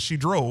awkward because she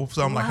drove.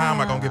 So I'm like, how am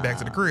I going to get back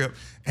to the crib?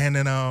 And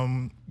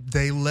then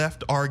they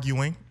left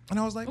arguing, and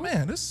I was like,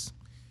 man, this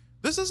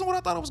isn't what I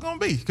thought it was gonna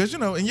be. Because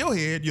in your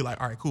head, you're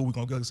like, all right, cool, we're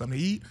gonna go get something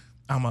to eat.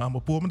 I'm gonna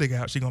pull my dick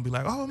out. She's gonna be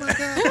like, oh my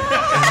God.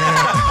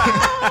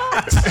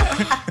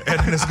 and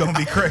then it's gonna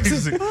be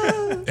crazy.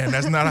 And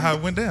that's not how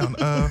it went down.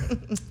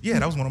 Yeah,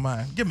 that was one of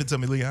mine. Give it to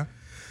me, Leon.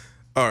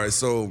 All right,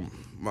 so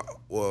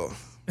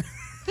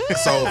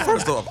so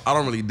first off, I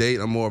don't really date.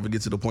 I'm more of a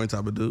get to the point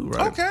type of dude,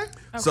 right? Okay.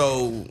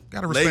 So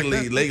Gotta respect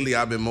that. lately,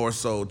 I've been more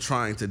so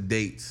trying to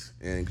date,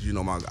 and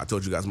I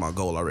told you guys my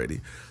goal already.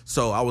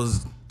 So I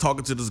was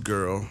talking to this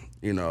girl.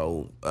 We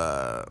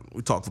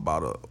talked for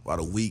about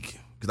a week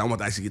because I want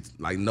to actually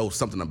get know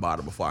something about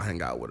her before I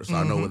hang out with her, so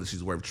I know whether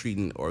she's worth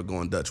treating or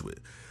going Dutch with.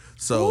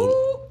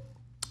 So.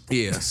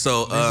 Yeah,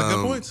 so These are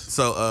good points.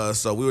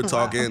 So we were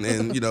talking,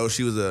 and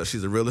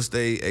she's a real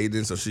estate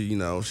agent, so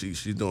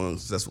she's doing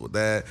successful with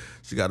that.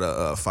 She got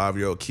a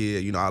 5-year-old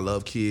kid. I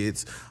love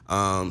kids.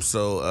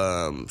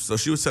 So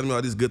she was telling me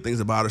all these good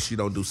things about her. She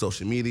don't do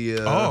social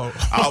media. Oh,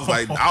 I was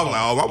like, oh,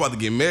 I'm about to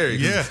get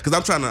married. Yeah, because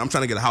I'm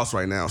trying to get a house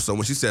right now. So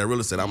when she said real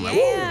estate, I'm like,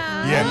 whoa.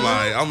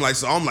 Yeah. I'm like,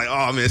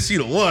 oh man, she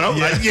the one. I'm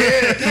like,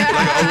 yeah.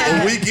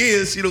 Like a week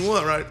in, she the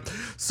one, right?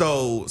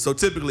 So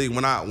typically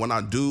when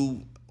I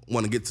do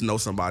want to get to know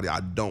somebody,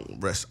 I don't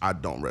rush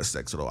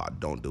sex at all. I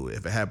don't do it.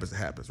 If it happens, it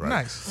happens, right?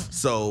 Nice.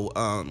 So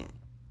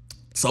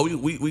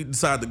we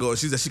decided to go.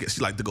 She said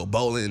she liked to go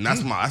bowling, and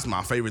that's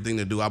my favorite thing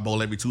to do. I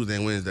bowl every Tuesday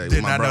and Wednesday. Did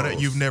with my not know bros.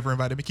 that. You've never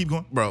invited me. Keep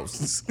going, bro.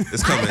 It's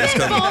coming. It's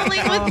coming.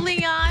 Bowling with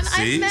Leon.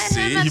 I met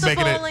him at the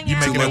bowling you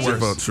alley. making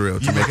it worse. True.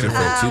 You making it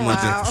worse. Too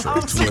much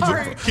info. Too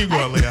much info. Keep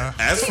going, Leon.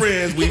 As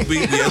friends, we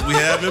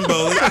have been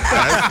bowling.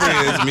 As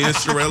friends, me and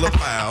Sherelle are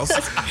pals.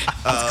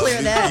 Let's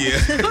clear that. Yeah.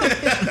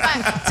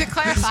 To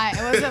clarify,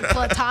 it was a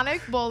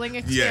platonic bowling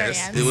experience.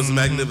 Yes, it was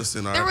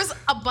magnificent. All right. There was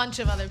a bunch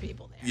of other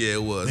people there. Yeah,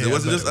 it was. Yeah, It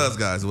wasn't just us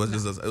guys. It wasn't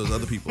just us. It was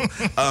other people.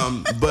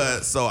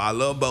 But so I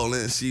love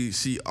bowling.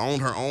 She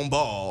owned her own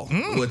ball,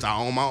 which I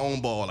own my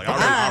own ball. Like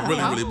I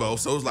really bowl.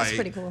 So it was like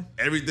pretty cool.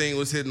 everything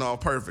was hitting all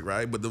perfect,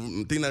 right? But the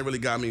thing that really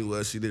got me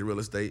was she did real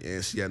estate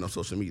and she had no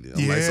social media.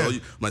 I'm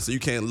like, so you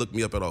can't look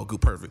me up at all.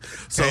 Good, perfect.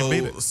 So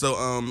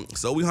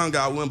we hung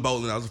out, went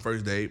bowling. That was the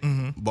first date.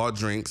 Bought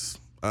drinks.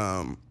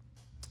 And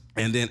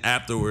then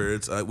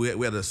afterwards, we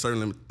had a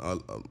certain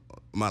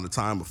amount of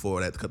time before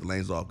they had to cut the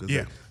lanes off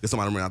because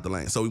somebody ran out the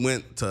lane. So we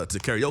went to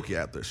karaoke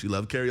after. She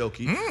loved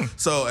karaoke.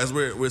 So as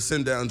we're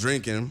sitting down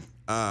drinking,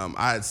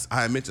 I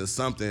had mentioned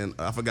something.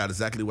 I forgot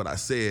exactly what I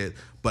said,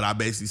 but I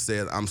basically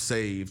said I'm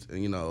saved,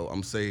 and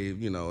I'm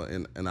saved, and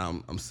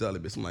I'm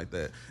celibate, something like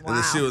that.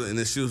 Wow. And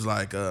then she was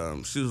like,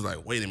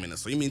 wait a minute.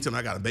 So you mean tell me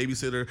I got a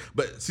babysitter?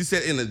 But she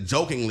said in a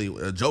joking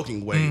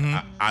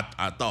way.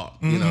 I thought,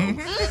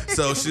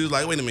 So she was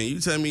like, wait a minute, you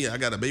tell me I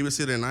got a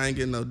babysitter and I ain't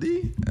getting no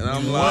D? And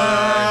I'm like,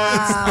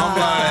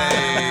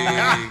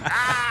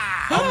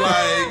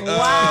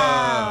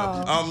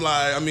 Wow. I'm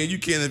like, I mean, you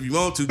can if you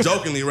want to,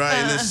 jokingly, right?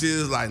 And then she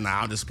was like,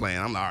 nah, I'm just playing.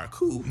 I'm like, all right,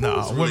 cool.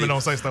 No, women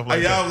don't say stuff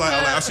like that. I was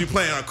like, she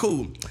playing, all right,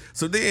 cool.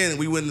 So then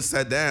we went and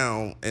sat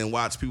down and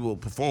watched people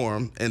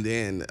perform, and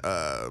then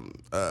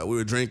we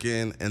were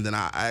drinking, and then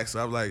I asked her,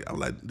 I was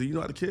like, do you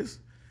know how to kiss?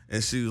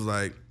 And she was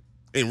like,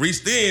 and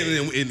reached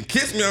in and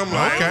kissed me. I'm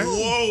like,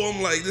 whoa!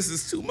 I'm like, this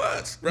is too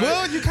much, right?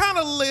 Well, you kind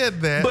of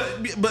led that.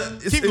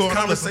 But it's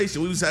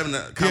conversation. We was having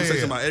a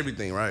conversation about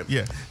everything, right?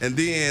 Yeah. And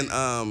then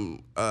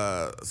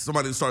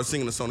somebody started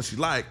singing a song that she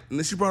liked, and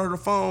then she brought her the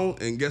phone,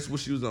 and guess what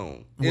she was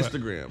on?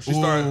 Instagram. She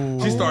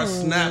started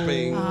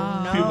snapping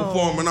people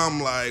performing. I'm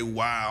like,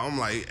 wow. I'm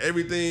like,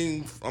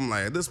 everything. I'm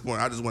like, at this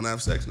point, I just want to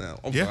have sex now.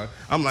 I'm sorry.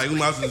 I'm like, we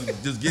might as well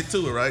just get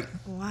to it, right?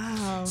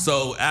 Wow.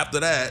 So after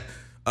that.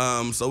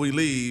 So we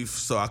leave.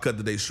 So I cut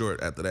the day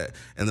short after that,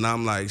 and then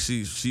I'm like,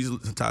 she's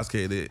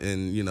intoxicated,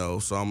 and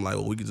so I'm like,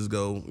 well, we could just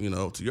go,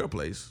 to your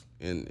place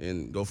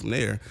and go from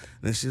there. And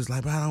then she was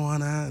like, but I don't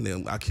wanna. And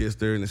then I kissed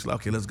her, and then she's like,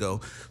 okay, let's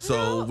go.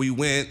 So we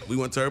went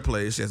to her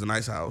place. She has a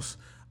nice house,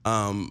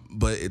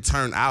 but it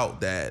turned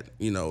out that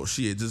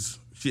she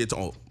had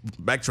told,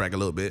 backtrack a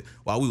little bit.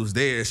 While we was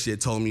there, she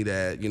had told me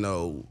that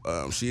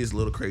she is a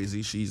little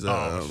crazy. She's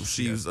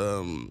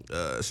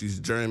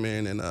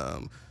German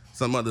and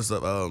some other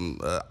stuff,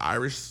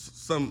 Irish,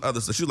 some other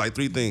stuff. She was like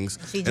 3 things.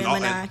 She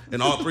Gemini.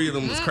 And all 3 of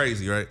them was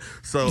crazy, right?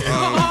 So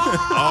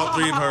all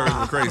 3 of hers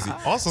were crazy.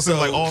 Also seems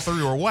like all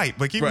 3 were white,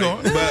 but keep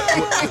going. But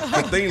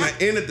the thing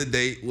that ended the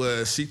date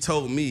was she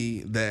told me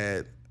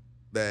that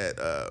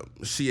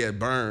she had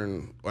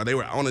burned, or they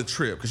were on a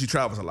trip, because she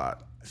travels a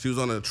lot. She was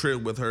on a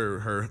trip with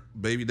her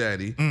baby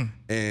daddy,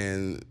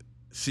 and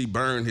she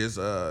burned his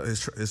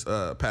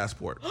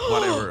passport,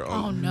 whatever.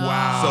 Oh no!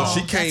 Wow. So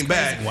she came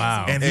back.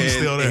 Wow. And he's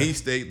still there. And he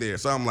stayed there.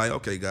 So I'm like,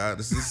 okay, God,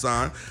 this is a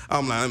sign.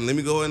 I'm like, let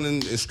me go in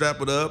and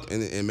strap it up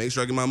and make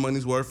sure I get my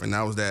money's worth. And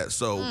that was that.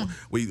 So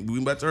we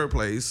went back to her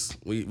place.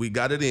 We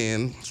got it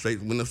in.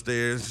 Straight went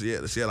upstairs. She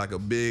had like a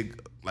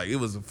big, like, it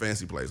was a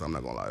fancy place. I'm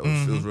not gonna lie. It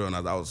was real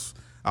nice.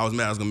 I was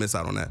mad I was gonna miss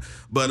out on that,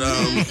 but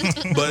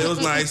but it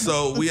was nice.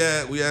 So we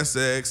had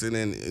sex, and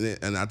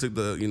then I took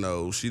the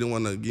she didn't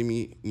want to give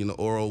me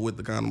oral with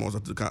the condom on, so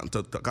I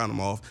took the condom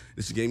off,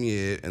 and she gave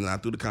me it, and I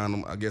threw the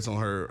condom, I guess, on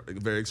her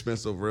very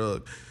expensive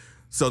rug.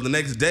 So the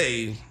next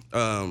day,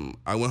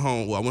 I went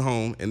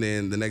home, and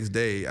then the next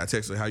day I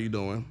texted her, how you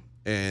doing?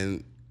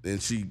 And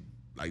she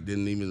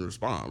didn't even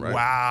respond. Right?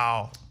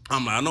 Wow.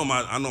 I'm like,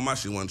 I know my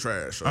shit wasn't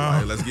trash. So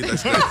like, let's get that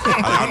straight.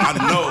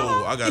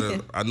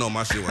 I know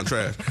my shit wasn't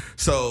trash.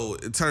 So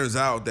it turns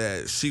out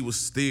that she was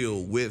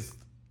still with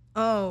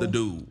the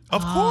dude.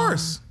 Of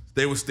course.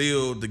 They were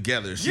still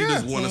together. She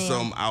just wanted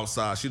something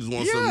outside. She just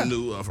wanted something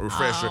new, a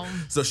refresher.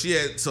 So after she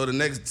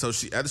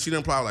didn't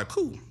reply, I was like,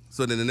 cool.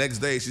 So then the next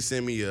day, she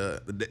sent me,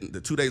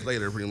 the 2 days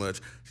later, pretty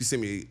much, she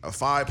sent me a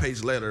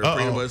 5-page letter,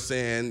 pretty much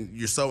saying,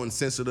 you're so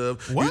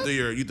insensitive. What?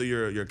 You threw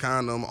your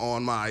condom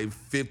on my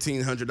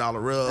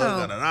 $1,500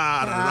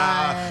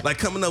 rug, like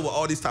coming up with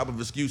all these type of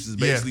excuses,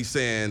 basically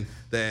saying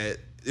that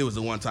it was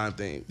a one-time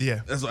thing.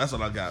 Yeah. That's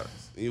what I got.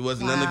 It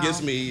wasn't nothing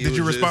against me. Did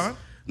you respond?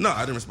 No,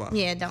 I didn't respond.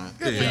 Yeah, don't.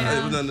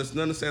 It was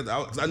nothing to say.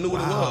 Because I knew what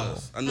it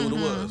was. I knew what it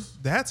was.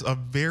 That's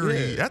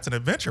that's an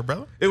adventure,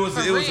 brother. It was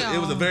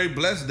a very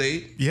blessed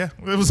date. Yeah,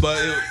 it was. But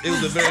it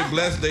was a very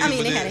blessed date. I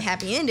mean, it had a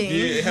happy ending. Yeah,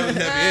 it had a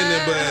happy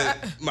ending.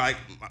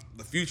 But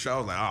the future, I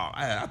was like,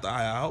 I thought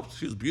I had hopes.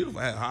 She was beautiful.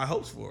 I had high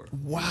hopes for her.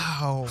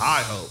 Wow.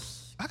 High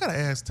hopes. I gotta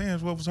ask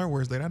Tans, what was her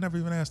worst date? I never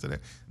even asked her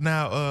that.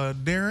 Now,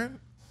 Darren.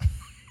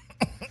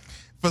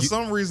 For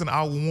some reason,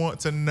 I want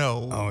to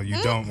know. Oh, you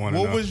don't want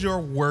to know. What was your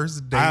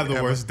worst date? I have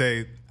the worst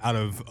date out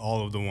of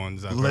all of the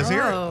ones. Let's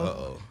hear it.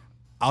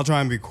 I'll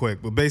try and be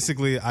quick, but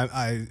basically,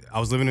 I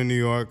was living in New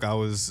York. I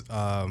was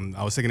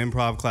taking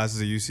improv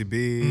classes at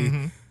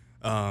UCB.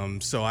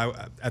 So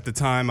at the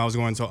time I was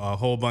going to a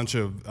whole bunch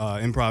of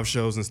improv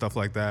shows and stuff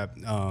like that.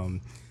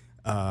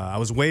 I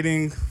was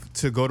waiting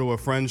to go to a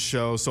friend's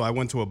show, so I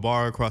went to a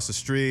bar across the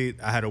street.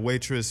 I had a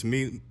waitress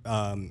wait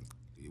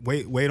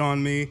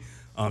on me.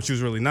 She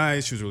was really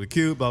nice. She was really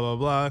cute. Blah blah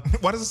blah.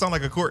 Why does it sound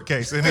like a court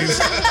case? And it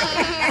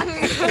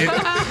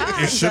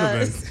should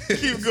have been.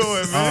 Keep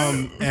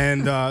going,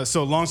 man.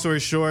 So long story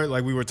short,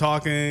 we were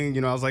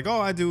talking. I was like, oh,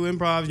 I do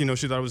improv.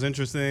 She thought it was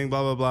interesting.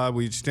 Blah blah blah.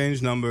 We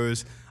exchanged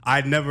numbers.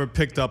 I'd never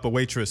picked up a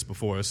waitress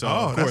before, so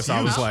of course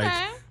I was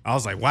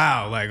like,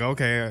 wow,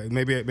 okay,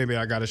 maybe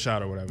I got a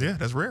shot or whatever. Yeah,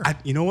 that's rare.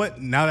 You know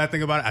what? Now that I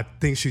think about it, I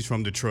think she's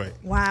from Detroit.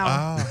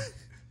 Wow.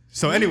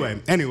 So anyway,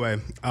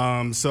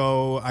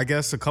 so I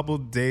guess a couple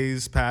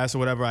days pass or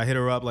whatever. I hit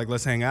her up like,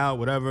 let's hang out,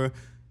 whatever.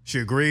 She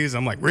agrees.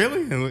 I'm like,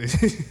 really?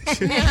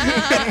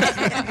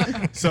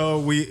 So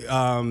we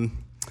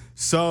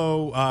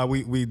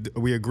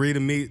agree to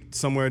meet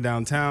somewhere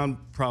downtown,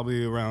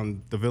 probably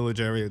around the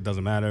Village area. It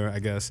doesn't matter, I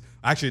guess.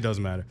 Actually, it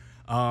doesn't matter.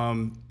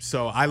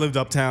 So I lived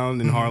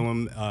uptown in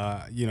Harlem.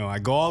 I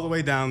go all the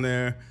way down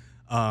there.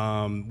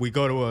 We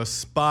go to a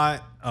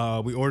spot.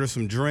 We order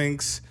some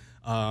drinks.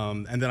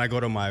 And then I go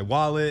to my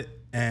wallet,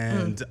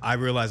 and I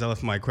realize I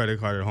left my credit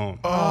card at home.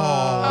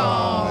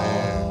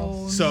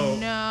 Oh, man.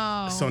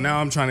 So now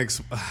I'm trying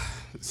to.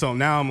 So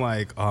now I'm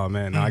like, oh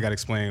man, now I got to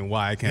explain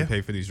why I can't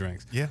pay for these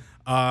drinks. Yeah.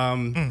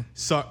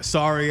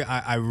 Sorry,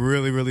 I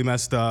really, really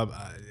messed up.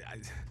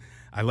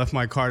 I left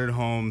my card at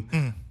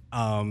home.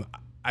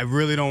 I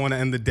really don't want to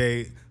end the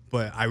date,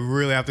 but I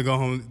really have to go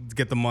home to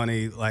get the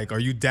money. Like, are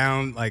you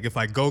down? Like, if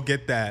I go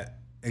get that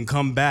and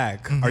come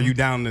back, are you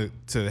down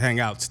to hang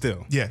out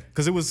still? Yeah.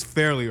 Because it was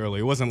fairly early.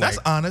 It wasn't That's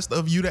like... honest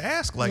of you to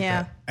ask like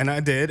that. And I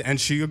did, and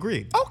she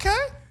agreed.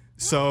 Okay.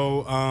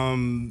 So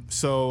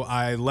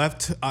I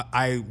left.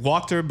 I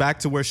walked her back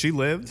to where she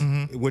lived,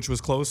 which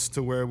was close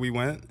to where we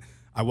went.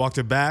 I walked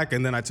her back,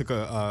 and then I took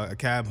a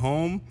cab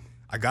home.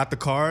 I got the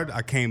card.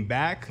 I came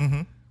back.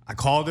 I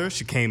called her.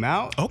 She came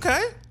out.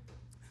 Okay.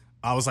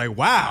 I was like,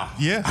 wow.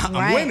 Yeah.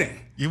 I'm winning.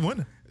 You're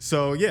winning.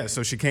 So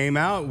so she came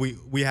out.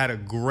 We had a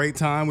great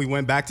time. We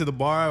went back to the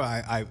bar.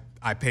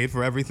 I paid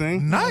for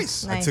everything.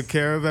 Nice. I took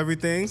care of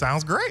everything.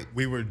 Sounds great.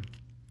 We were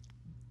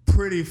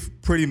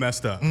pretty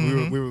messed up.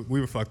 We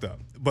were fucked up.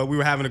 But we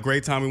were having a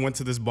great time. We went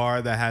to this bar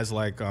that has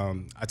like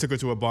I took her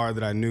to a bar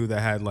that I knew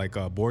that had like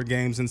board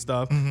games and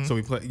stuff. So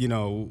we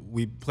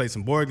played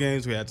some board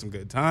games. We had some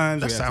good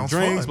times. That we had some sounds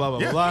drinks. fun. Blah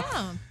blah blah.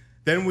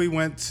 Then we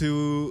went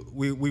to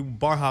we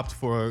bar hopped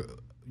for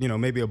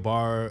maybe a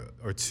bar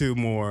or two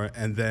more,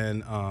 and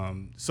then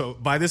so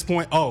by this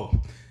point,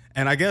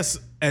 and I guess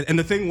and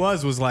the thing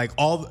was like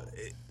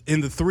in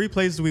the three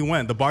places we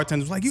went, the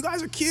bartender was like, "You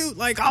guys are cute.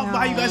 Like, I'll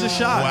buy you guys a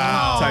shot."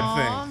 Wow.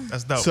 Type thing.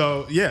 That's dope.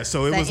 So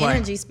so it That was like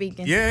energy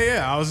speaking.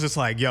 Yeah. I was just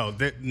like, "Yo,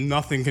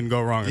 nothing can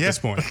go wrong at this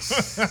point."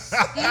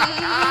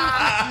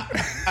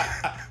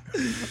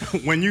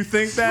 When you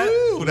think that,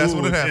 that's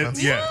what it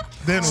happens. Yeah.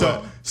 Then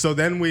what? So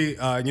then we,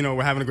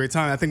 we're having a great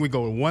time. I think we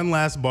go to one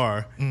last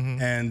bar,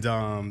 and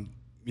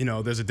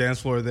there's a dance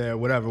floor there.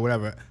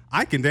 Whatever.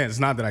 I can dance. It's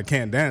not that I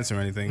can't dance or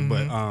anything,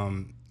 but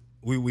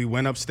we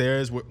went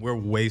upstairs. We're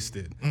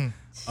wasted.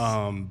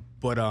 So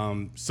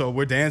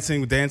we're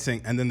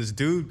dancing, and then this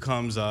dude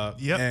comes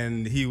up,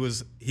 and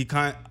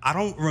I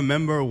don't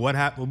remember what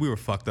happened. Well, we were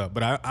fucked up,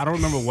 but I don't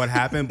remember what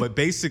happened. But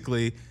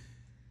basically,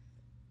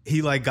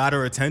 he like got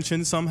her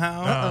attention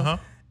somehow,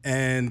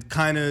 and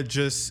kind of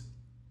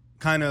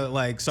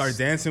like started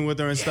dancing with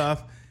her and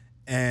stuff,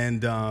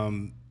 and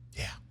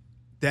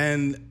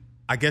then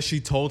I guess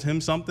she told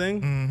him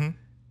something,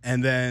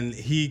 and then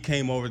he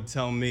came over to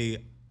tell me,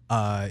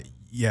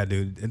 yeah,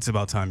 dude, it's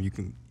about time you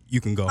can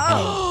go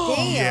home.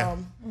 Damn. Yeah.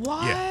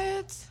 What?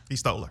 Yeah. He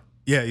stole her.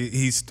 Yeah,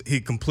 he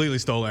completely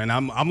stole her, and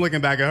I'm looking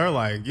back at her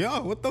like,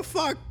 yo, what the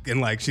fuck? And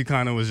like she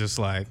kind of was just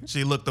like,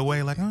 She looked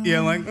away like,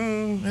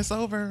 it's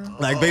over.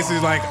 like basically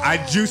like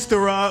I juiced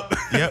her up.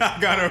 Yep. I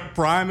got her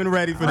prime and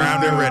ready for this.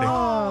 Primed and ready.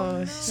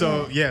 Oh,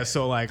 shit.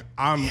 So like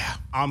I'm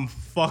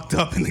fucked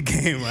up in the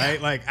game,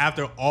 right? Like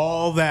after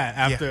all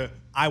that,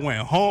 I went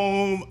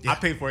home, I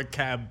paid for a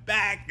cab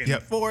back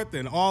and forth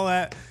and all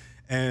that,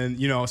 and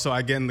so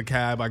I get in the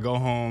cab, I go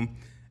home,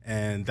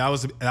 and that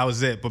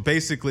was it. But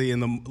basically in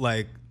the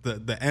like.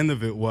 The end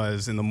of it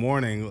was in the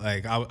morning,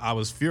 like I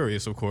was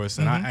furious, of course,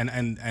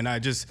 and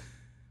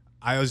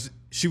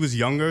she was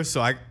younger,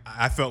 so I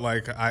felt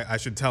like I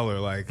should tell her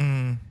like,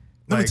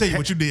 Let me tell you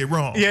what you did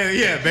wrong.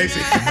 Yeah,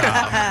 basically.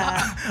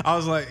 I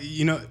was like,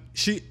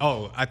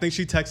 I think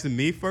she texted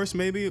me first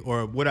maybe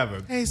or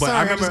whatever. Hey, but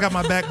sorry, I just got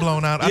my back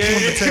blown out. I just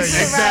wanted to tell you.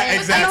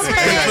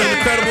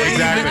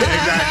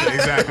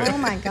 Exactly. Oh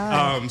my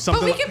god.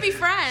 But we can be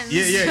friends.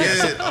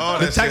 Yeah. Oh,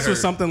 The text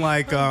was something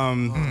like,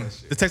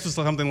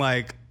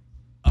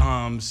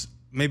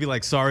 maybe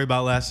like, sorry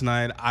about last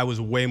night. I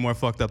was way more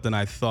fucked up than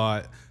I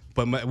thought,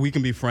 but we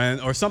can be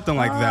friends or something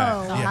like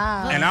that.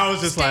 Wow. And I was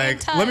just Stay in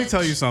like, let me touch.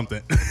 tell you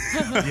something.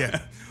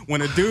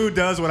 When a dude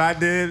does what I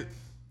did,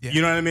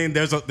 you know what I mean?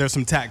 There's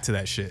some tact to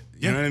that shit.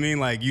 You know what I mean?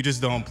 Like, you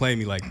just don't play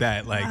me like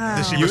that. Like,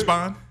 Did she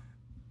respond?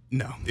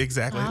 No.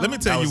 Exactly. Let me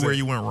tell you where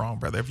you went wrong,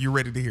 brother, if you're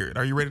ready to hear it.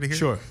 Are you ready to hear it?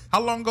 Sure.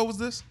 How long ago was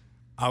this?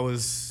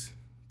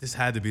 This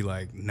had to be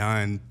like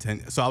 9,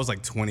 10. So I was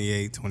like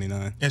 28,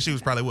 29. And she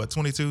was probably what,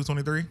 22,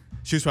 23?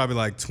 She was probably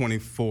like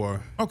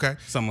 24. Okay.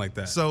 Something like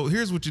that. So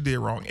here's what you did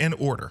wrong in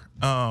order.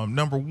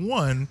 Number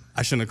one,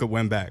 I shouldn't have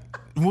went back.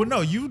 well,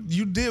 no,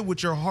 you did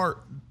what your heart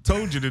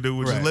told you to do,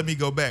 which is Right. let me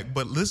go back.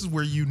 But this is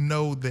where you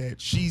know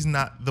that she's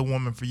not the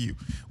woman for you.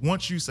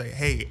 Once you say,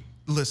 hey,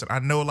 listen, I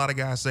know a lot of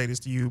guys say this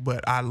to you,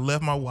 but I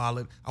left my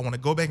wallet. I want to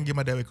go back and get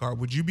my debit card.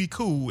 Would you be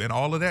cool? And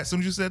all of that. As soon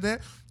as you said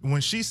that,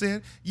 when she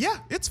said, yeah,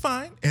 it's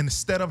fine. And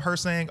instead of her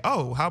saying,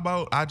 oh, how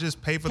about I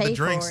just pay for the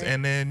drinks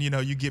and then, you know,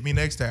 you get me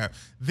next time.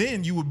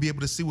 Then you would be able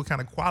to see what kind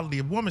of quality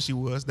of woman she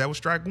was. That was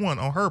strike one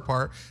on her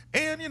part.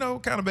 And, you know,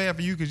 kind of bad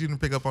for you because you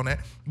didn't pick up on that.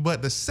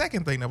 But the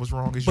second thing that was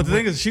wrong is But the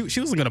thing is, she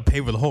wasn't going to pay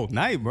for the whole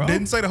night, bro.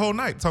 Didn't say the whole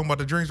night. Talking about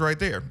the drinks right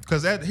there.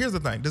 Because here's the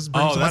thing. This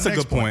brings to my that's a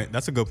next good point.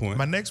 That's a good point.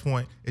 My next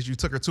point is you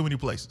took her too many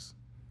places.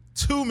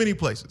 Too many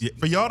places. Yeah.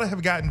 For y'all to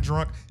have gotten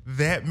drunk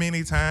that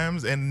many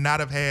times and not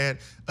have had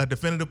a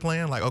definitive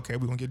plan, like, okay,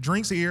 we're going to get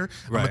drinks here.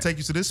 I'm going to take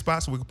you to this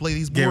spot so we can play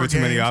these board games. Gave her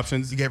too many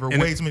options. You gave her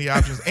way too many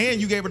options.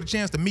 And you gave her the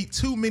chance to meet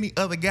too many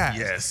other guys.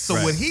 Yes. So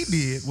what he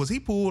did was he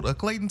pulled a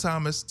Clayton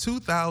Thomas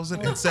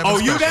 2007 Oh,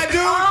 you special. that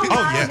dude?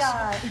 Oh, yes.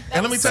 God.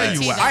 And let me tell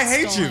you why. I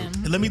hate you.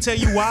 Let me tell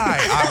you why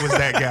I was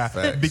that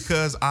guy.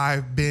 Because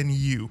I've been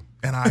you.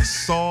 And I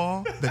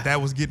saw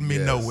that was getting me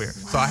nowhere.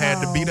 So I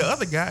had to be the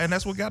other guy, and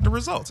that's what got the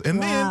results. And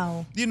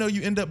then, you know,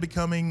 you end up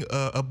becoming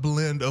a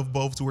blend of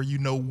both to where you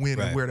know when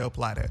and where to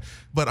apply that.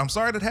 But I'm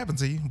sorry that happened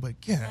to you, but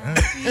yeah.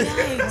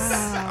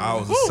 I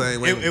was the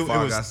same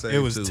way. It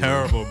was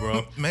terrible,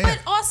 bro. Man. But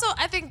also,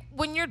 I think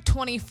when you're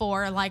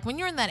 24, like when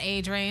you're in that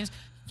age range,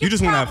 You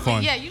just want to have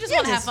fun. Yeah, you just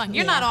want to have fun.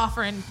 You're not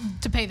offering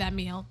to pay that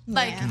meal.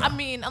 Like, I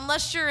mean,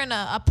 unless you're in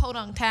a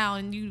podunk town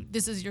and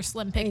this is your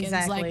slim pickings,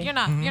 like you're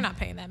not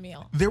paying that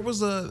meal.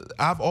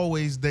 I've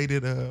always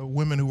dated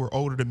women who were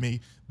older than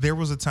me. There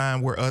was a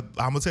time where I'm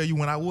gonna tell you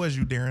when I was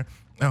you, Darren.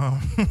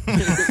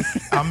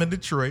 I'm in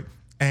Detroit.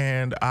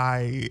 And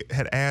I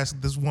had asked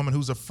this woman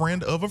who's a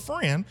friend of a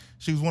friend.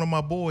 She was one of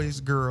my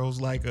boys' girls.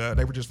 Like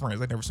they were just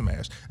friends. They never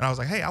smashed. And I was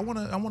like, hey, I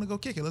wanna go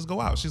kick it. Let's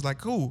go out. She's like,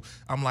 cool.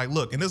 I'm like,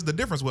 look. And the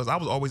difference was I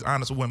was always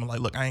honest with women.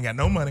 Like, look, I ain't got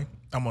no money.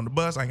 I'm on the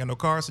bus. I ain't got no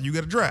car, so you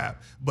got to drive.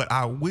 But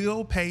I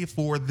will pay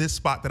for this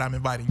spot that I'm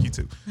inviting you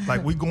to.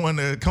 Like we going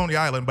to Coney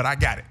Island, but I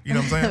got it. You know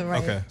what I'm saying?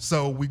 Right. Okay.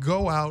 So we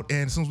go out,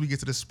 and as soon as we get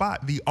to the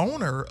spot, the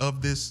owner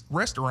of this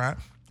restaurant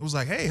was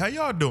like, hey, how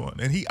y'all doing?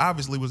 And he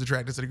obviously was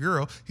attracted to the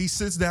girl. He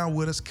sits down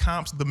with us,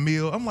 comps the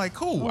meal. I'm like,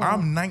 cool.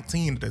 I'm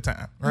 19 at the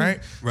time, right?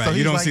 Right. So You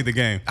he's don't like, see the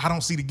game. I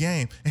don't see the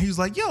game. And he was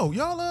like, yo,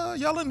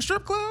 y'all in the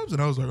strip clubs?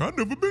 And I was like, I've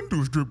never been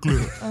to a strip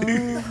club.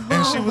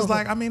 And she was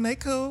like, I mean, they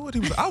cool. And he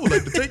was like, I would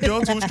like to take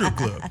y'all to a strip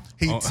club.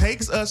 He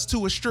takes us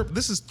to a strip.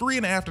 This is 3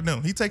 in the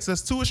afternoon. He takes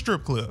us to a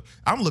strip club.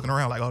 I'm looking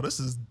around like, oh,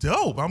 this is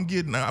dope.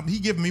 He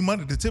giving me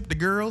money to tip the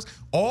girls.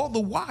 All the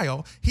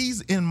while,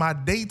 he's in my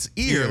date's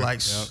ear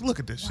like, look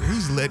at this shit.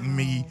 He's letting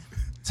me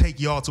take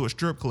y'all to a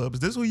strip club. Is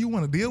this who you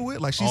want to deal with?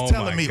 Like she's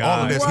telling me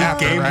all of this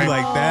after, Gave right? me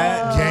like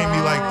that. Gave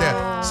me like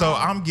that. So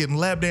I'm getting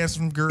lap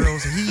dancing from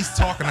girls. He's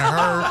talking to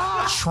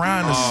her,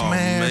 trying to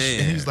smash. Man.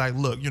 And he's like,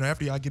 look,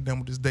 after y'all get done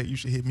with this date, you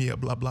should hit me up,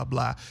 blah, blah,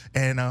 blah.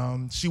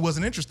 And she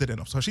wasn't interested in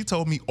him. So she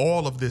told me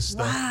all of this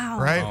stuff,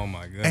 right? Oh,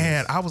 my goodness.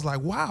 And I was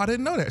like, wow, I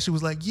didn't know that. She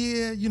was like,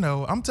 yeah,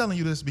 I'm telling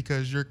you this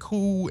because you're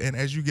cool. And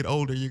as you get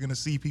older, you're going to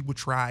see people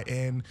try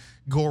and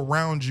go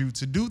around you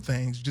to do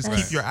things. Just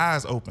keep your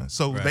eyes open.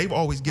 So they've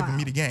always given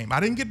me the game.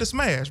 I didn't get to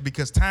smash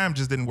because time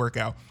just didn't work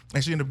out.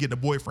 And she ended up getting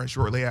a boyfriend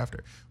shortly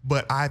after.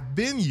 But I've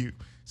been you.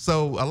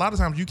 So a lot of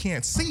times you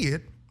can't see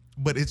it,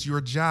 but it's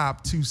your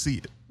job to see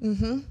it.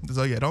 Mm-hmm.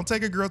 So yeah, don't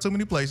take a girl too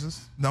many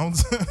places. Don't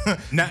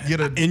get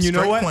a and you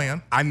know what?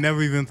 plan. I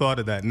never even thought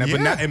of that.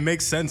 But now it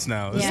makes sense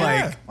now. It's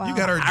like you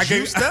got her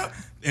juiced up.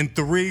 in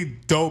 3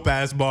 dope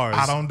ass bars.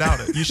 I don't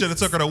doubt it. You should have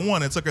took her to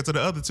one and took her to the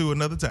other 2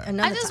 another time.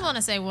 I just want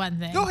to say one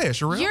thing. Go ahead,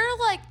 Sherelle. You're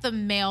like the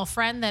male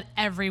friend that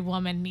every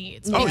woman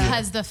needs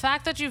because the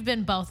fact that you've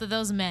been both of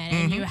those men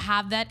and you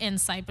have that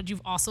insight, but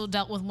you've also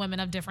dealt with women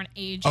of different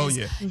ages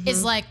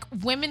is like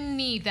women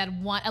need that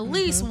one, at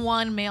least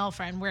one male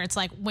friend where it's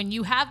like when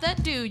you have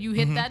that dude, you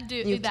hit that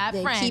dude, that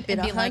friend keep it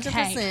and be like,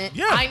 hey,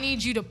 100%. I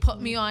need you to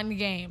put me on the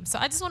game. So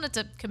I just wanted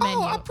to commend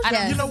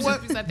you. You know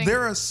what?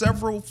 There are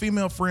several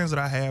female friends that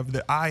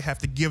I have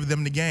to give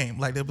them the game.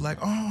 Like they'll be like,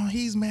 oh,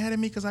 he's mad at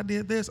me because I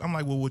did this. I'm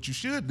like, well, what you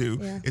should do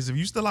is if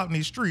you're still out in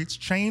these streets,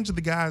 change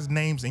the guys'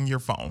 names in your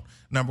phone.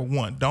 Number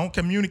 1, don't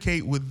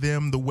communicate with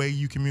them the way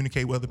you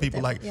communicate with other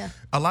people. Like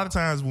a lot of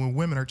times when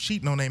women are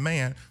cheating on their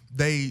man,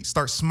 they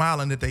start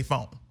smiling at their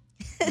phone.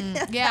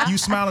 You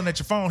smiling at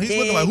your phone. He's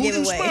looking like, who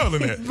you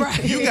smiling at?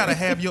 Right. You got to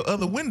have your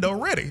other window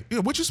ready. Yeah,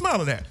 what you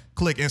smiling at?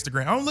 Click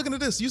Instagram. I'm looking at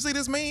this. You see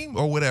this meme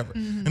or whatever?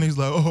 And he's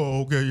like,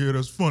 oh, okay, yeah,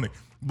 that's funny.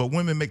 But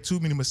women make too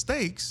many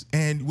mistakes,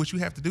 and what you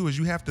have to do is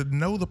you have to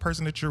know the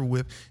person that you're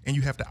with, and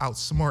you have to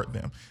outsmart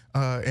them.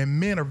 And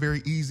men are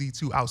very easy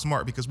to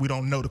outsmart because we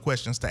don't know the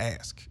questions to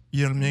ask.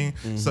 You know what I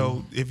mean?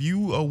 So if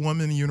you a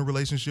woman and you're in a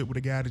relationship with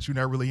a guy that you're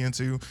not really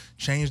into,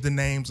 change the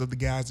names of the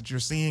guys that you're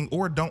seeing,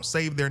 or don't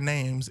save their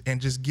names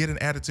and just get an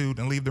attitude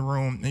and leave the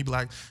room. And you be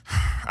like,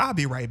 I'll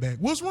be right back.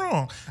 What's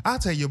wrong? I'll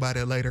tell you about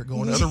it later.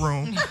 Go in the other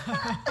room,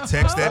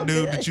 text that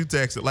dude that you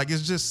texted. Like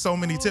it's just so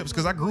many tips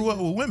because I grew up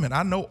with women.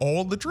 I know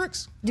all the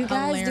tricks. Do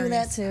guys do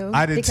that too?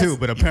 I did too,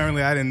 but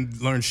apparently I didn't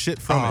learn shit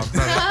from it.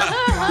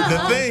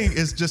 The thing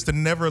is just to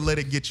never let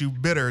it get you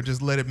bitter.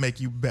 Just let it make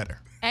you better.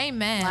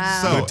 Amen. Wow.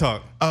 So, Good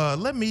talk.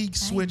 Let me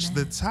switch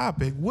the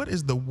topic. What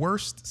is the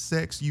worst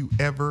sex you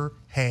ever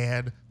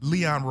had?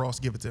 Leon Ross,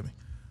 give it to me.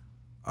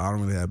 I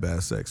don't really have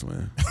bad sex,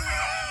 man.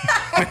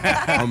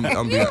 I'm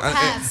being,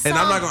 and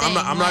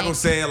I'm not gonna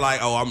say it like,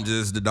 oh, I'm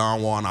just the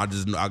Don Juan. I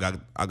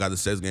got the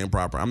sex game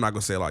proper. I'm not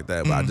gonna say it like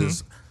that, but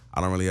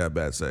I don't really have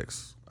bad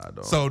sex. I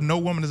don't. So no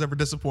woman has ever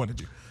disappointed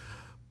you.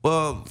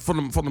 Well, for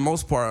the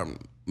most part,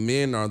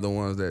 men are the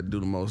ones that do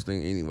the most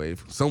thing anyway.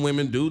 Some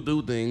women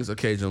do things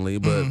occasionally,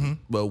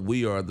 but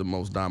we are the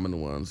most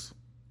dominant ones.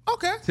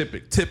 Okay.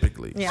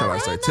 Typically, Yeah. shall I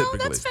say? No, Typically,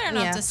 that's fair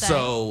enough Yeah. to say.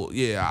 So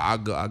yeah,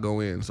 I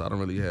go in. So I don't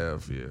really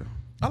have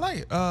I like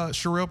it.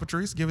 Sherelle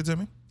Patrice, give it to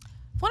me.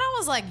 When I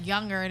was like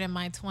younger and in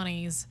my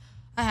 20s,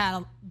 I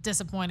had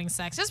disappointing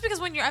sex. Just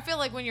because I feel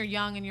like when you're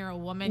young and you're a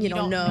woman, you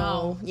don't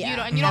know. Yeah,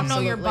 You don't know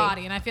your absolutely.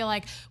 body. And I feel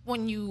like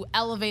when you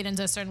elevate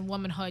into a certain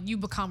womanhood, you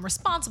become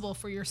responsible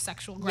for your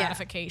sexual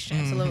gratification.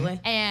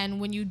 Absolutely. And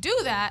when you do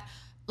that,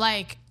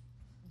 like,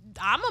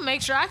 I'm gonna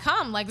make sure I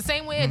come. Like the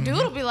same way a dude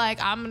will be like,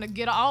 I'm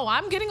getting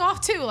off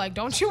too. Like,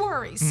 don't you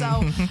worry.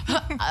 So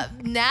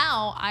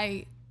now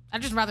I'd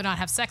just rather not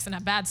have sex than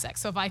have bad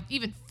sex. So if I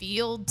even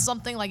feel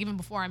something, like even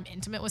before I'm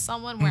intimate with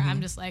someone, where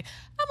I'm just like,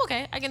 I'm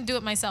okay, I can do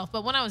it myself.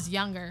 But when I was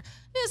younger,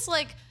 it's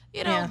like,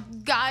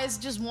 guys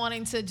just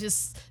wanting to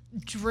just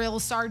drill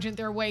sergeant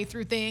their way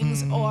through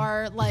things,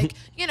 or like,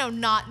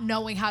 not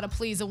knowing how to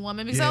please a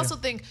woman. Because I also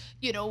think,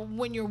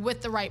 when you're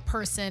with the right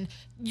person,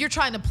 you're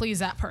trying to please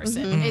that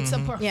person. It's a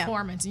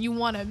performance and you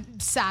want to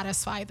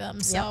satisfy them.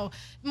 So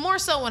more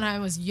so when I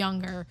was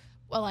younger,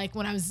 well, like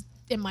when I was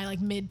in my like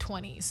mid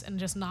 20s and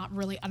just not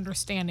really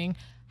understanding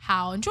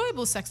how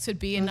enjoyable sex could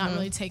be and not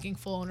really taking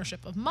full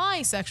ownership of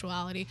my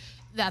sexuality,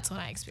 that's when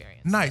I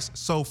experienced. Nice.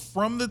 So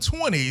from the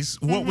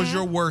 20s, what was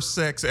your worst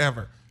sex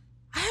ever?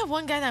 I had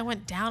one guy that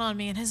went down on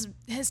me and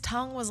his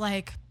tongue was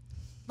like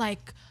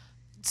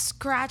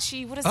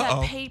scratchy. What is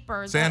that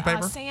paper?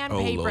 Sandpaper?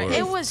 Sandpaper. Oh, Lord.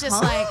 It was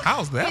just like,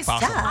 How's that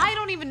possible? I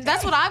don't even,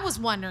 that's what I was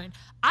wondering.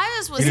 I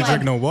just was You didn't like,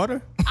 drink no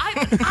water? I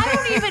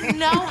don't even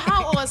know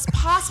how it was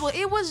possible.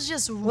 It was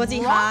just Was he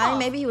rough. high?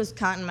 Maybe he was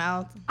cotton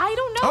mouth. I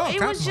don't know.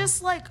 It was cottonmouth.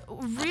 just like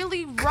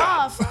really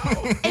rough.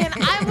 And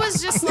I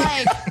was just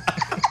like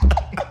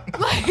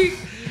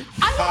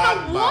I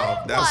don't know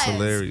what it That's was.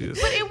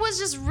 hilarious. But it was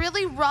just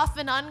really rough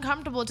and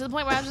uncomfortable to the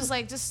point where I was just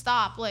like, just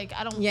stop. Like,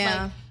 I don't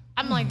like,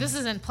 I'm like, this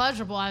isn't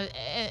pleasurable.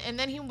 And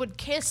then he would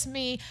kiss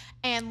me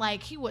and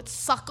like he would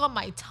suck on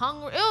my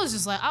tongue. It was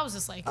just like, I was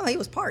just like, Oh, he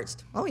was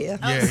parched. Oh yeah.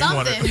 Yeah,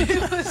 something.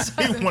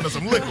 he wanted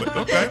some liquid.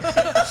 Okay.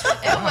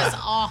 It was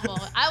awful.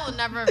 I will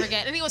never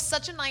forget. And he was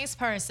such a nice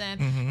person.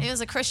 He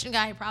was a Christian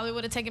guy. He probably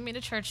would have taken me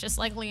to church just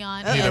like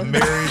Leon. He'd have And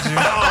married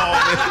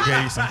you.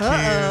 Gave you some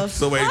kids.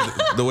 So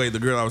the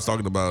girl I was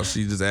talking about,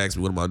 she just asked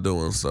me, "What am I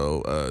doing?"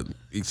 So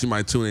she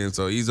might tune in.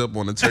 So ease up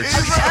on the church.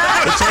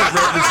 The church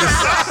references.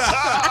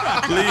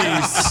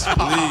 Please.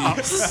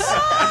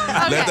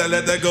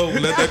 Let that go.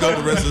 Let that go.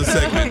 The rest of the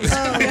segment.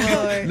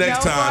 Lord.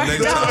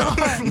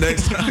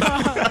 Next time.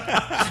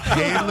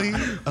 Gaily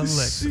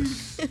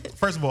Alexis.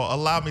 First of all,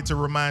 allow me to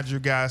remind you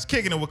guys,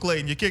 Kicking It with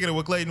Clayton. You're Kicking It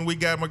with Clayton. We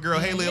got my girl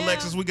Haley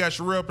Alexis. We got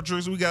Sherelle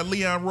Patrice. We got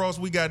Leon Ross.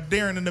 We got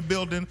Darren in the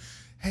building.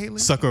 Haley.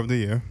 Sucker of the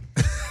year.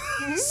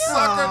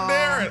 Sucker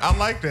Darren. I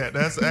like that.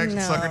 That's actually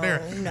No, Sucker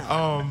Darren.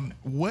 no.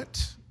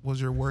 What was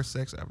your worst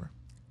sex ever?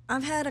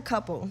 I've had a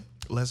couple.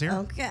 Let's hear it.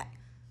 Okay.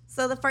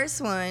 So the first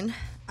one,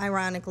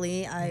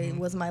 ironically,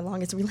 was my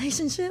longest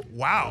relationship.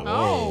 Wow.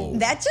 Oh.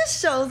 That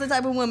just shows the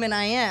type of woman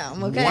I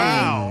am, okay?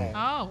 Wow.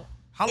 Oh.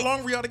 How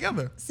long were y'all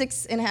together?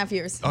 6.5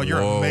 years. Oh,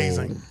 you're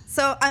amazing.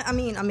 So I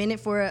mean, I'm in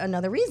it for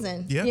another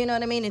reason. Yeah. You know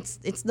what I mean? It's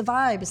the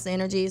vibe, it's the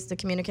energy, it's the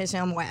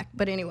communication. I'm whack,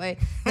 but anyway,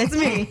 that's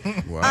me.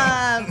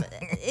 Wow.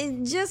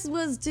 It just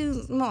was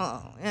too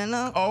small. You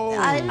know. Oh.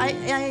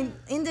 I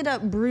ended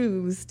up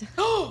bruised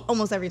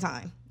almost every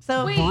time.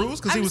 So Wait,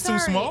 Bruised 'cause he I'm was too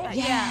sorry. small?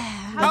 Yeah.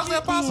 How's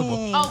that possible?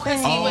 Dang. Oh, because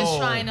he was Oh.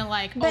 trying to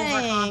like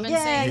Bang. overcompensate.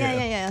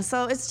 Yeah.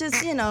 So it's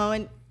just,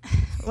 and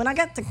when I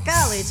got to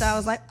college, I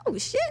was like, oh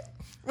shit.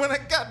 When I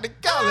got to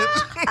college.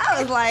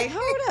 I was like,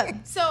 hold up.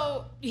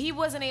 So he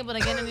wasn't able to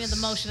get any of the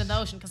motion of the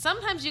ocean because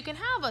sometimes you can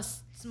have a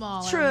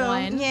smaller True,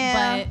 one,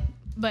 yeah.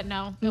 but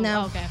no.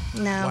 No. Okay.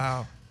 No.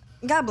 Wow.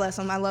 God bless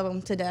him. I love him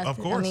to death. Of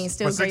course. I mean,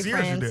 still For 6 great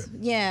years you friends.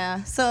 did.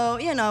 Yeah. So,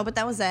 but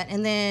that was that.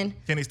 And then,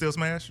 Can he still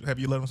smash? Have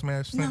you let him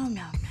smash since?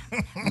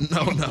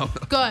 no. No.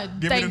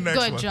 Good. Give me the next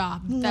Good one.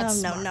 job.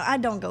 That's smart. No. I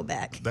don't go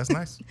back. That's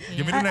nice.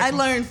 Give me the next I one.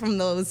 learned from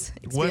those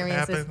What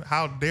experiences. happened?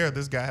 How dare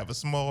this guy have a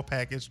small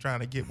package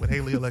trying to get with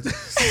Haley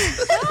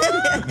Alexis?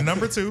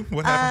 Number 2,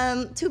 what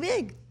happened? Too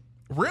big.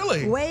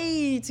 Really?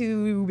 Way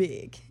too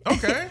big.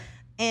 Okay.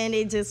 And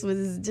it just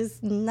was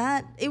just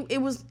not,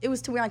 it was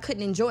to where I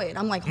couldn't enjoy it.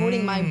 I'm like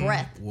holding my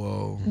breath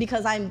Whoa.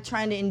 because I'm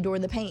trying to endure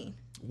the pain.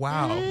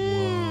 Wow.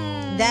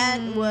 That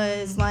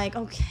was like,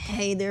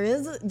 okay, there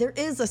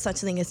is a such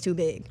thing as too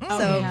big.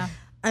 So yeah.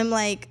 I'm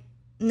like,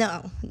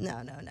 no.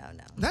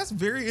 That's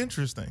very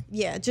interesting.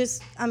 Yeah,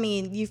 just, I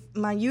mean,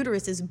 my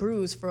uterus is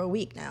bruised for a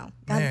week now.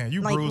 Man,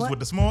 you like, bruised what? with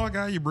the small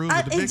guy, you bruised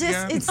with the big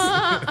guy. It's,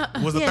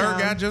 Was the you third know.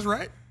 guy just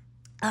right?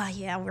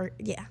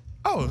 Yeah.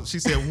 Oh, she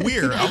said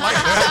weird. I like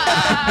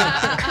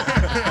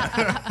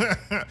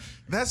that.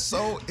 That's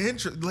so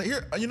interesting.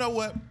 Here, you know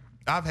what?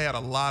 I've had a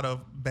lot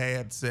of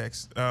bad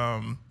sex.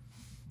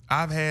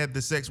 I've had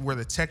the sex where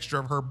the texture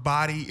of her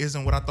body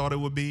isn't what I thought it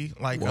would be.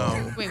 Like,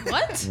 wait,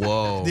 what?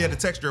 Whoa. yeah, the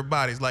texture of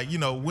bodies. Like,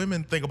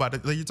 women think about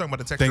it. You're talking about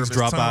the texture Things of his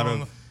drop tongue.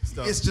 out of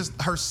stuff. It's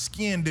just her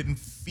skin didn't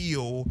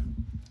feel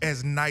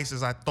as nice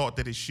as I thought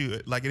that it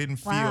should. Like, it didn't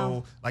feel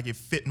Wow. like it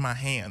fit in my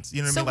hands.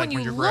 You know what So I mean? Like when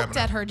you you're looked grabbing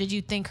at her, did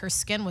you think her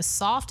skin was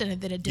soft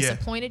and that it Yeah.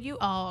 disappointed you?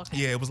 Oh, okay.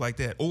 Yeah, it was like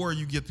that. Or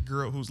you get the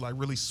girl who's like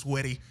really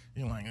sweaty.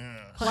 You're like,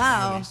 ugh,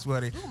 Wow. really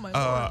sweaty. Oh my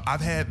Lord.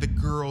 I've had the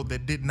girl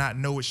that did not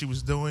know what she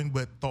was doing,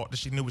 but thought that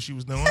she knew what she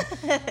was doing.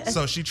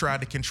 So she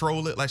tried to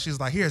control it. Like, she's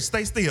like, here,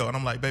 stay still. And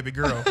I'm like, baby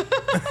girl,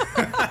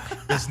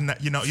 it's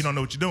not, you don't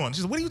know what you're doing.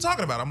 She's like, what are you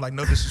talking about? I'm like,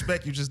 no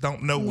disrespect. You just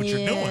don't know what you're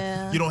doing.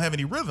 Yeah. You don't have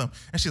any rhythm.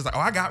 And she's like, oh,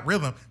 I got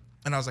rhythm.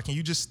 And I was like, can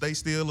you just stay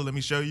still and let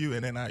me show you?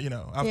 And then I've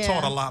Yeah.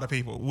 taught a lot of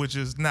people, which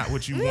is not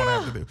what you want to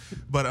have to do.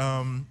 But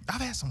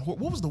I've had some. What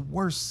was the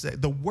worst sex?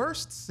 The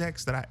worst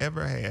sex that I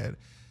ever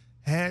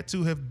had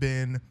to have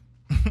been.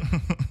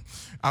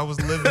 I was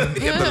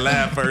living. You have to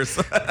laugh first.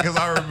 Because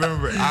I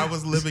remember I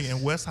was living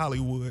in West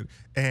Hollywood,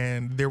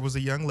 and there was a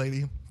young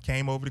lady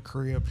came over the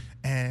crib,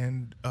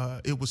 and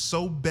it was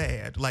so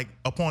bad, like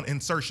upon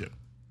insertion,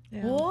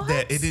 What?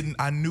 that it didn't.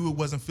 I knew it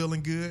wasn't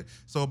feeling good.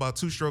 So about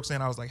 2 strokes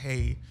in, I was like,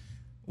 hey,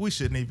 we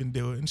shouldn't even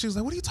do it. And she was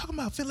like, what are you talking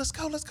about, Phil? Let's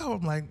go.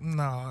 I'm like,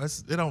 no,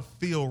 it don't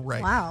feel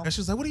right. Wow. And she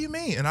was like, what do you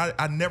mean? And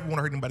I never want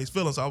to hurt anybody's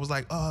feelings. So I was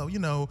like, oh,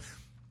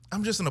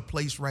 I'm just in a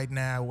place right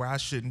now where I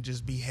shouldn't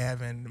just be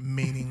having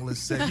meaningless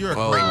sex. You're a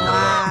great girl.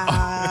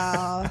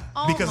 Wow.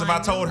 Oh Because if my I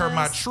told her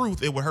my goodness.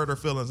 truth, it would hurt her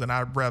feelings, and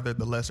I'd rather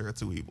the lesser of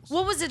two evils.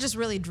 What was it? Just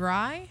really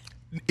dry?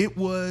 It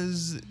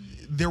was,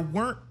 the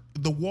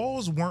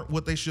walls weren't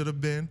what they should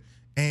have been,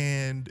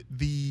 and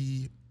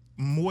the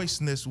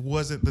moistness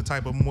wasn't the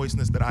type of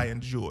moistness that I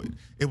enjoyed.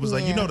 It was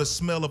like, Yeah. the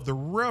smell of the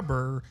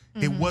rubber,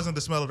 it wasn't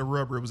the smell of the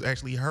rubber, it was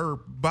actually her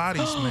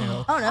body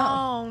smell. Oh no.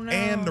 Oh no.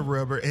 And the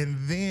rubber, and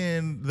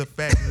then the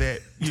fact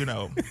that,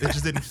 it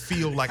just didn't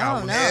feel like I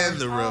was. no. And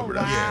the rubber.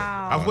 wow.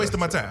 Yeah, I was wasting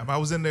my time. I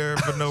was in there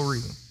for no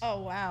reason.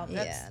 Oh wow.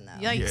 That's, Yeah,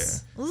 no.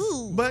 Yikes.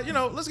 Ooh. But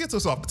let's get to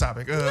us off the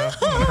topic. I don't want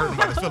to hurt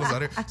anybody's feelings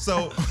out here.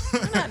 So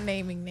I'm not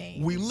naming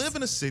names. we live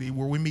in a city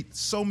where we meet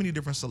so many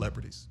different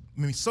celebrities.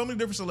 We meet so many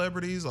different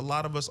celebrities. A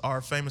lot of us are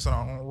famous in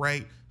our own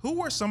right.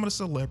 Who are some of the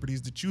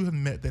celebrities that you have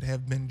met that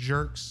have been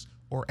jerks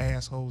or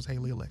assholes,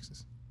 Haley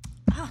Alexis?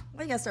 Why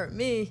you gotta start with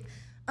me?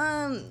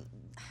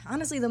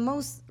 Honestly, the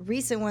most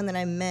recent one that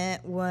I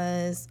met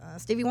was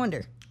Stevie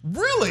Wonder.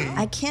 Really?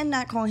 I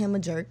cannot call him a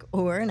jerk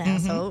or an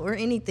asshole or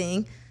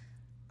anything.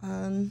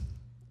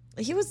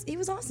 He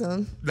was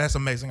awesome. That's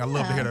amazing. I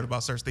love to Yeah. hear that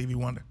about Sir Stevie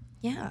Wonder.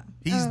 Yeah.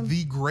 He's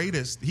the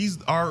greatest.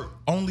 He's our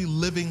only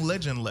living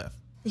legend left.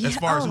 Yeah. As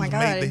far as Oh my who's God.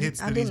 made the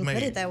hits I that he's didn't put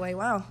made. it that way.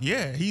 Wow.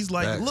 Yeah, he's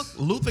like, Facts. look,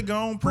 Luther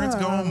gone, Prince Oh,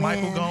 gone,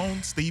 Michael man.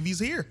 gone, Stevie's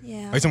here.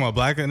 Yeah. Are you talking about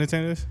black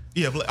entertainers?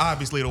 Yeah, but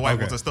obviously the white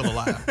Okay. ones are still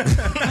alive.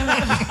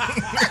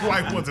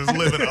 White ones is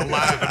living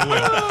alive and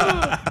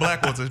well.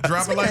 Black ones is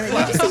dropping like Did you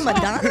flies. see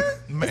Madonna?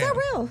 Man. Is that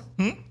real?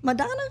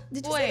 Madonna?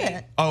 Did you see Wait.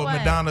 that? Oh, What?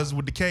 Madonna's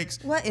with the cakes.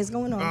 What is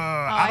going on?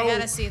 I don't-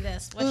 gotta see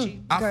this. What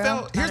she? I Girl.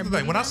 felt. Here's Got the her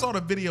thing. When I booty saw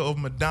the video of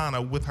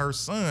Madonna with her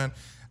son,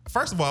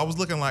 first of all, I was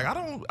looking like I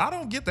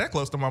don't get that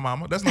close to my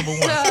mama. That's number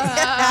one.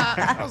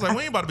 I was like,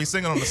 we ain't about to be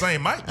singing on the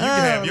same mic. You can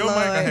have your mic,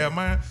 I Lord. have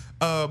mine.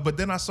 But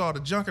then I saw the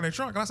junk in the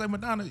trunk, and I said,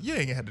 Madonna, you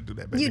ain't had to do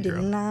that, baby You did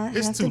girl. not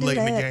It's have too to do late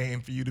in the that.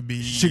 game for you to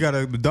be. She got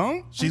a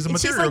dome? She's a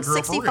She's material like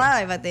girl for real.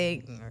 65, I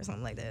think, or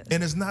something like that.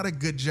 And it's not a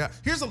good job.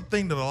 Here's the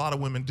thing that a lot of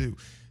women do.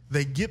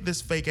 They get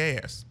this fake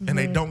ass and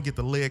they don't get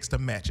the legs to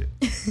match it.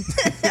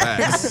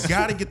 Facts.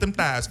 Gotta get them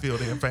thighs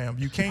filled in, fam.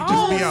 You can't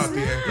just be out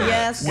there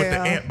Yes, with the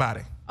girl. ant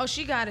body. Oh,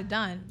 she got it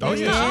done. Oh,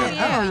 yeah.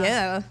 Oh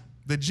yeah.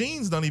 The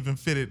jeans don't even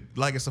fit it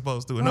like it's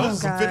supposed to. And those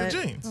are some fitted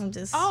jeans. I'm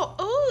just. Oh,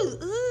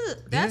 ooh,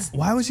 that's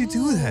Why would you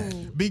do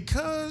that?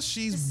 Because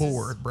she's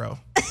bored, bro.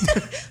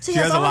 she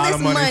has has a all lot this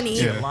of money. money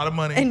She had a lot of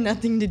money, and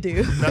nothing to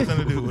do. nothing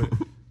to do with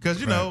it. Because,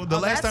 the Oh,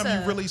 last that's time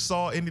you a- really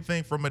saw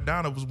anything from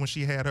Madonna was when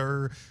she had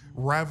her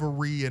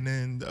rivalry and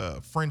then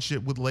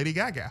friendship with Lady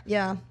Gaga.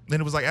 Yeah, Then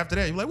it was like after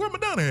that, you're like, where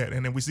Madonna at?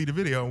 And then we see the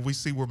video and we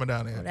see where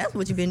Madonna at. that's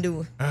what you've been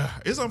doing.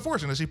 It's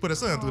unfortunate she put her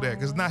son through that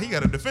because now he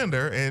got to defend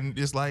her, and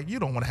it's like you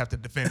don't want to have to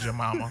defend your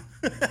mama.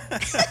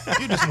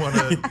 You just want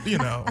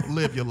to,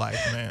 live your life,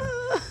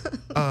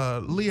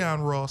 man.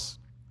 Leon Ross.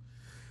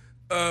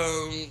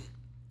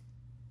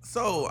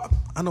 So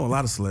I know a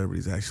lot of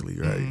celebrities actually,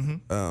 right?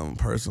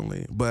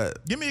 Personally,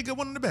 but Give me a good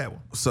one and a bad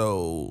one.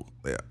 so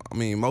yeah, I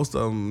mean, most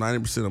of them,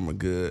 90% of them are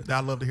good.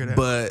 I'd love to hear that.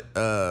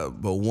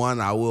 But one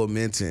I will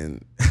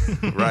mention,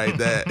 right?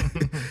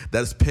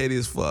 That's petty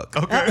as fuck.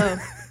 Okay.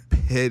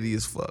 Petty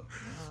as fuck.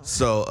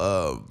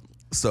 So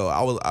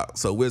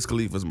Wiz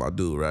Khalifa's my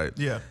dude, right?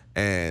 Yeah.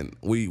 And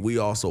we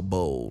also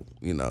bowl.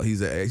 You know,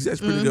 he's actually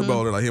pretty good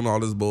bowler. Like him and all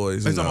his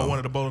boys. He's on one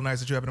of the bowling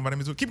nights that you happen to invite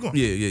me to. Keep going.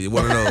 Yeah,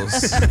 one of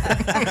those.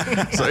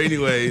 So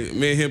anyway,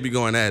 me and him be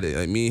going at it.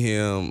 Like me,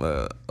 him,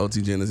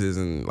 OT Genesis,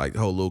 and like the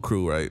whole little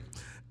crew, right?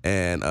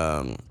 And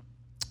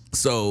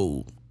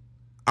so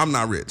I'm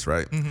not rich,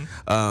 right?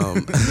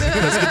 Let's get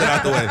that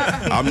out the way.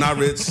 I'm not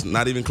rich,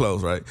 not even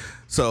close, right?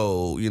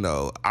 So, you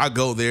know, I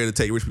go there to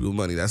take rich people's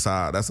money. That's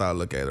how I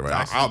look at it,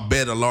 right? I'll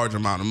bet a large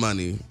amount of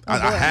money. I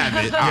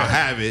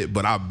have it,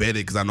 but I'll bet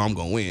it because I know I'm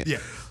gonna win. Yeah.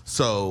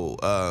 So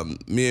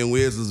me and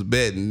Wiz was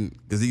betting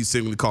because he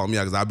simply called me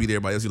out because I'll beat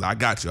everybody else. He's like, I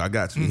got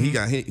you.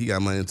 He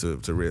got money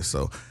to risk.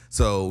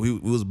 So we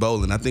was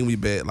bowling. I think we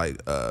bet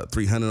like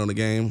 300 on the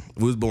game.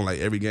 We was bowling like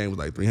every game was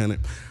like 300.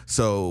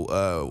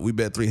 So we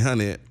bet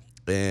 300.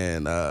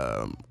 And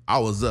I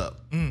was up.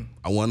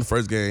 I won the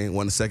first game,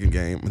 won the second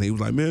game, and he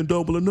was like, "Man,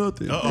 double or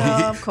nothing."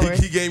 Of course.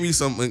 He gave me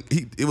something.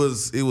 It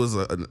was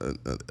a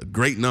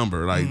great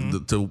number,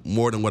 like to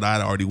more than what I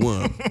had already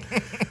won.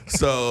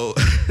 So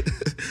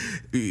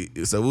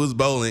it was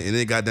bowling, and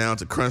then it got down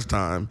to crunch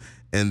time,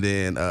 and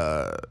then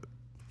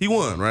he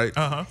won, right?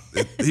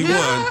 He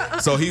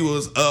won, so he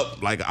was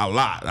up like a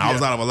lot. I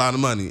was out of a lot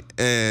of money,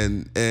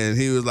 and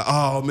he was like,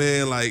 "Oh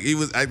man," like he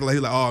was acting like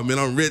 "Oh man,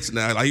 I'm rich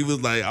now." Like he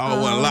was like, "I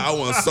want a lot. I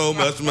want so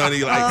much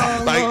money."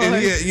 And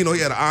he had, he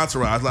had an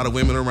entourage, a lot of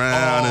women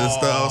around and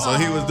stuff. So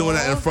he was doing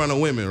that in front of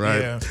women,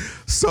 right? Yeah.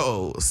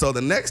 So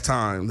the next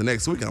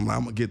week, I'm like,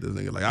 I'm gonna get this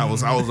nigga. Like I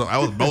was bowling, I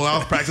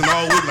was practicing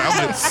all week. Like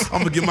I'm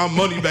gonna get my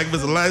money back. If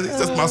it's the last, it's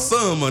just my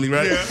son money,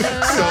 right?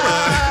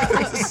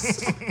 Yeah.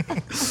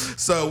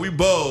 So we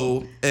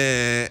bowl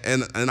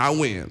and I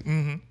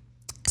win.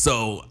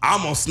 So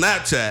I'm on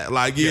Snapchat,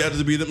 like you have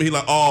to be them. He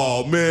like,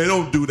 "Oh man,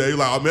 don't do that." He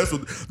like, "Oh man,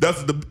 that's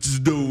what the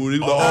bitches do." He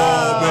like,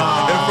 "Oh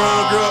man," in front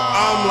of the girl,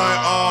 I'm like,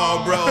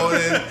 "Oh bro,"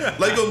 and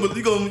like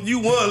you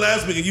won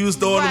last week and you was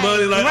throwing the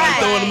money, like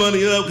I'm throwing the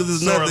money up because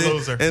it's nothing.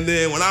 Loser. And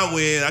then when I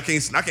win, I can't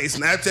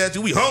Snapchat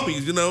you. We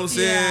homies, you know what I'm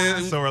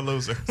saying? So a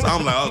loser. So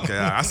I'm like, okay,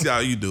 I see how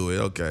you do it.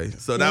 Okay,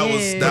 so that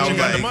was you like,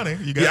 got the money.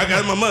 I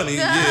got my money.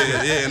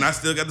 Yeah, and I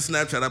still got the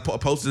Snapchat. I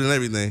posted and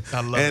everything.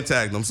 I love and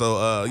tagged them.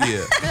 So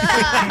yeah.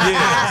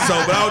 So,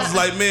 but I was just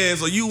like, man,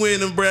 so you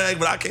win and brag,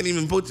 but I can't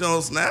even put you on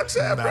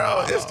Snapchat,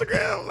 bro,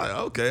 Instagram. Like,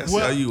 okay, I see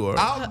how you are.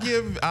 I'll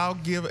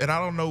give, and I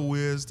don't know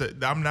Wiz,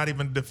 I'm not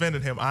even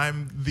defending him.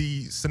 I'm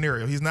the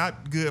scenario. He's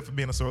not good for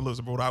being a sore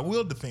loser, but what I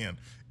will defend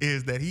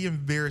is that he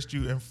embarrassed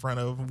you in front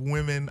of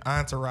women,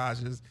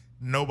 entourages.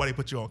 Nobody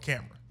put you on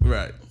camera.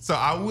 Right. So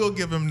I will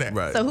give him that.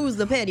 Right. So who's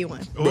the petty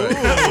one? Right.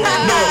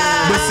 No,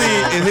 but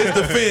see, in his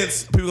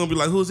defense, people gonna be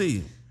like, who's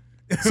he?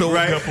 So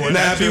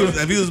now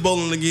if he was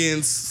bowling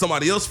against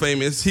somebody else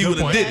famous, he would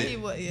have did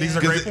it. These are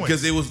great points.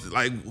 Because it was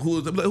like, who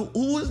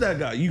is that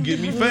guy? You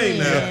give me fame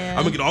now.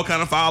 I'm gonna get all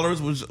kind of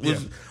followers,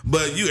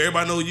 but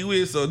everybody know who you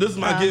is. So this is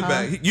my get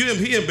back.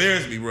 He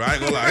embarrassed me, bro. I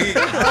ain't gonna lie.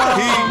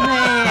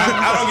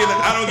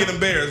 I don't get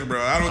embarrassed,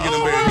 bro. I don't get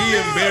embarrassed. He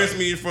embarrassed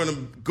me in front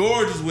of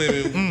gorgeous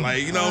women.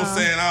 Like, you know what I'm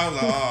saying? I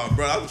was like, oh,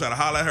 bro, I was trying to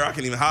holler at her. I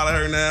can't even holler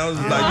at her now. It's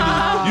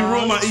like you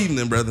ruined my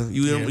evening, brother.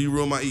 You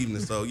ruined my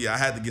evening. So yeah, I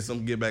had to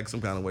get back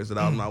some kind of way. So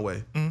that was my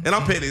way. And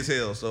I'm petty as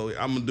hell, so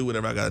I'm gonna do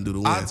whatever I gotta do to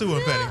win. I too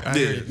am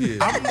petty.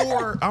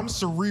 I'm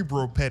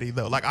cerebral petty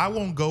though. Like I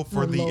won't go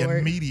for the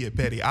immediate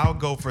petty. I'll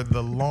go for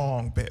the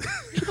long petty.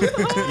 You know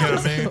what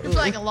I mean? It's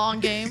like a long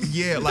game.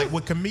 Yeah, like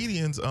with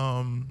comedians,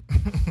 a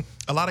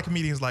lot of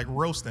comedians like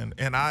roasting,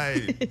 and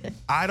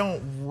I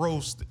don't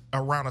roast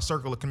around a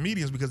circle of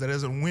comedians because that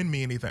doesn't win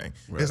me anything.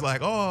 Right. It's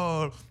like,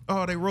 oh,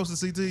 they roasted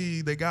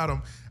CT, they got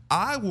him.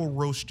 I will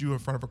roast you in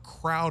front of a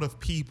crowd of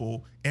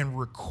people and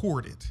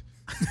record it.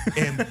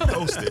 And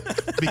post it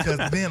because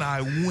then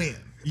I win.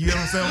 You know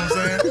what I'm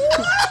saying?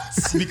 What?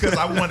 Because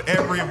I want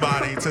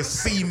everybody to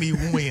see me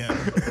win,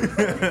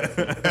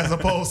 as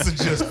opposed to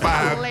just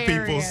 5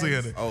 people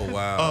seeing it. Oh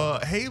wow!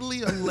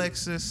 Haley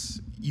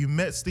Alexis, you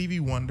met Stevie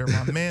Wonder.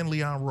 My man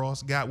Leon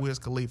Ross got Wiz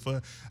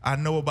Khalifa. I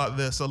know about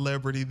the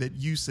celebrity that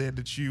you said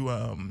that you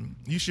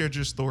shared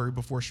your story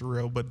before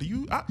Sherelle. But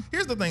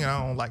here's the thing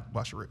I don't like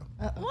about Sherelle.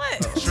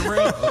 What?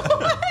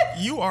 Sherelle,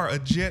 you are a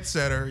jet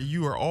setter.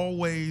 You are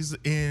always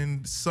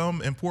in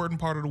some important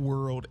part of the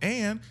world,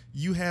 and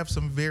you have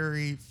some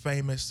very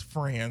famous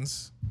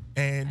friends.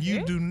 And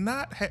you do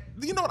not have.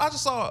 You know what? I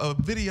just saw a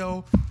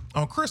video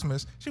on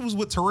Christmas. She was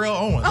with Terrell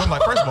Owens. I'm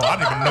like, first of all, I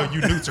didn't even know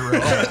you knew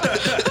Terrell Owens.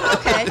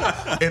 Okay.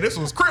 And this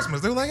was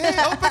Christmas. They were like,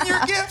 hey, open your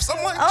gifts.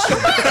 I'm like,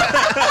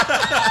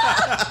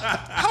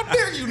 how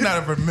dare you not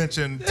ever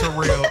mention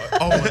Terrell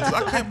Owens?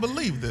 I can't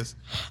believe this.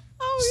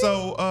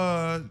 So,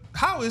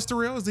 how is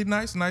Terrell? Is he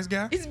nice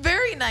guy? He's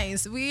very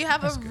nice. We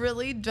have a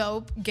really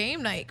dope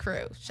game night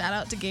crew. Shout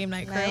out to game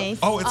night crew. Nice.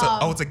 Oh,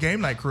 it's a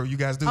game night crew. You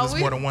guys do this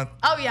more than one.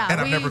 Oh yeah. And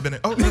I've never been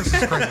in. Oh, this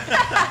is crazy.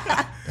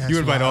 You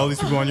invite all these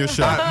people on your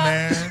show,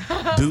 man.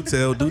 Do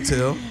tell.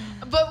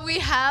 But we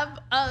have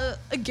a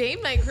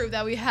game night crew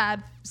that we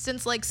had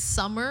since like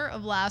summer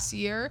of last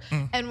year,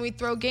 and we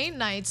throw game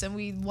nights, and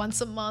we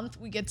once a month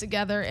we get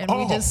together and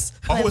we just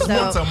it's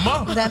once a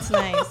month. That's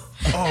nice.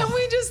 and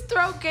we just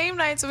throw game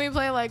nights, and we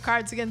play like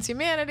Cards Against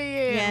Humanity,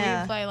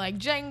 and we play like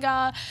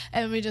Jenga,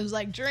 and we just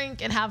like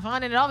drink and have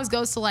fun, and it always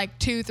goes to like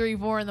 2, 3,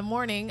 4 in the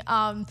morning.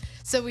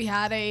 So we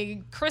had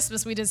a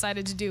Christmas. We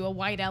decided to do a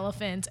white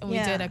elephant, and we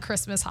did a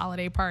Christmas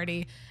holiday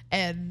party.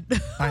 And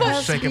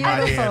I'm shaking my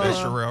head at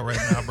Sherelle right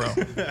now, bro.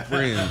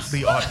 Friends.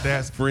 The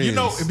audacity. Friends. You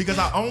know, because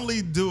I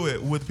only do it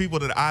with people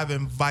that I've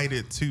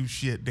invited to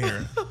shit,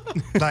 Darren.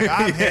 Like,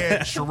 I've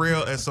had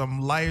Sherelle at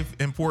some life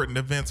important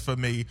events for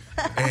me,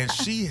 and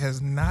she has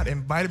not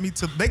invited me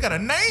to. They got a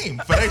name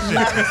for that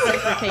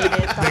shit.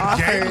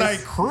 The Game Night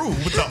Crew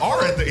with the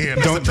R at the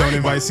end. Don't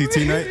invite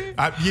CT night.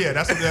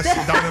 That's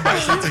don't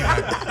invite CT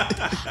night.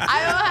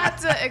 I will have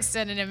to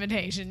extend an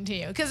invitation to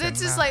you because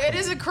it's just like it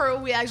is a crew.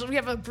 We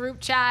have a group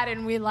chat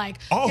and we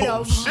like shit.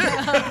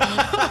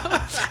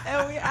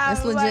 and we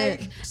have That's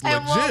legit.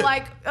 and we'll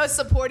like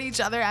support each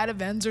other at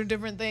events or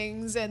different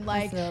things, and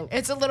like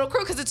it's a little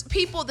crew because it's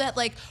people that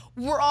like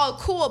we're all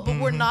cool, but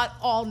we're not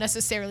all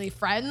necessarily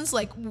friends.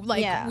 Like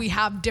we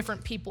have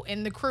different people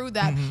in the crew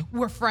that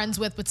we're friends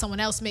with someone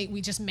else.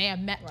 We just may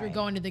have met through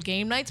going to the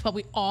game nights, but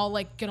we all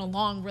like get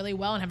along really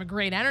well and have a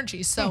great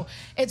energy. So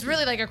it's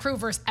really like a crew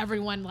versus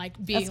everyone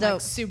like being like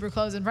super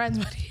close and friends,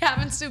 but he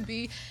happens to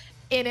be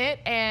in it,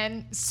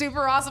 and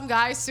super awesome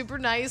guy, super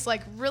nice,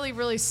 like really,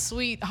 really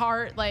sweet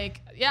heart. Like,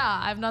 yeah,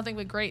 I have nothing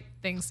but great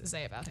things to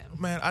say about him.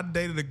 Man, I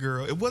dated a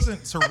girl. It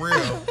wasn't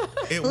Terrell.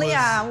 It was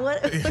Leah,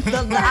 what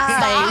the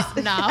eyes?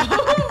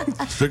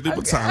 No. Strictly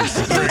platonic.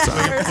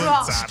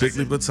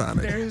 Strictly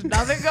platonic. There's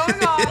nothing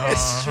going on.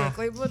 It's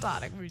strictly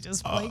platonic. We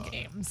just play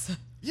games.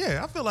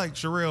 Yeah, I feel like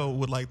Sherelle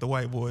would like the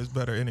white boys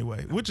better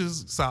anyway, which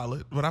is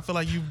solid. But I feel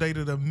like you've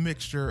dated a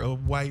mixture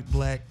of white,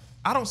 black.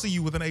 I don't see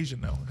you with an Asian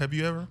though. Have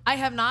you ever? I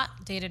have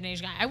not dated an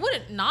Asian guy. I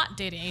wouldn't not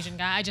date an Asian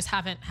guy. I just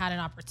haven't had an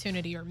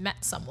opportunity or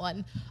met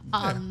someone.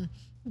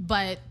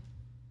 But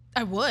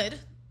I would,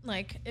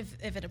 like, if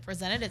it had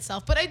presented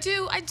itself. But I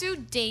do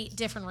date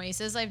different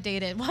races. I've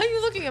dated. Why are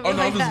you looking at me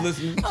like that? I'm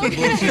just listening.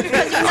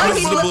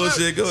 He's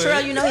Bullshit. Go ahead.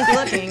 Sherelle, you know he's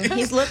looking.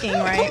 He's looking,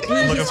 right?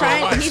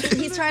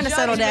 He's trying to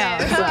settle down.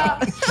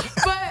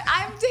 But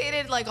I've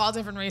dated like all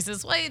different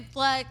races, white,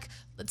 black,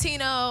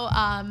 Latino.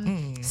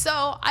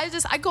 So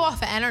I go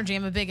off of energy.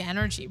 I'm a big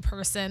energy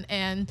person,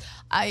 and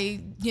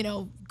I,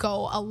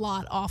 go a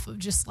lot off of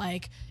just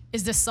like,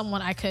 is this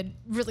someone I could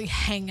really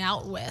hang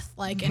out with,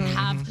 like, and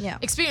have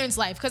experience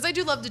life? Because I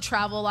do love to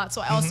travel a lot,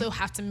 so I also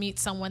have to meet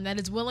someone that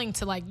is willing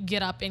to like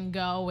get up and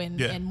go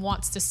and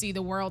wants to see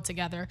the world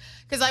together.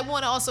 Because I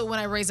want to also, when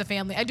I raise a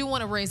family, I do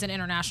want to raise an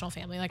international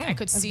family. Like I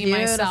could see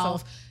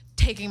myself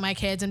taking my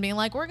kids and being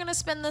like, we're gonna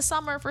spend the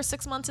summer for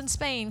 6 months in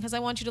Spain because I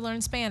want you to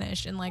learn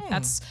Spanish, and like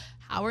that's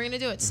how we're gonna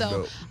do it.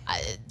 So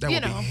that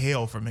would be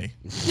hell for me.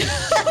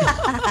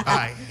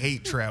 I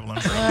hate traveling.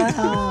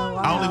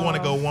 I only want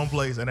to go one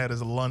place, and that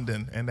is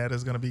London, and that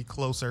is gonna be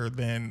closer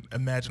than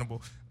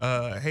imaginable.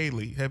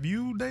 Haley, have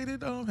you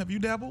dated? Have you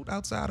dabbled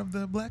outside of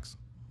the blacks?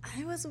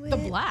 I was with the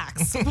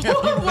blacks. Why you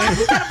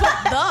gotta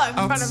put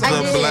the in front of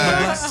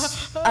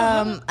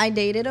me? I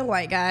dated a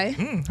white guy.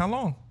 How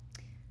long?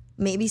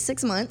 Maybe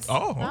 6 months.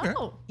 Oh, okay.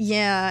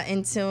 Yeah,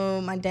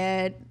 until my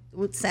dad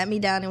sat me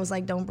down and was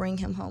like, don't bring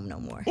him home no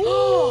more.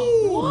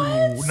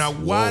 What? Now,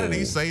 why did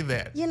he say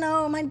that?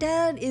 My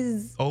dad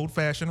is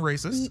old-fashioned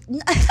racist. No.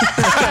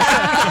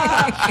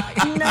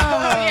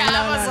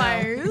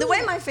 The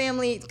way my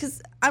family, because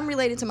I'm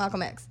related to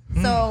Malcolm X.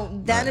 So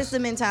that is the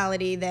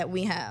mentality that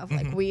we have.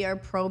 Like, we are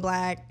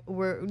pro-black.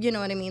 We're, you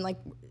know what I mean? Like,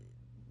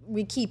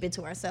 we keep it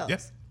to ourselves.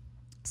 Yes.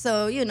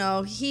 So,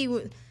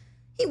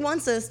 he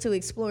wants us to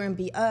explore and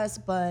be us,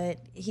 but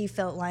he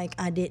felt like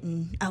I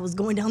was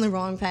going down the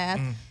wrong path.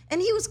 And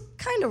he was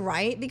kind of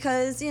right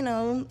because,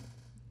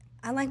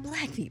 I like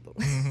black people.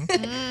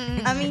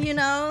 I mean,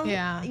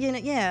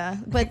 yeah.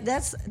 But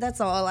that's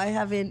all. I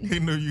haven't. He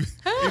knew you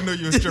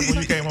a stripper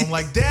when you came home.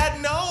 Like,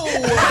 Dad, no,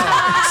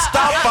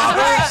 stop,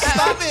 Father,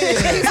 stop it.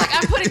 He's like,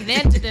 I'm putting an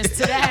end to this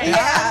today.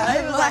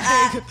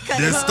 Yeah,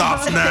 this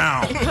stops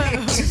now.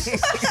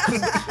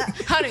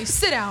 Honey,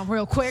 sit down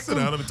real quick. Sit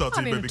down. Let me talk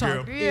to you, baby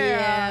girl.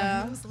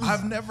 Yeah.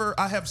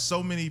 I have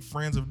so many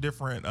friends of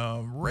different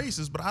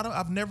races, but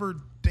I've never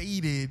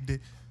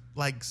dated.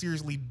 Like,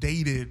 seriously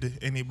dated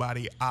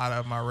anybody out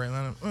of my race.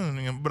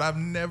 But I've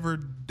never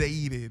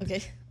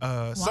dated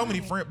so many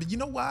friends. But you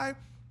know why?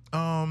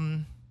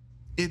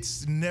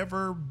 It's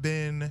never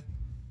been,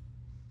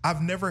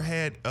 I've never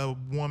had a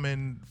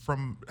woman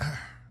from,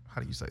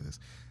 how do you say this?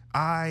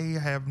 I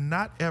have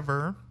not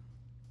ever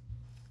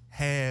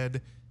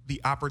had the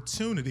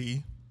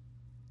opportunity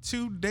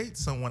to date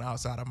someone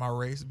outside of my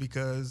race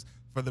because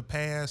for the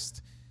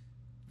past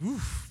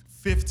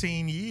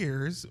 15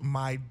 years,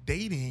 my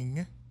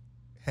dating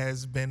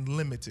has been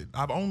limited.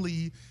 I've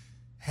only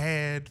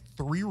had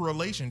 3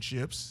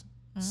 relationships,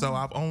 so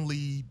I've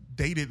only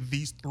dated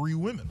these 3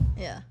 women.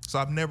 Yeah. So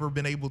I've never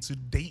been able to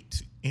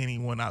date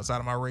anyone outside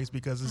of my race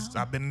because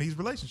I've been in these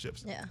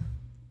relationships. Yeah.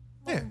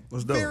 Yeah,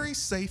 That's dope. very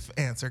safe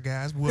answer,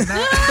 guys. Will not.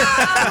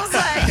 I was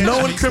like,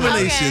 No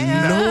incrimination.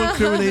 Okay. No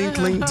incriminating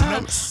Clayton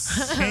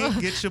Thomas.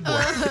 Can't get your boy.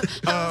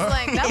 I was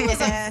like, that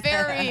was a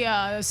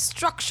very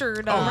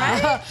structured,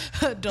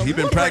 He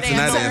been practicing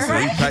that answer.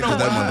 He practiced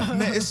that one.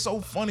 Man, it's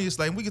so funny. It's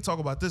like we can talk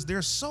about this.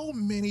 There's so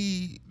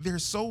many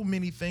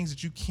things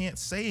that you can't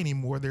say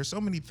anymore. There's so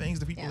many things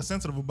that people are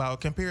sensitive about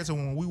compared to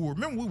when we were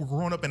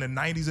growing up in the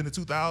 90s and the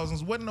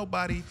 2000s. Wasn't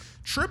nobody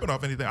tripping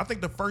off anything. I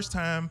think the first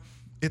time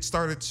it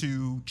started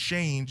to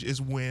change is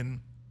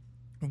when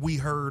we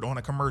heard on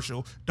a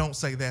commercial, "Don't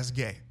say that's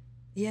gay."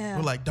 yeah.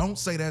 We're like, "Don't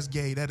say that's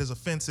gay. That is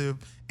offensive."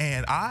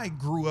 And I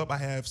grew up, I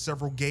have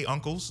several gay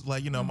uncles,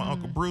 like, my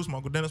Uncle Bruce, my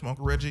Uncle Dennis, my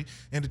Uncle Reggie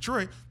in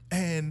Detroit.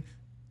 And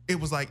it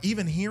was like,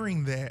 even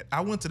hearing that,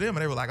 I went to them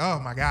and they were like, "Oh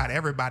my God,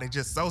 everybody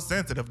just so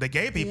sensitive. The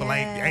gay people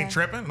ain't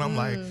tripping." And I'm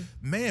like,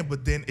 man,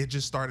 but then it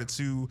just started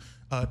to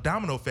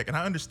domino effect. And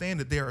I understand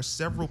that there are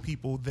several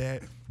people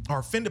that are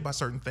offended by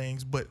certain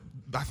things, but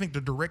I think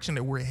the direction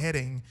that we're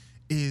heading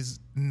is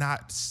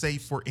not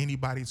safe for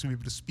anybody to be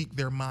able to speak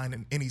their mind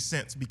in any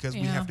sense, because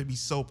we have to be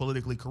so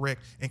politically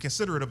correct and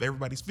considerate of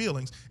everybody's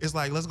feelings. It's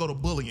like, let's go to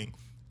bullying.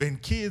 And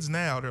kids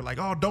now, they're like,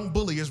 "Oh, don't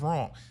bully, it's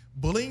wrong."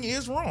 Bullying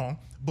is wrong,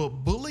 but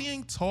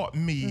bullying taught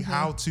me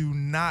how to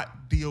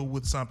not deal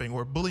with something,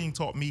 or bullying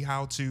taught me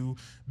how to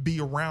be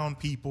around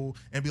people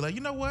and be like,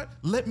 "You know what?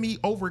 Let me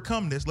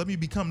overcome this. Let me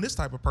become this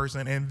type of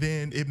person," and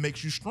then it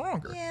makes you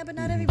stronger. Yeah, but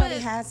not everybody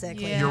has that.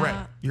 Yeah. You're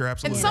right. You're And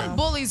absolutely some right.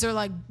 bullies are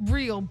like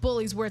real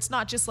bullies, where it's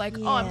not just like,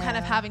 oh, I'm kind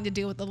of having to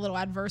deal with a little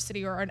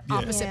adversity or an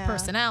opposite Yeah.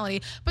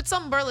 personality. But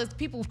some bullies,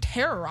 people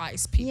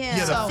terrorize people. Yeah.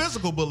 Yeah, So, the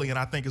physical bullying,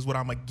 I think, is what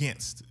I'm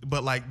against.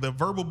 But like the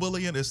verbal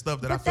bullying is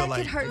stuff that I But feel that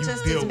like could hurt you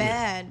just deal as with.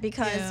 bad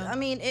because, Yeah. I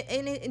mean,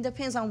 it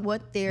depends on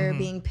what they're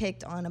being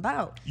picked on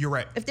about. You're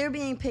right. If they're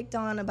being picked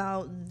on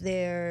about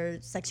their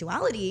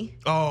sexuality,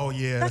 Oh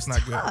yeah, that's,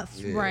 that's not tough.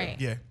 good. right.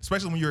 Yeah,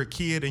 especially when you're a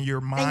kid and your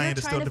And mind you're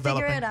is trying still to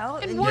developing. figure it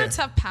out. And and words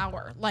have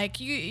power. Like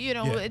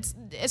Yeah. it's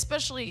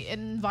especially in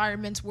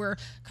environments where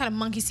kind of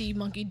monkey see,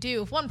 monkey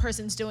do. If one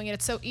person's doing it,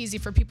 it's so easy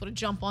for people to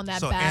jump on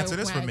that. So answer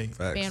this for me.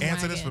 bandwagon.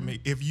 Answer this for me.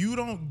 If you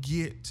don't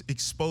get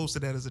exposed to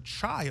that as a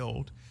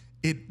child,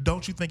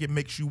 don't you think it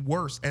makes you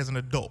worse as an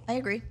adult? I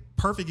agree.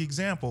 Perfect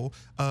example,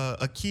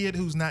 a kid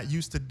who's not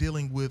used to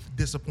dealing with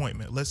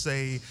disappointment. Let's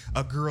say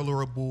a girl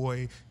or a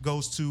boy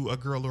goes to a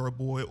girl or a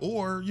boy,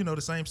 or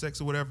the same sex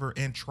or whatever,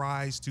 and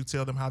tries to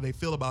tell them how they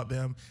feel about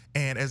them.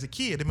 And as a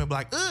kid, they may be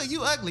like, "Oh,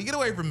 you ugly, get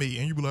away from me."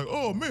 And you be like,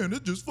 "Oh man,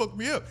 it just fucked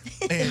me up."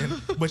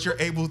 But you're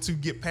able to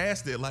get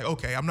past it. Like,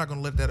 okay, I'm not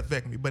gonna let that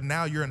affect me. But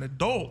now you're an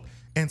adult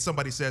and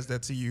somebody says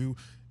that to you,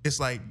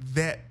 it's like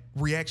that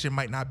reaction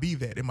might not be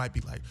that. It might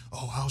be like,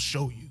 "Oh, I'll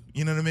show you."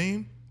 You know what I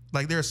mean?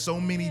 Like, there's so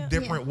many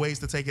different ways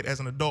to take it as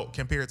an adult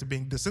compared to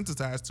being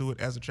desensitized to it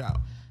as a child.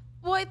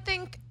 Well, I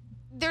think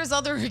there's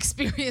other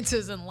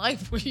experiences in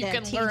life where you That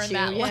can teach learn you,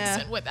 that yeah.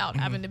 lesson without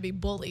having to be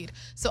bullied.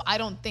 So I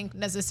don't think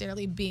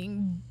necessarily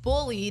being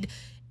bullied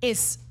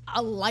is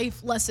a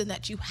life lesson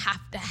that you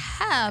have to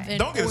have.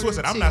 Don't get it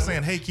twisted. I'm not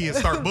saying, "Hey kids,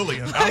 start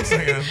bullying." I'm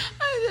saying,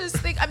 I just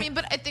think,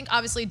 but I think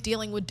obviously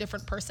dealing with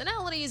different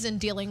personalities and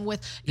dealing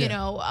with,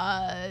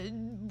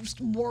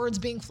 words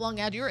being flung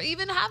at you, or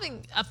even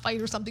having a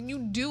fight or something, you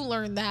do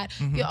learn that,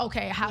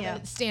 how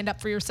to stand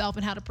up for yourself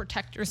and how to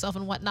protect yourself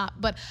and whatnot.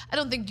 But I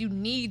don't think you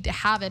need to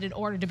have it in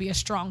order to be a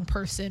strong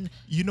person.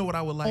 you know what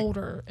I would like?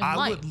 Older in I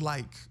life.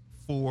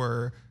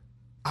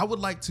 would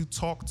like to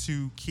talk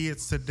to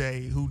kids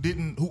today who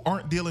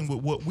aren't dealing with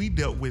what we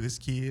dealt with as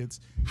kids.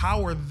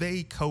 How are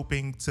they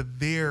coping to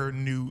their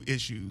new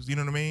issues? You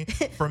know what I mean?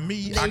 For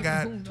me, I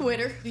got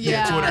Twitter. Twitter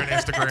and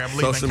Instagram,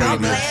 Social leaving media. comments.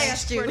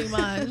 Blast you. Pretty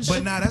much.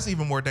 But now that's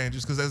even more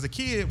dangerous, because as a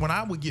kid, when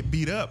I would get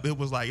beat up, it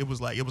was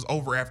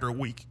over after a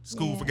week.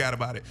 School forgot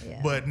about it.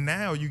 Yeah. But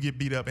now you get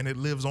beat up and it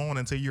lives on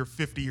until you're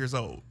 50 years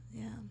old.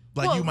 Yeah.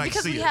 Like, you might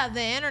because see we it. have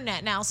the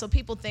internet now, so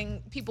people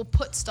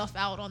put stuff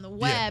out on the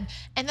web,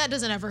 and that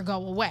doesn't ever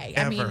go away.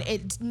 I mean, Ever.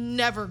 it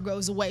never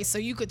goes away. So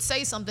you could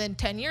say something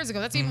 10 years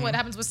ago. That's even what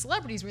happens with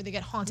celebrities, where they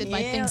get haunted by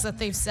Yeah. things that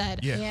they've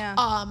said. Yeah.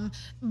 Yeah.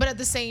 But at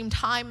the same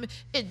time,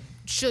 it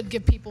should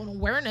give people an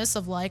awareness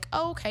of like,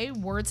 oh, okay,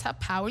 words have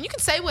power, and you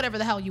can say whatever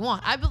the hell you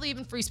want. I believe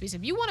in free speech.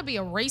 If you want to be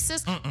a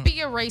racist,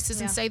 be a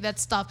racist and say that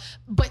stuff.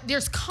 But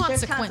there's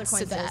consequence to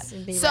consequences,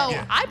 and that. be So ready.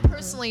 Yeah. I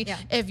personally, Yeah.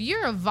 if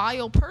you're a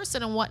vile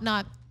person and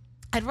whatnot,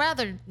 I'd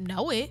rather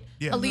know it.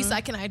 Yeah. At least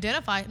I can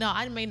identify it. Now,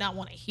 I may not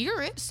want to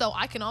hear it, so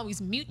I can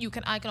always mute you.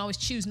 I can always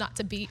choose not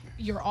to be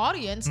your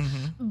audience.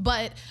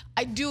 But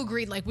I do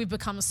agree, like, we've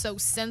become so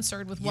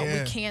censored with what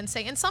Yeah. we can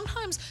say. And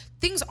sometimes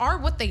things are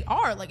what they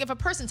are. Like, if a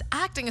person's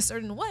acting a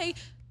certain way,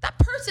 that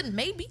person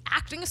may be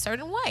acting a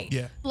certain way.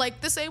 Yeah.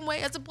 Like the same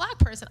way as a black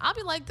person. I'll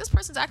be like, this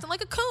person's acting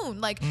like a coon.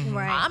 Like,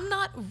 Right. I'm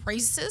not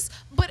racist,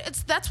 but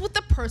that's what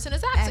the person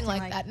is acting like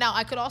like- that. Now,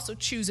 I could also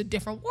choose a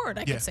different word.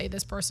 I Yeah. could say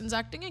this person's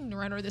acting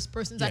ignorant, or this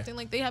person's Yeah. acting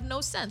like they have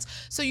no sense.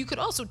 So you could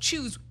also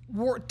choose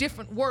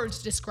different words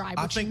to describe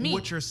I what you think mean.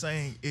 what you're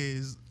saying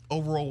is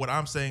overall what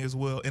I'm saying as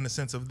well, in the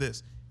sense of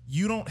this.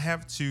 You don't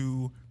have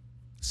to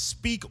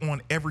speak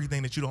on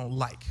everything that you don't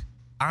like.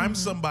 I'm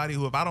somebody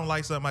who, if I don't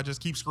like something, I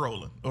just keep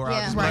scrolling, or I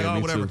Yeah. just be like, Right. oh,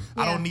 Me whatever. too.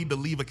 I Yeah. don't need to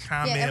leave a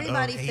comment. Yeah,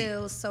 everybody of hate.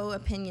 feels so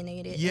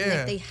opinionated. Yeah. And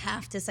that they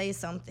have to say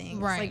something.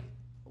 Right. It's like,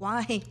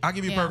 why? I'll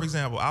give you a Yeah. perfect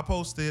example. I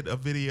posted a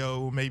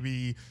video,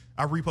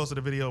 I reposted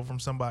a video from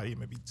somebody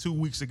maybe 2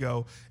 weeks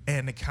ago,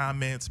 and the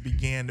comments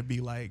began to be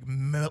like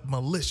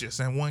malicious.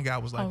 And one guy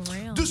was like, Oh,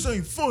 really? "This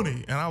ain't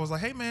funny," and I was like,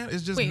 "Hey man,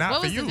 it's just Wait, not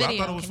what for was the you." I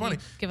video? thought it was Can funny.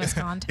 you give us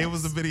context? It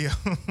was a video.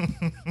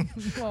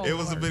 Whoa, It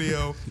was a Lord.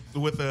 video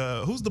with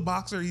who's the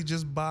boxer? He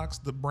just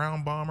boxed the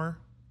Brown Bomber.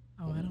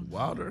 Oh, I don't know.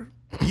 Wilder.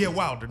 Yeah,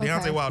 Wilder, Deontay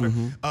Okay. Wilder.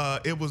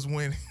 It was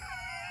when.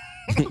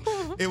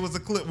 It was a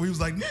clip where he was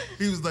like, to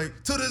this day,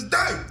 To this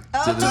day.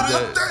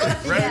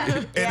 right? Yeah,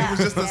 And yeah, it was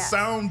just a yeah.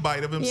 sound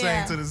bite of him saying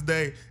Yeah. to this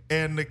day.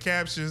 And the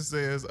caption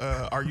says,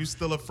 are you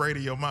still afraid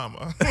of your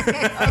mama? To this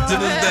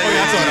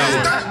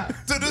day.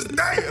 To this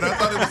day. And I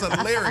thought it was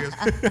hilarious.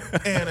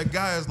 And a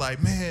guy is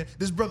like, man,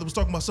 this brother was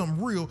talking about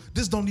something real.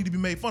 This don't need to be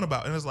made fun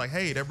about. And it's like,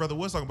 hey, that brother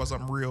was talking about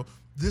something real.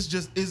 This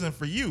just isn't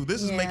for you.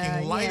 This is Yeah,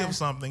 making light yeah. of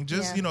something.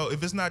 Just, Yeah.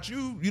 if it's not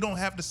you, you don't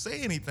have to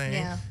say anything.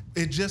 Yeah.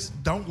 It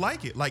just don't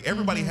like it. Like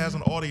everybody has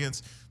an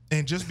audience.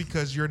 And just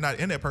because you're not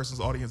in that person's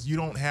audience, you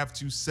don't have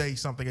to say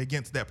something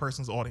against that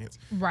person's audience.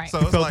 Right. So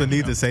He it's felt like, the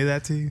need to say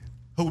that to you?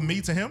 Who,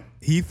 me to him?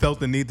 He felt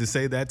the need to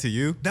say that to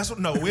you? That's what.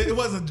 No, it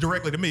wasn't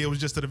directly to me. It was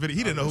just to the video.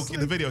 He didn't know who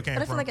the video came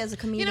But I from. feel like as a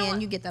comedian,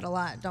 what? you get that a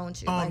lot, don't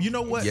you? You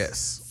know what?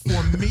 Yes.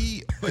 For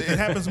me, it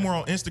happens more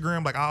on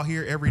Instagram. Like I'll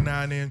hear every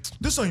now and then,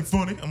 "This ain't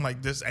funny." I'm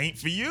like, "This ain't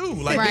for you."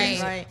 Like Right.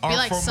 these Right. are Be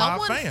like, for my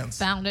someone fans.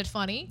 found it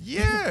funny.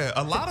 Yeah,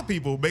 a lot of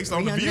people based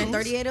on the views.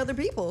 338 other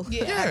people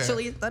Yeah.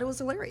 actually thought it was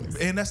hilarious.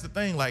 And that's the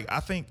thing. Like, I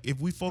think if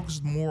we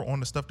focus more on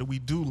the stuff that we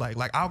do, like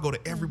I'll go to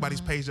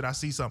everybody's page that I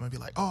see something and be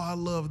like, "Oh, I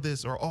love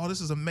this," or "Oh, this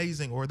is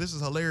amazing," or "This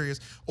is hilarious,"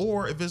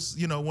 or if it's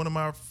one of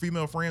my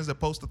female friends that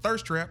posts a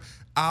thirst trap,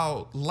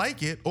 I'll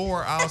like it,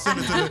 or I'll send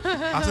it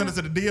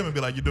to the DM and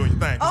be like, "You're doing your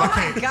thing." 'Cause Oh I my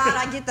can't, God,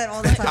 I get that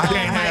all the time. I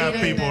can't have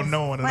My people goodness.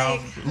 knowing and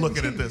Like, I'm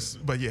looking at this.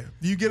 But yeah,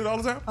 do you get it all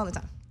the time? all the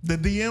time. The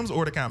DMs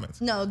or the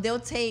comments? No,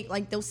 they'll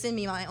send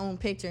me my own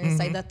picture and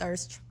say the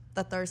thirst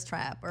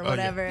trap or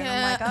whatever, and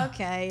I'm like,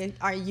 okay,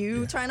 are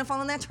you trying to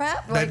fall in that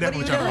trap? Like, what are you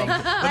definitely doing? trying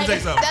to follow. Let me tell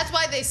you something. That's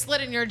why they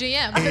slid in your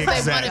DM,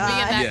 because they want to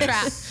be in that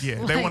Yes. trap.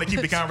 Yeah, they want to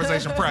keep the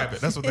conversation private.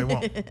 That's what they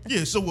want.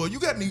 Yeah. So, you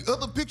got any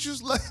other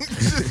pictures? Like,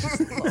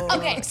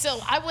 Okay, so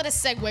I want to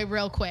segue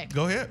real quick.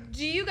 go ahead.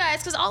 Do you guys,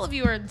 because all of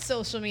you are in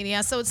social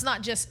media, so it's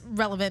not just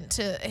relevant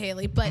to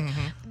Haley, but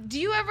do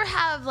you ever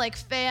have like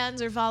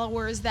fans or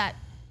followers that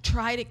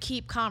try to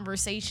keep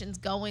conversations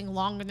going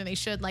longer than they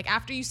should? Like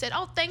after you said,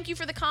 "Oh, thank you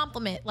for the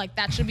compliment," like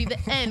that should be the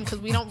end because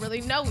we don't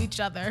really know each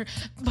other,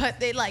 but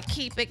they like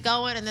keep it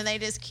going and then they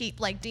just keep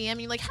like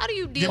DMing you. Like, how do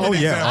you deal me Oh with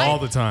an that? yeah, example.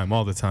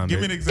 all the time. Give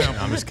me an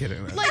example. I'm just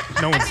kidding.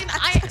 Like, no I one's mean,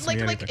 I texting like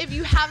me like anything. if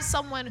you have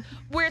someone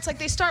where it's like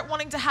they start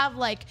wanting to have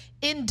like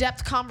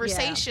in-depth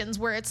conversations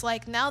where it's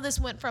like now this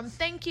went from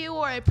thank you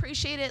or I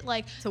appreciate it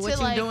like To what you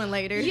like, doing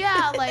later.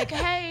 Yeah, like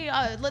hey,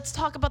 let's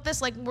talk about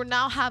this. Like we're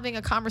now having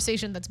a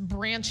conversation that's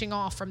branching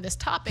off from this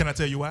topic. Can I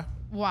tell you why?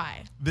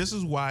 Why? This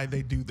is why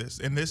they do this.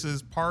 And this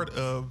is part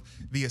of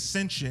the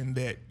ascension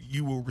that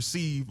you will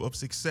receive of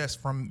success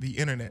from the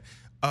internet.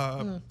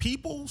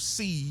 People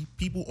see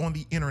people on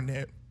the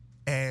internet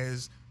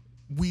as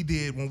we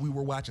did when we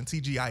were watching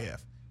TGIF.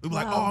 We were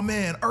like, oh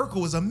man,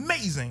 Urkel is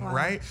amazing,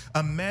 right?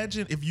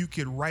 Imagine if you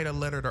could write a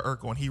letter to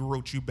Urkel and he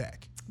wrote you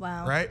back.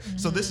 Wow. Right?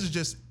 So this is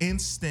just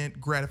instant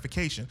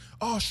gratification.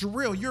 Oh,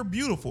 Sherelle, you're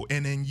beautiful.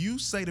 And then you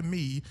say to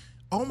me,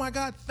 oh my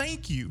God,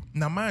 thank you.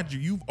 Now, mind you,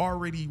 you've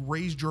already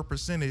raised your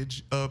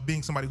percentage of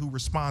being somebody who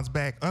responds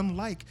back,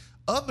 unlike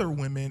other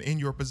women in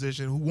your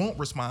position who won't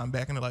respond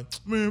back and they're like,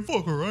 man,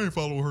 fuck her, I ain't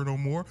following her no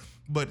more.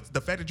 But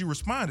the fact that you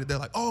responded, they're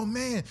like, oh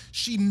man,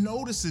 she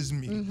notices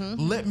me.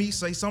 Let me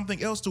say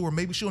something else to her.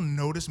 Maybe she'll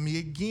notice me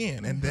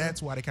again. And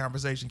that's why the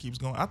conversation keeps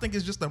going. I think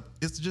it's just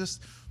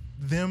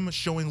them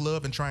showing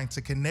love and trying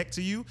to connect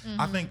to you.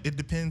 I think it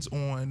depends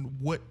on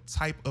what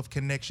type of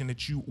connection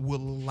that you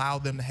will allow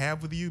them to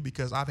have with you,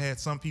 because I've had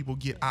some people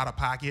get out of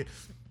pocket.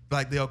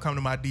 Like they'll come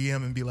to my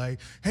DM and be like,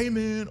 hey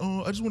man,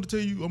 I just want to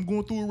tell you I'm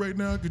going through it right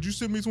now. Could you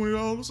send me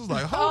 $20? It's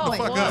like, hold the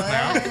fuck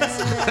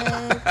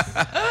up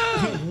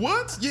now.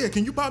 What? Yeah,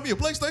 can you buy me a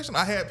PlayStation?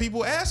 I had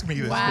people ask me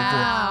this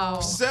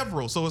before.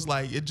 Several. So it's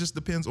like, it just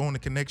depends on the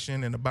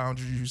connection and the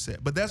boundaries you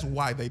set. But that's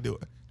why they do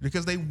it,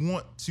 because they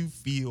want to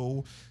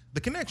feel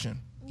the connection.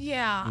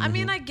 Yeah, I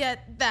mean, I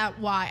get that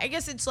why. I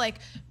guess it's like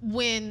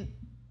when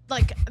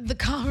like the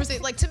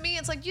conversation, like to me,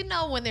 it's like,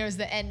 when there's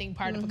the ending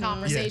part of a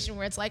conversation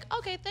where it's like,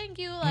 okay, thank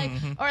you. Like,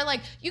 or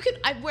like you could,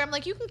 where I'm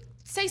like, you can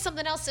say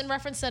something else in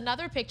reference to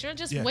another picture and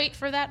just wait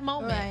for that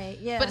moment. Right,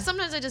 yeah. But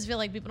sometimes I just feel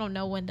like people don't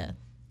know when to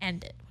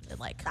end it. When to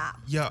like stop.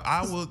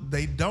 Yeah,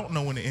 they don't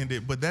know when to end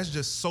it, but that's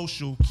just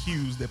social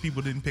cues that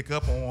people didn't pick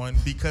up on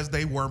because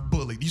they weren't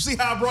bullied. You see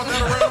how I brought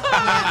that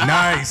around?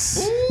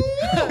 Nice.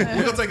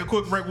 We're going to take a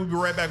quick break. We'll be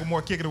right back with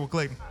more Kicking It with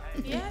Clayton.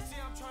 Yeah. See,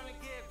 I'm trying to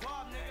get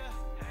guap,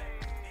 nigga.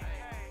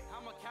 Hey,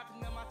 I'm a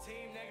captain of my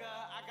team, nigga.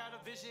 I got a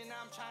vision,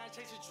 I'm trying to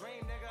chase a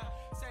dream, nigga.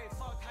 Say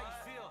fuck how you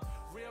feel.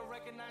 Real,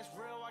 recognize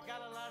real. I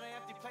got a lot of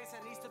empty place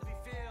that needs to be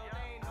filled.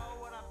 They ain't know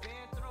what I've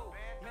been through.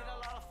 Met a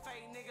lot of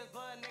fake niggas,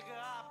 but nigga,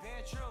 I've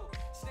been true.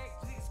 Snake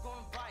niggas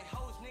gonna bite,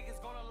 hoes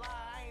niggas gonna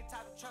lie. I ain't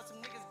type to trust some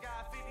niggas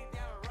got 50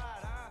 down the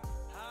ride,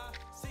 huh?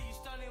 See you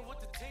stunning with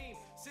the team.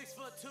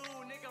 6'2",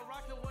 nigga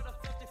rocking with a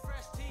filthy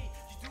fresh tee.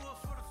 You do it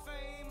for the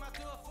fame, I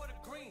do it for the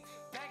green.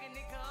 Bag a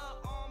nigga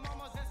up on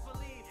mama's best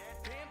believe.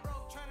 Been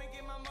broke trying to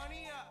get my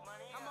money up.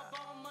 I'm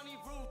about my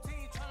money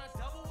routine, trying to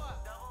double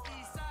up.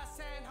 Eastside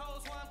San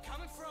Jose, where I'm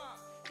coming from.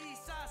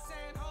 Eastside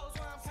San Jose,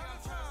 where I'm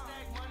coming from.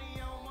 Stack money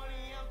on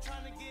money, I'm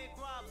trying to get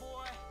guap,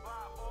 boy.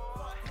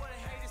 Fuck what a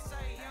hater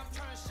say, I'm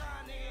trying to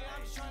shine, nigga.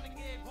 I'm just trying to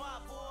get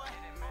guap, boy.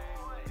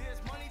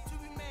 There's money to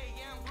be made,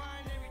 yeah, I'm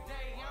grinding every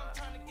day. I'm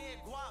trying to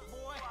get guap,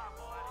 boy.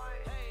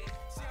 Hey,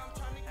 see, I'm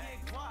trying to get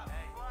guap.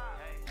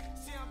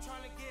 See, I'm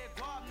trying to get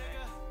guap,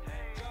 nigga.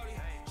 Jody,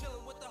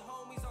 chillin' with the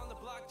homies on the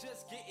block,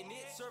 just getting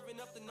it.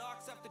 Serving up the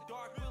knocks after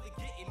dark, really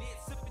getting it.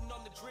 Sipping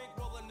on the drink,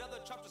 roll another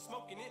chop, just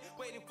smoking it.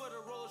 Waiting for the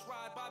rollers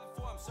ride by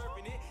before I'm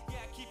serving it. Yeah,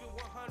 I keep it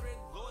 100,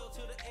 loyal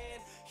to the end.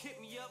 Hit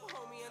me up,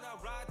 homie, and I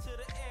ride to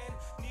the end.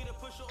 Need a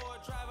pusher or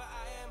a driver,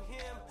 I am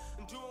him.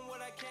 I'm doing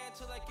what I can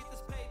till I get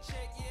this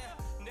paycheck, yeah.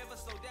 Never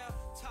slow down,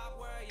 top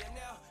where I am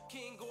now.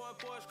 King going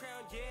for his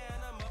crown, yeah,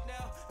 and I'm up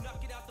now.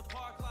 Knock it out the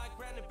park like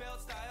Brandon Belt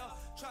style.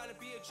 Trying to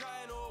be a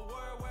giant or a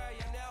word where I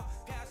am now.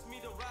 Pass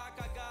me the rock,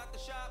 I got the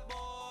shot,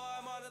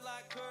 boy. I'm on it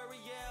like Curry,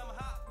 yeah, I'm a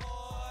hot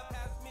boy.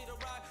 Pass me the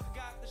rock, I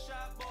got the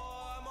shot, boy.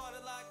 I'm on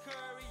it like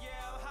Curry,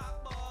 yeah, I'm a hot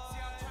boy.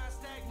 See, I'm trying to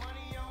stack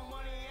money on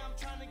money, I'm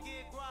trying to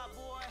get guap,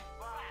 boy.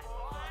 Fuck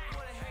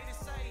what a hater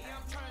say,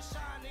 I'm trying to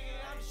shine, nigga.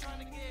 I'm just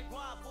trying to get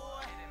guap,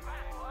 boy.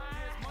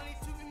 There's money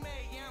to be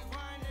made, yeah, I'm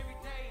grinding every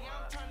day.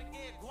 I'm trying to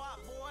get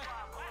guap, boy.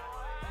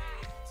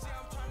 Hey, see,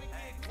 I'm trying to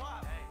get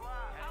guap.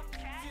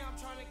 See, I'm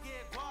trying to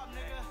get guap,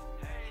 nigga.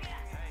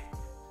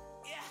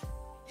 Yeah,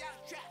 young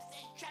traps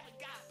ain't trapping,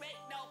 got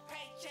fake, no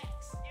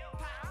paychecks.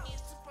 Pop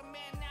is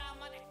Superman, now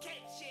I'm on the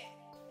cake shit.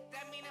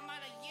 That mean I'm on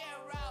a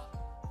euro,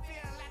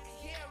 feeling like a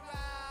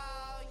hero.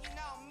 You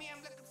know me,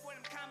 I'm looking for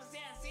them commas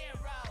and zeros.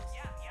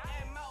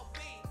 MOB,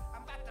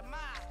 I'm about to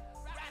mob,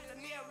 ride the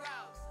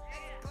Neros.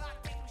 Let the Glock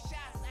take them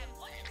shots, like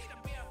what you need a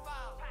beer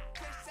for?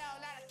 Push so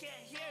loud I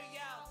can't hear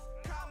y'all.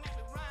 Call me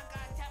every run,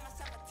 gotta tell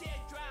myself a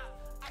teardrop.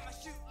 I'ma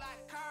shoot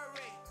like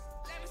Curry.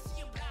 Let me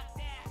see you block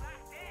that.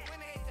 When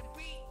I hit the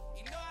beat,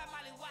 you know I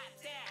molly watch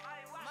that.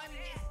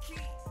 Money is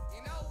key,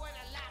 you know where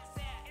the lock's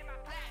at.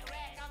 Black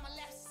rag on my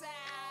left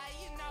side,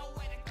 you know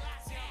where the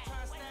Glock's See, I'm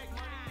trying to at. stack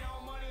money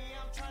on money,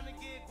 I'm trying to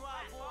get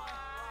guap, boy.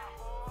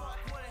 Fuck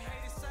what a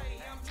hater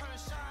say, I'm trying to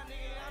shine,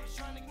 nigga. I'm just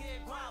trying to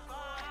get guap,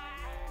 boy.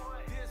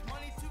 There's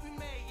money to be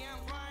made, yeah,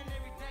 I'm grinding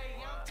every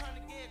day. I'm trying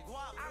to get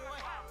guap, boy.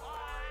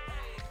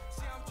 Hey,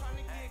 see, I'm trying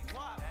to get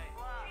guap.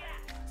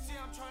 See,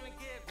 I'm trying to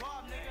get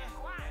guap, nigga.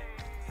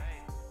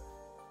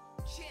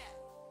 Shit,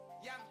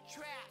 young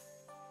trap,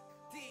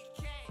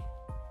 DK,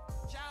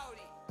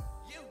 Jody,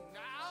 you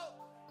know.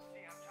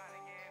 See, I'm trying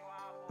to get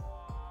guap,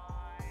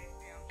 boy.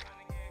 See, I'm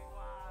trying to get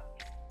guap.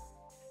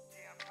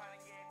 See, I'm trying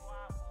to get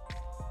guap,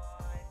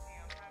 boy. See,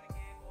 I'm trying to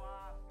get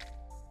guap.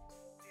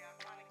 See, I'm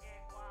trying to get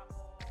guap,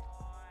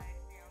 boy.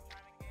 See, I'm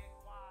trying to get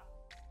guap.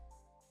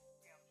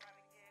 See, I'm trying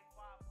to get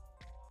guap,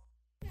 boy.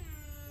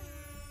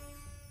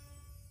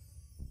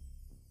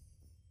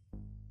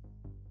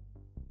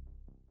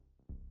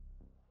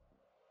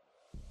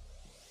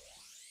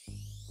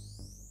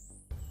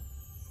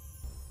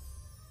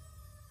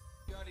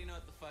 You already know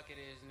what the fuck it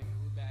is, nigga.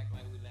 We back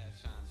like we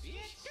last time,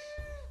 bitch.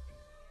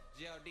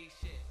 GLD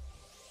shit.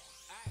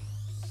 Alright.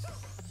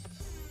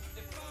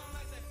 If I don't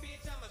like that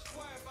bitch, I'ma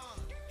swerve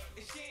on her.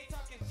 If she ain't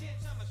talking shit,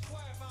 I'ma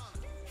swerve on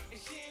her. If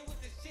she ain't with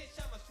the shit,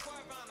 I'ma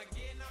swerve on her.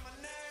 Getting on my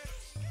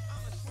nerves,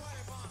 I'ma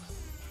swerve on her.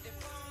 If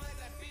I don't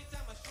like that bitch,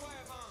 I'ma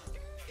swerve on her.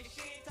 If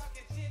she ain't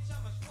talking shit,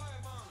 I'ma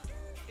swerve on her.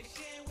 If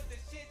she ain't with the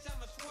shit,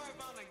 I'ma swerve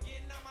on her.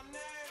 Getting on my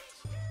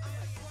nerves,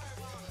 I'ma swerve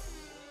on her.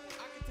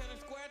 I can turn a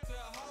square to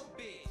a whole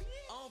bitch.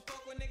 I don't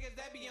fuck with niggas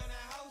that be on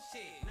that whole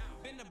shit.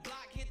 Been the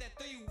block, hit that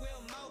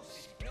 3-wheel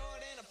motion. Know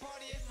it ain't a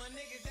party if my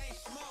niggas ain't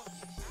smoking.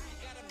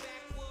 Got a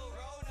backwood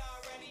road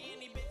already.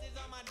 Any bitches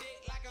on my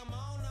dick like I'm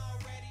on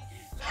already.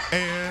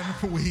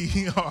 And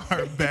we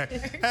are back,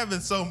 having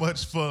so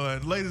much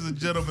fun. Ladies and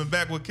gentlemen,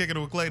 back with Kicking It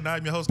with Clayton.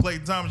 I'm your host,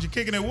 Clayton Thomas. You're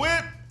kicking it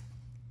with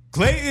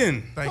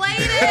Clayton. Thank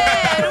Clayton!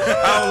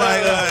 I was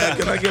like,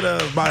 can I get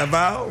my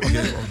vowel?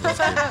 you.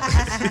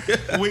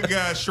 We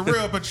got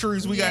Sherelle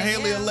Patrice. We got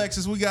Haley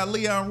Alexis. We got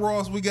Leon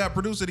Ross. We got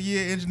producer of the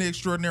year, engineer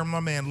extraordinaire, my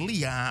man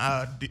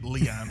Leon.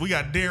 Leon. We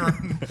got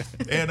Darren.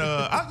 And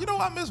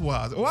I miss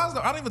Waz.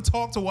 I don't even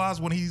talk to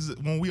Waz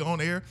when we on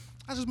air.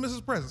 I just miss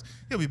his presence.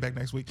 He'll be back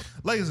next week.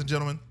 Ladies and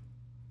gentlemen,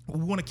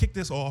 we want to kick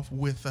this off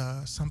with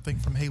something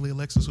from Haley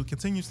Alexis, who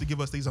continues to give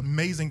us these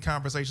amazing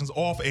conversations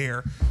off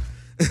air.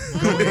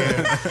 Go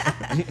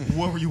ahead.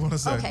 What were you want to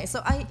say? Okay,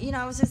 so I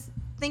was just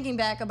thinking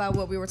back about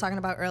what we were talking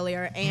about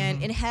earlier,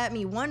 and it had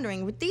me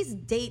wondering, with these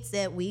dates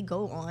that we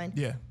go on,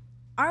 Yeah.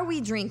 are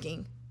we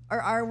drinking?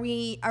 or are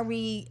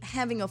we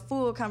having a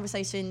full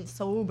conversation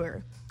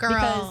sober? Girl,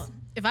 Because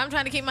if I'm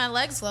trying to keep my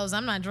legs closed,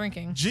 I'm not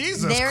drinking.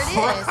 Jesus there it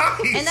Christ.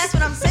 is, and that's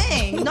what I'm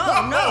saying.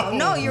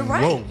 No, you're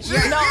right. Whoa.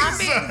 No, I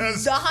mean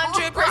Jesus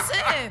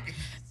 100%.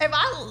 If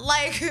I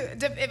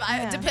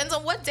like, depends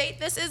on what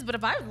date this is, but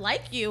if I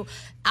like you,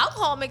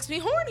 alcohol makes me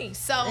horny.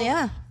 So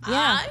Yeah.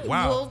 I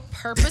Wow. will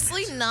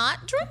purposely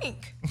not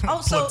drink. Oh,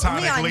 so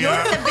Platonically, Leon,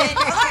 yours have been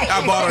right.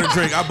 I bought her a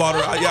drink. I bought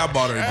her a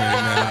drink,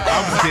 man.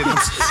 I'm just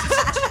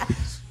kidding.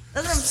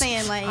 That's what I'm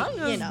saying. Like,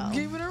 you know,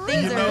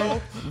 things You are.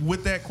 know,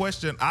 with that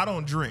question, I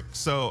don't drink,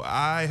 so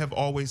I have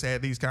always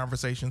had these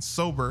conversations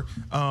sober.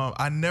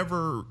 I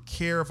never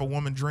care if a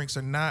woman drinks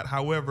or not.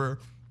 However,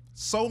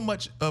 so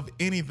much of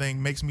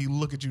anything makes me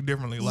look at you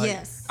differently. Like,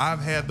 Yes.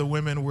 I've had the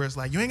women where it's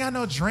like, you ain't got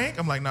no drink.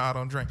 I'm like, no, I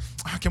don't drink.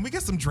 Can we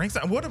get some drinks?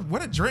 What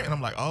a drink? And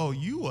I'm like, oh,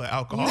 you an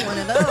alcoholic. One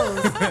of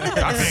those. I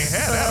can't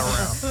have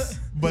that around.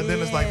 But then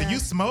it's like, do Yeah. you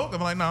smoke? I'm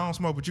like, no, I don't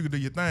smoke, but you can do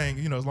your thing.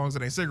 You know, as long as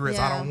it ain't cigarettes,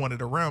 I Yeah. don't want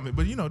it around me.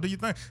 But, you know, do your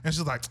thing. And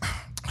she's like,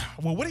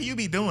 well, what do you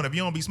be doing if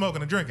you don't be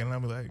smoking and drinking? And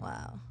I'm like,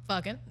 Wow.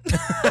 Fucking.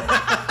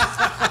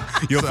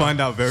 You'll find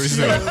out very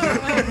soon.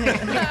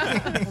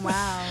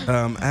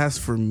 Wow. As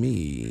for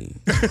me,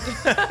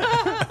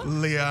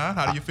 Leon,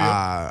 how do you feel?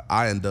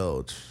 I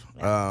indulge.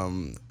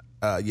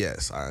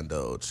 Yes, I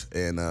indulge,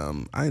 and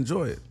I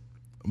enjoy it.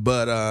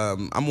 But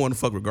I'm one to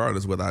fuck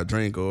regardless whether I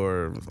drink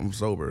or if I'm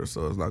sober,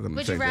 so it's not going to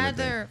Would change you anything.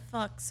 rather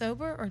fuck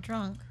sober or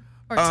drunk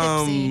or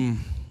tipsy?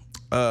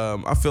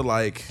 I feel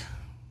like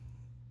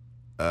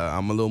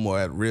I'm a little more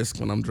at risk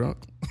when I'm drunk.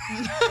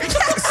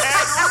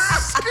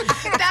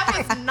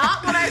 That was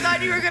not what I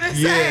thought you were gonna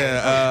say.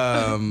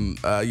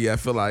 Yeah, I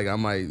feel like I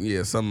might.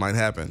 Yeah, something might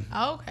happen.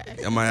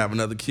 Okay. I might have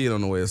another kid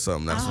on the way or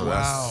something. That's what.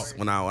 That's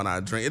when I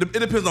drink. It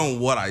depends on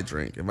what I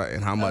drink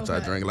and how much I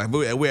Okay. drink. Like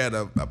we had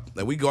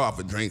like we go out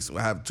for drinks. We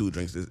have 2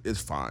 drinks.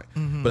 It's fine.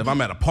 Mm-hmm. But if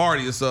I'm at a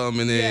party or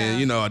something and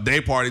then Yeah. a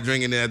day party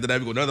drinking, and after that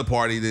we go to another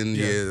party, then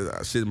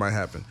shit might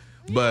happen.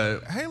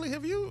 But Haley,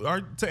 have you,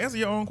 or to answer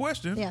your own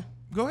question, Yeah.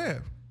 go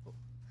ahead.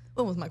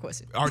 What was my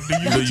question? Or do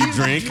you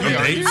drink on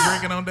Are you dates?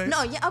 drinking on dates?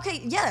 No, yeah,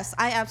 okay, yes,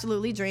 I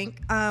absolutely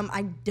drink.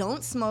 I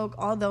don't smoke,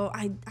 although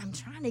I'm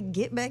trying to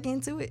get back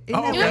into it. Isn't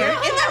that okay. weird?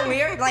 Isn't that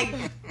weird? Like,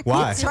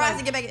 Why? trying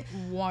to get back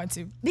Want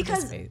to because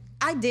participate.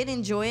 I did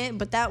enjoy it,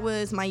 but that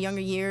was my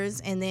younger years,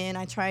 and then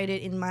I tried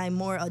it in my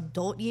more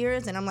adult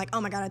years, and I'm like,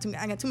 oh my god,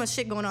 I got too much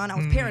shit going on. I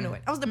was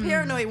paranoid. I was the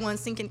paranoid one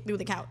sinking through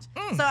the couch.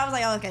 So I was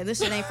like, oh, okay, this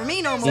shit ain't for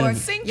me no more.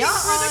 Sinking Y'all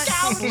through the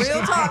on- couch.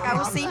 Real talk, I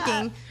was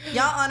sinking.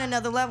 Y'all on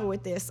another level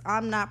with this.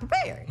 I'm not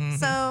prepared.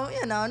 So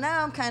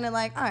now I'm kind of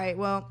like, all right,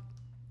 well,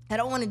 I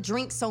don't want to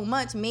drink so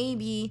much.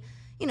 Maybe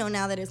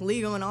now that it's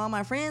legal and all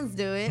my friends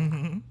do it,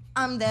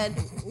 I'm that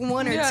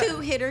one or two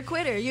hitter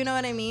quitter. You know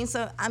what I mean?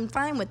 So I'm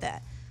fine with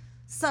that.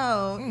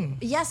 So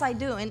yes, I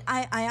do, and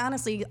I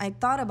honestly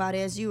thought about it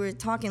as you were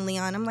talking,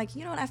 Leon. I'm like,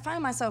 what? I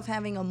find myself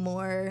having a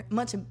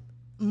much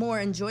more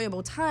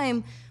enjoyable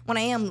time when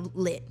I am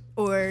lit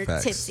or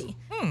Facts. tipsy.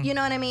 You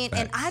know what I mean?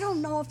 And I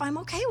don't know if I'm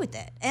okay with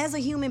that. As a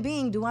human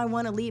being, do I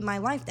want to lead my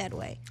life that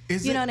way?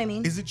 You know what I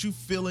mean? Is it you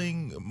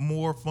feeling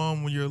more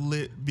fun when you're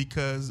lit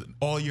because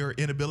all your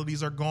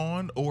inabilities are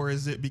gone, or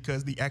is it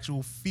because the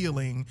actual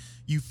feeling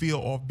you feel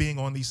of being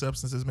on these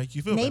substances make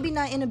you feel Maybe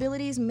not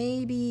inabilities,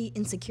 maybe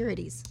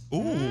insecurities.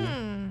 better?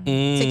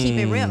 To keep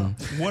it real.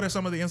 What are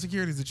some of the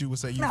insecurities that you would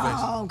say you face?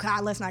 Oh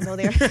God, let's not go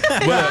there. but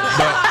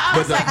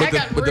I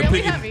got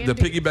really heavy the and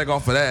deep. piggyback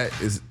off of that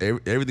is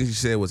everything she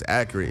said was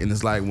accurate, and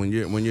it's like when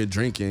you're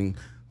drinking,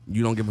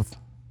 you don't give a.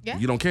 Yeah.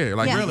 You don't care.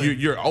 Like Yeah. Really?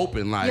 you're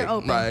open. Like You're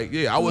open. like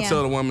I would Yeah.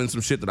 tell the woman some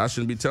shit that I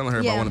shouldn't be telling her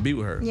if I want to be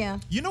with her. Yeah.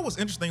 You know what's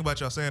interesting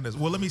about y'all saying this?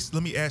 Well, let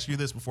me ask you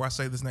this before I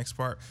say this next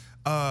part.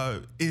 Why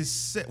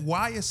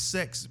is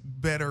sex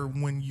better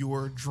when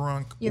you're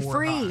drunk You're or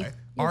free. high?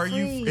 You're Are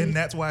free. you? And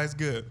that's why it's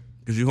good.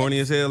 Cause you horny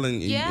as hell and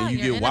Yeah, you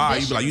your get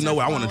wild. You be like, you know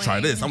what? I want to inhibitions try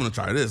are this. I flowing. want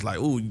to try this. Like,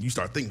 ooh, you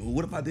start thinking, ooh,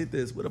 what if I did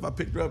this? What if I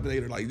picked her up and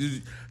ate her? Like,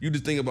 you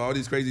just think about all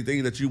these crazy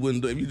things that you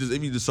wouldn't do if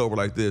you just sober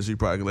like this. You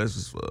probably let's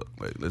just fuck.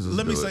 Like, let's just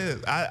Let me do say it.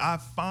 this. I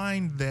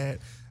find that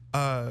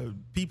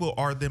people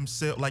are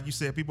themselves, like you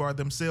said, people are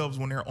themselves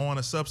when they're on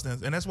a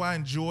substance. And that's why I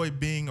enjoy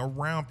being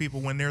around people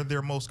when they're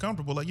their most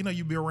comfortable. Like,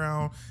 you be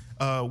around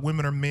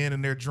women or men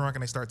and they're drunk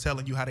and they start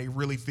telling you how they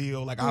really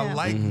feel. Like, I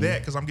like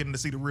that because I'm getting to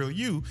see the real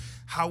you.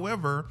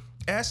 However,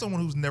 as someone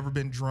who's never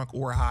been drunk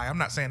or high, I'm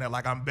not saying that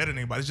like I'm better than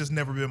anybody. It's just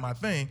never been my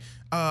thing.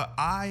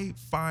 I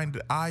find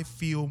that I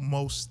feel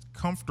most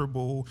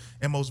comfortable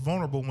and most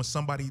vulnerable when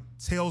somebody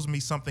tells me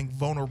something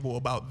vulnerable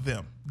about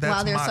them. That's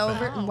While they're my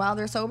sober. thing. While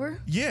they're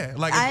sober. Yeah,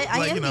 like I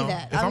like, envy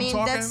that. if I I'm mean,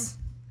 talking,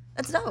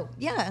 that's dope.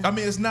 Yeah. I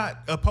mean, it's not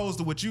opposed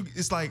to what you.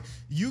 It's like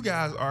you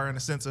guys are in a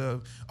sense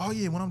of, oh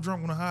yeah, when I'm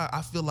drunk, when I'm high,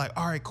 I feel like,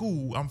 all right,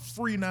 cool, I'm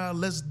free now.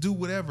 Let's do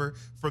whatever.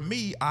 For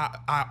me,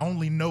 I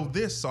only know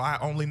this, so I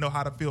only know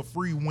how to feel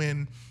free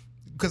when,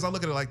 because I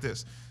look at it like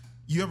this.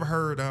 You ever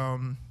heard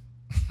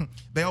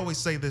they always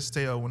say this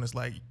tale when it's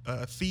like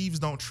thieves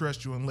don't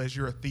trust you unless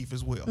you're a thief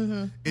as well.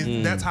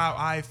 That's how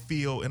I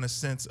feel in a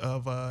sense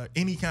of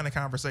any kind of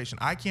conversation.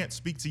 I can't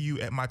speak to you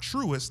at my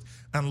truest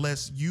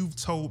unless you've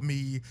told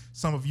me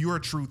some of your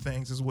true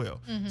things as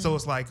well. So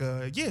it's like,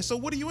 so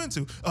what are you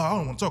into? Oh, I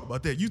don't want to talk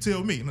about that. You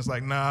tell me. And it's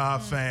like, nah,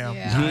 fam.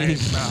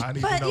 I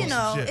need But to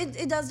know some shit.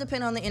 it does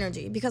depend on the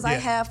energy, because I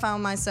have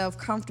found myself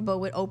comfortable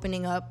with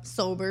opening up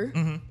sober,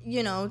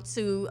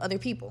 to other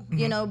people,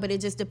 but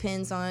it just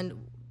depends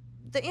on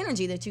the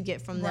energy that you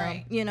get from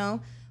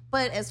them,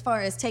 But as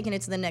far as taking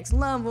it to the next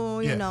level,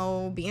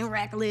 being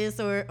reckless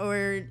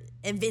or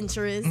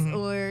adventurous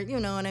or, you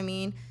know what I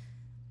mean?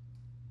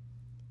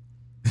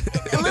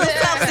 A little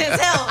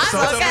substance helps.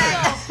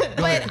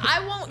 But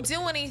I won't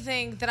do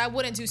anything that I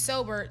wouldn't do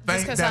sober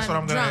just because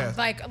I'm drunk.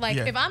 Like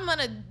if I'm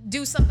gonna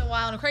do something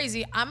wild and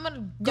crazy, I'm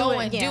gonna go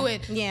and do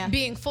it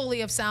being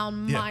fully of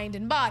sound mind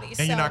and body.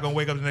 And you're not gonna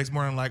wake up the next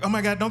morning like, oh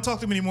my God, don't talk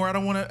to me anymore. I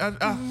don't want to.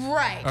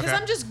 Right, because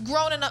I'm just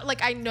grown enough.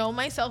 Like I know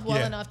myself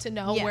well enough to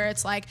know where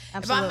it's like,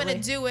 if I'm gonna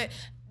do it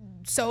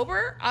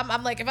sober,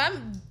 I'm like, if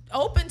I'm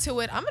open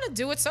to it, I'm gonna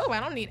do it sober. I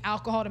don't need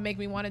alcohol to make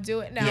me want to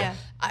do it. Now,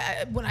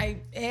 when I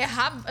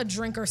have a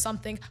drink or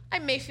something, I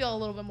may feel a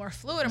little bit more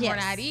fluid and more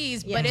at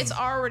ease, but it's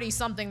already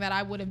something that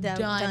I would have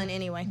done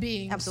anyway.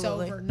 Being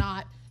sober.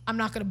 I'm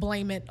not gonna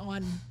blame it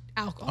on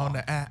alcohol. On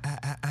the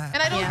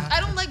And I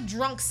don't like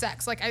drunk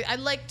sex. Like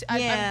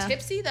I'm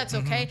tipsy, that's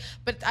okay,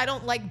 but I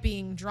don't like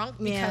being drunk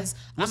because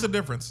what's the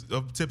difference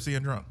of tipsy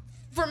and drunk?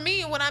 For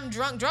me, when I'm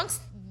drunk's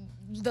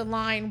the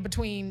line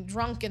between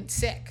drunk and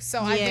sick. So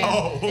I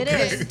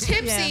think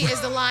tipsy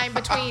is the line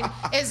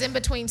is in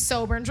between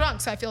sober and drunk.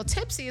 So I feel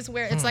tipsy is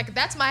where it's like,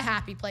 that's my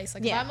happy place.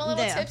 Like if I'm a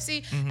little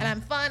tipsy and I'm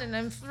fun and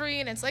I'm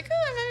free and it's like,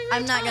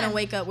 I'm not gonna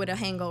wake up with a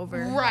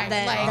hangover. Right.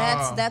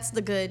 That's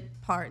the good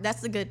part. That's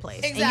the good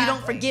place. Exactly. And you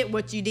don't forget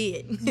what you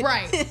did.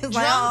 Right.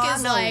 Drunk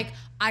is like,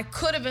 I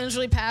could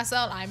eventually pass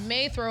out. I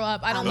may throw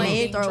up. I don't like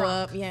being drunk.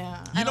 Up.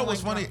 Yeah. You know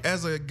what's funny?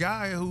 As a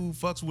guy who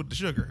fucks with the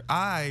sugar,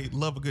 I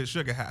love a good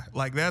sugar high.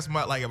 Like that's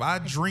my if I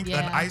drink an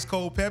ice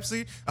cold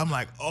Pepsi, I'm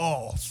like,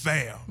 oh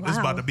fam, this is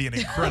about to be an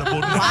incredible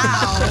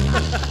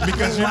night.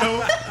 Because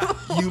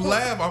you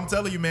laugh. I'm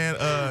telling you, man.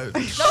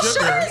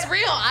 Sugar is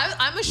real.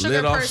 I'm a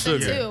sugar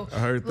person too. I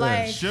heard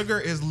that. Sugar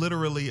is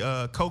literally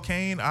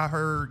cocaine. I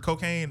heard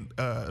cocaine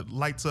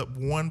lights up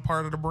one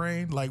part of the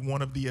brain, like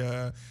one of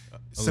the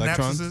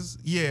synapses.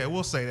 Yeah,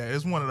 we'll say that.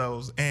 It's one of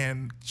those.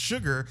 And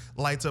sugar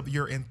lights up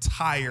your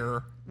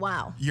entire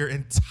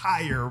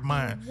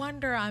mind. No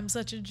wonder I'm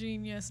such a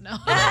genius now.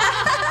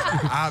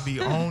 I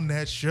be on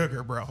that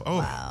sugar, bro. Oh,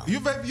 wow.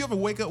 You ever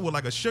wake up with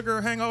like a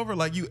sugar hangover?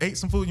 Like you ate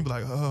some food and you be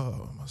like,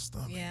 oh, my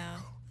stomach. Yeah.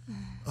 Bro.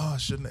 Oh, I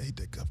shouldn't have ate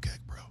that cupcake,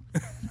 bro.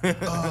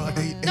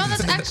 No,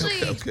 that's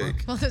actually.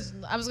 Well,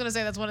 I was gonna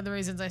say that's one of the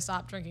reasons I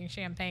stopped drinking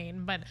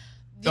champagne, but.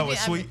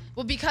 It's sweet?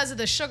 Well, because of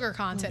the sugar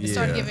content, it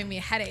started giving me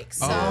headaches.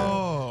 So,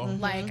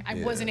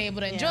 I wasn't able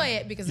to enjoy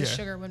it because the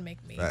sugar would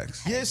make me. Yeah,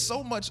 it's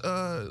so much.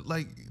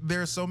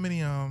 There's so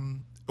many.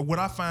 What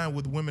I find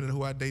with women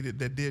who I dated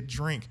that did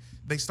drink,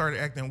 they started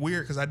acting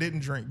weird because I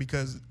didn't drink,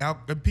 because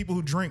people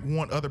who drink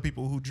want other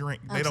people who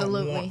drink. They don't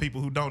want people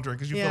who don't drink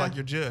because you feel like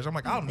you're judged. I'm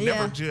like, I'll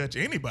never judge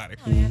anybody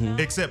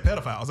except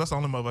pedophiles. That's the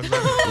only motherfuckers.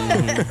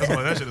 That's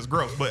why that shit is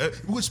gross. But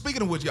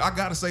speaking of which, I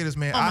gotta say this,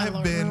 man. I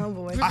have been.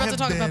 We're about to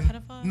talk about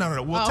pedophiles?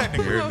 No. Well,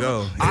 technically, here it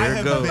go. I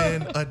have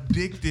been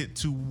addicted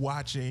to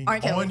watching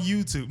on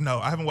YouTube. No,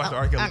 I haven't watched the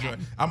R. Kelly joint.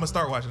 I'm gonna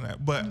start watching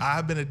that. But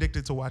I've been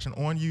addicted to watching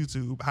on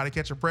YouTube How to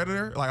Catch a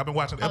Predator. Like I've been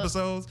watching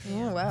episodes.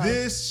 Yeah, wow.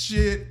 This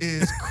shit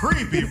is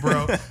creepy,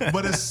 bro.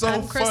 But it's so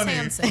I'm Chris funny.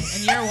 Hansen,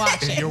 and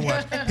you're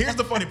watching. Here's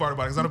the funny part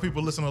about it, because I know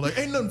people listening are like,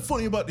 ain't nothing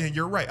funny about it. And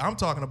you're right. I'm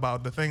talking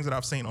about the things that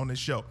I've seen on this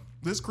show.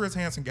 This Chris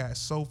Hansen guy is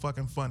so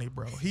fucking funny,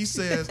 bro. He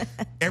says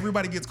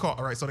everybody gets caught.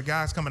 All right, so the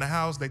guys come in the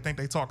house, they think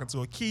they talking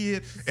to a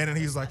kid, and then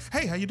he's like,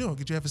 hey, how you doing?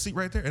 Could you have a seat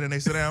right there? And then they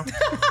sit down.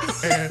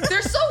 And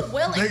they're so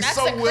willing. That's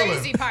the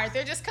crazy part.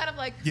 They're just kind of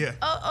like,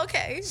 oh,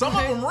 okay. Some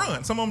of them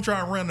run. Some of them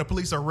try and run. The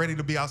police are ready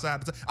to be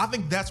outside. I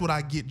think that's what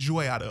I get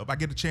joy out of. I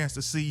get a chance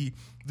to see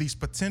these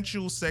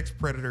potential sex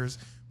predators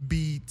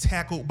be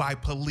tackled by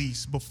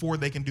police before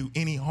they can do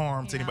any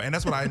harm to anybody. And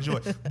that's what I enjoy.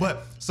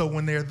 But so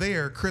when they're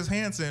there, Chris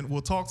Hansen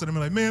will talk to them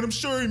and like, man, I'm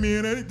sorry,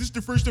 man. This is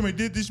the first time I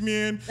did this,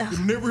 man.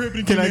 It'll never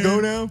happen again. Can I go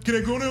now? Can I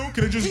go now?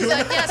 Can I just go? He's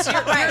like,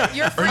 yes,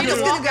 you're free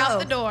to walk out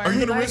the door. Are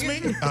you going to arrest me?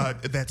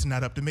 That's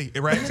not up to me,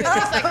 right? He's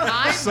like,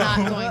 I'm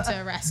not going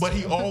to arrest But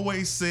you. he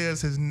always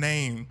says his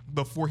name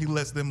before he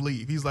lets them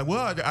leave. He's like,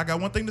 well, I got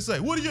one thing to say.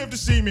 What do you have to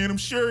say, man? I'm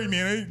sorry,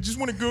 man. I just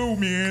want to go,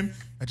 man.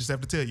 I just have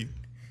to tell you.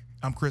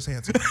 I'm Chris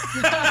Hansen.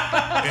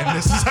 And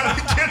this is how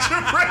to catch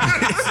your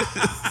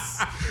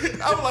predators.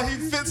 I'm like, he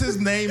fits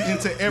his name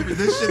into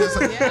this shit is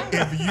like,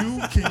 if you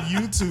can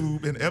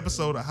YouTube an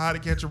episode of How to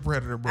Catch a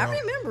Predator, bro. I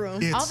remember them.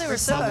 They were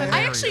so good.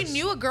 I actually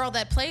knew a girl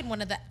that played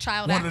one of the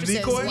child actresses.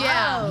 Of the decoys?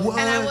 Yeah. What?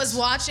 And I was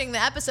watching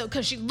the episode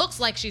because she looks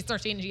like she's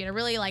 13. She had a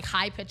really like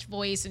high-pitched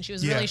voice and she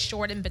was really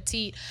short and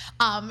petite.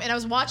 And I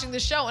was watching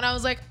the show and I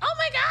was like, oh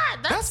my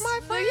God, that's my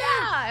friend.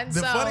 Yeah. And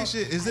the funny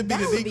shit is it be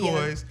the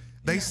decoys.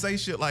 They say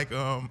shit like,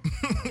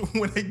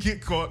 when they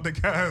get caught, the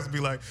guys be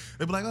like,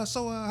 oh,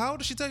 so how old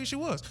did she tell you she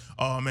was?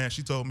 Oh man,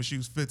 she told me she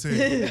was 15.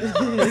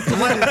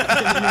 like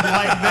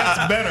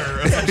that's better.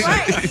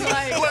 Right.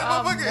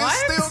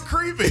 It's still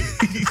creepy.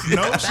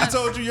 No, she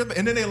told you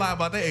and then they lie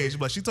about their age.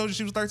 But she told you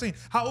she was 13.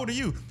 How old are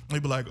you? They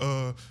be like,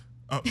 I'm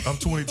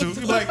 22. You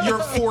be like, you're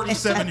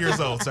 47 years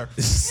old, sir.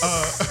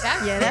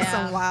 That's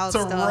some wild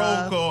it's stuff. a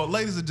roll call.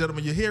 Ladies and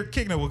gentlemen, you're here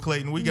kicking it with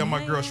Clayton. We got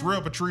my girl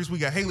Sherelle Patrice. We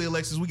got Haley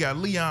Alexis. We got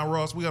Leon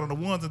Ross. We got on the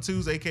ones and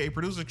twos, a.k.a.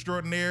 producer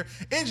extraordinaire,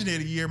 engineer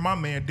of the year, my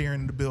man Darren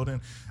in the building.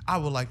 I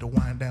would like to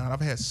wind down.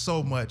 I've had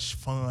so much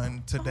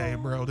fun today,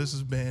 bro. This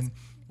has been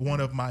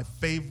one of my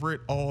favorite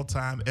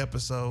all-time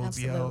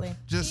episodes, Absolutely. yo.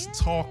 Just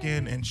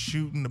talking and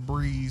shooting the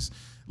breeze.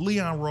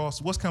 Leon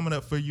Ross, what's coming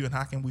up for you and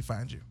how can we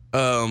find you?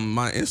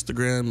 My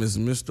Instagram is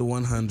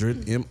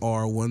Mr100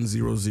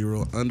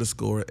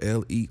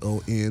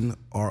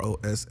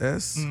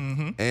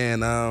 MR100_LEONROSS,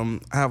 and I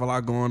have a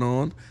lot going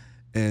on,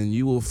 and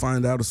you will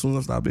find out as soon as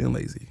I stop being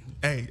lazy.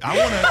 Hey, I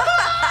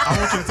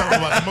want you to tell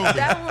them about the movie.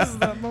 That was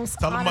the most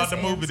Tell them about the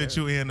honest movie that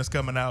answer. you in that's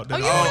coming out.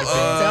 That's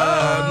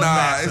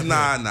It's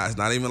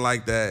not even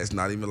like that. It's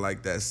not even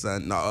like that,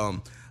 son.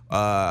 No,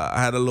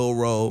 I had a little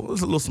role. It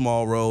was a little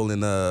small role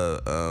in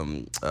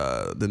the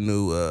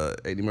new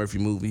Eddie Murphy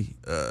movie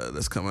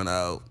that's coming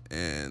out,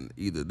 and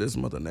either this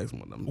month or next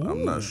month.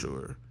 I'm not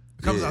sure.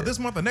 It comes out this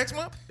month or next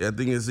month? Yeah, I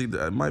think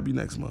it might be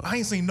next month. I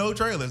ain't seen no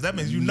trailers. That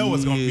means you know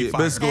it's gonna be fire.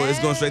 But it's going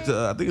straight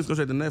to. I think it's going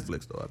straight to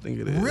Netflix though. I think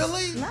it is.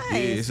 Really? Nice. Yeah,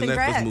 it's a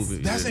Congrats. Netflix movie.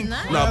 That's yeah.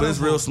 incredible. No, but it's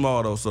real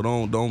small though, so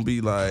don't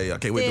be like I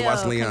can't wait to watch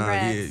Still, Leon.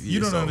 congrats. Yeah, You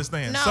don't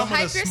understand. No, some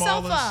hype of the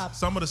yourself smallest, up.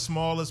 some of the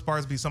smallest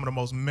parts be some of the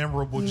most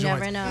memorable You joints.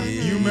 never know.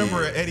 You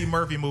remember an Eddie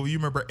Murphy movie. You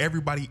remember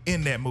everybody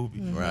in that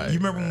movie. Right, You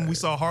remember when we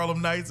saw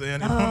Harlem Nights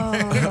and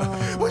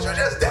Oh. would you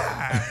just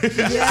die?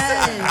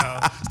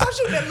 Yes. Stop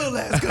shooting that little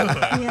ass gun.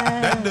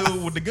 Yes. That dude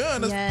with the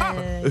gun is Yes.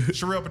 popping.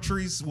 Sherelle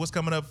Patrice, what's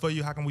coming up for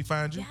you? How can we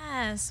find you?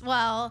 Yes.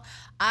 Well,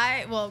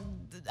 I'm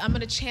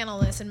going to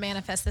channel this and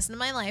manifest this into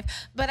my life.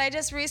 But I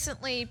just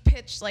recently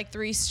pitched like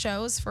 3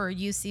 shows for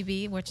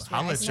UCB, which is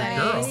I'll really let your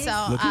exciting. girl.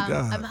 So Look at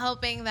God. I'm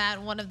hoping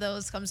that one of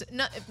those comes,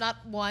 if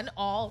not one,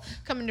 all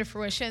come into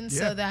fruition Yeah.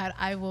 so that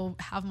I will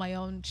have my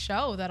own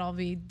show that I'll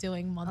be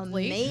doing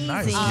monthly. Amazing.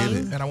 Nice. Get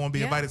it. And I won't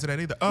be invited to that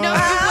either. No,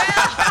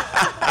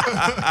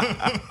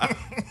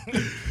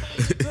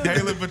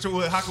 Haley, but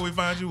how can we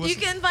find you? you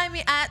can find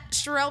me at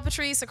Sherelle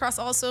Patrice across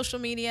all social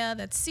media.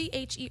 That's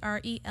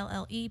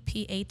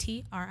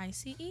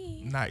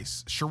CHERELLEPATRICE.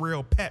 Nice.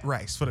 Sherelle Pat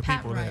Rice for the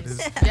Pat people that Rice. is.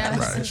 Yes.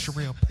 Right.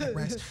 Sherelle Pat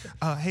Rice.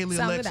 Haley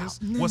Sound it Alexis,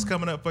 what's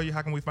coming up for you?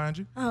 How can we find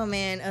you? Oh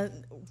man!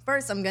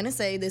 First, I'm gonna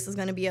say this is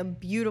gonna be a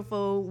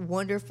beautiful,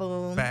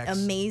 wonderful, Facts.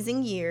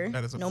 amazing year.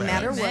 That is a no fact.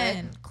 matter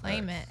Amen. what.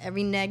 Claim it.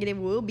 Every negative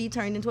will be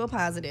turned into a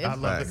positive. I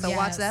love it. So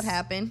watch Yes. that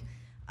happen.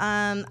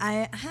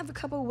 I have a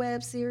couple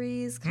web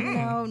series coming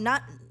out.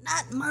 Not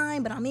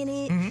mine, but I'm in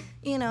it.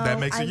 You know, That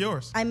makes it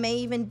yours. I may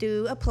even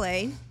do a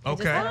play. I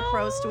just Okay. got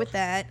approached with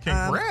that.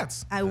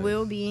 Congrats. I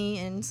will be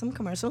in some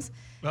commercials.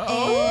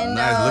 Uh-oh. And,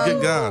 Nice. Look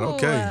at God.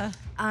 Okay.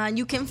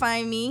 you can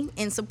find me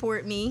and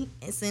support me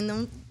and send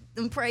them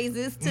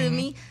praises to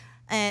me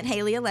at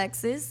Haley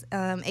Alexis,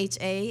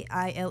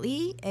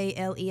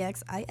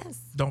 HAILEALEXIS.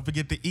 Don't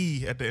forget the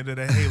E at the end of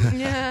that,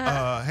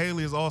 Haley.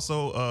 Haley is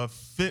also a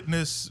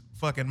fitness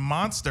fucking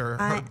monster.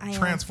 I am.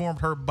 Transformed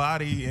her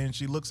body and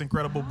she looks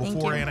incredible Thank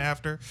before you. and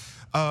after.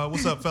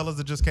 What's up, fellas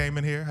that just came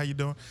in here? How you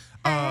doing?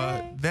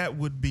 That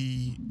would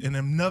be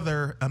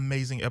another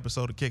amazing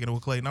episode of Kicking It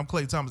with Clayton. I'm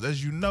Clay Thomas.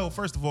 As you know,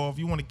 first of all, if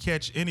you want to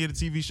catch any of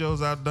the TV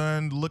shows I've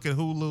done, look at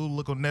Hulu,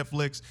 look on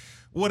Netflix,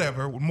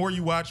 whatever. The more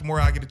you watch, the more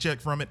I get a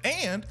check from it.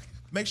 And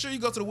make sure you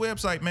go to the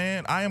website,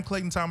 man.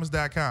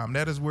 IamClaytonThomas.com.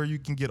 That is where you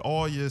can get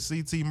all your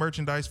CT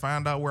merchandise,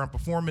 find out where I'm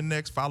performing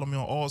next, follow me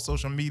on all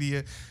social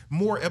media.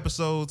 More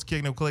episodes,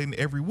 Kicking It with Clayton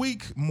every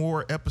week.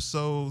 More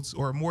episodes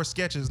or more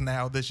sketches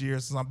now this year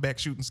since I'm back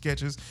shooting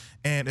sketches.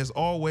 And as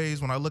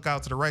always, when I look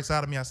out to the right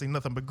side of me, I see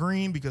nothing but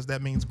green because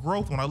that means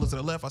growth. When I look to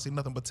the left, I see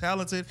nothing but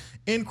talented,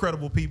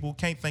 incredible people.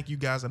 Can't thank you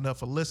guys enough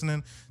for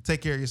listening.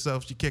 Take care of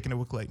yourselves. You're Kicking It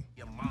with Clayton.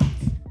 Your moms,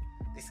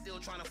 they still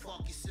trying to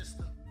fuck your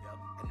sister.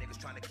 And niggas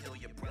trying to kill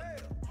your brother.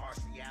 Harsh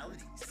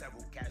reality,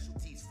 several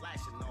casualties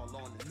flashing all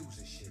on the news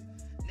and shit.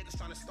 Niggas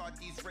trying to start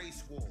these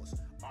race wars.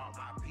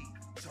 R.I.P.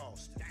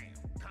 Charleston. Damn.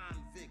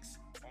 Convicts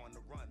on the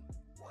run.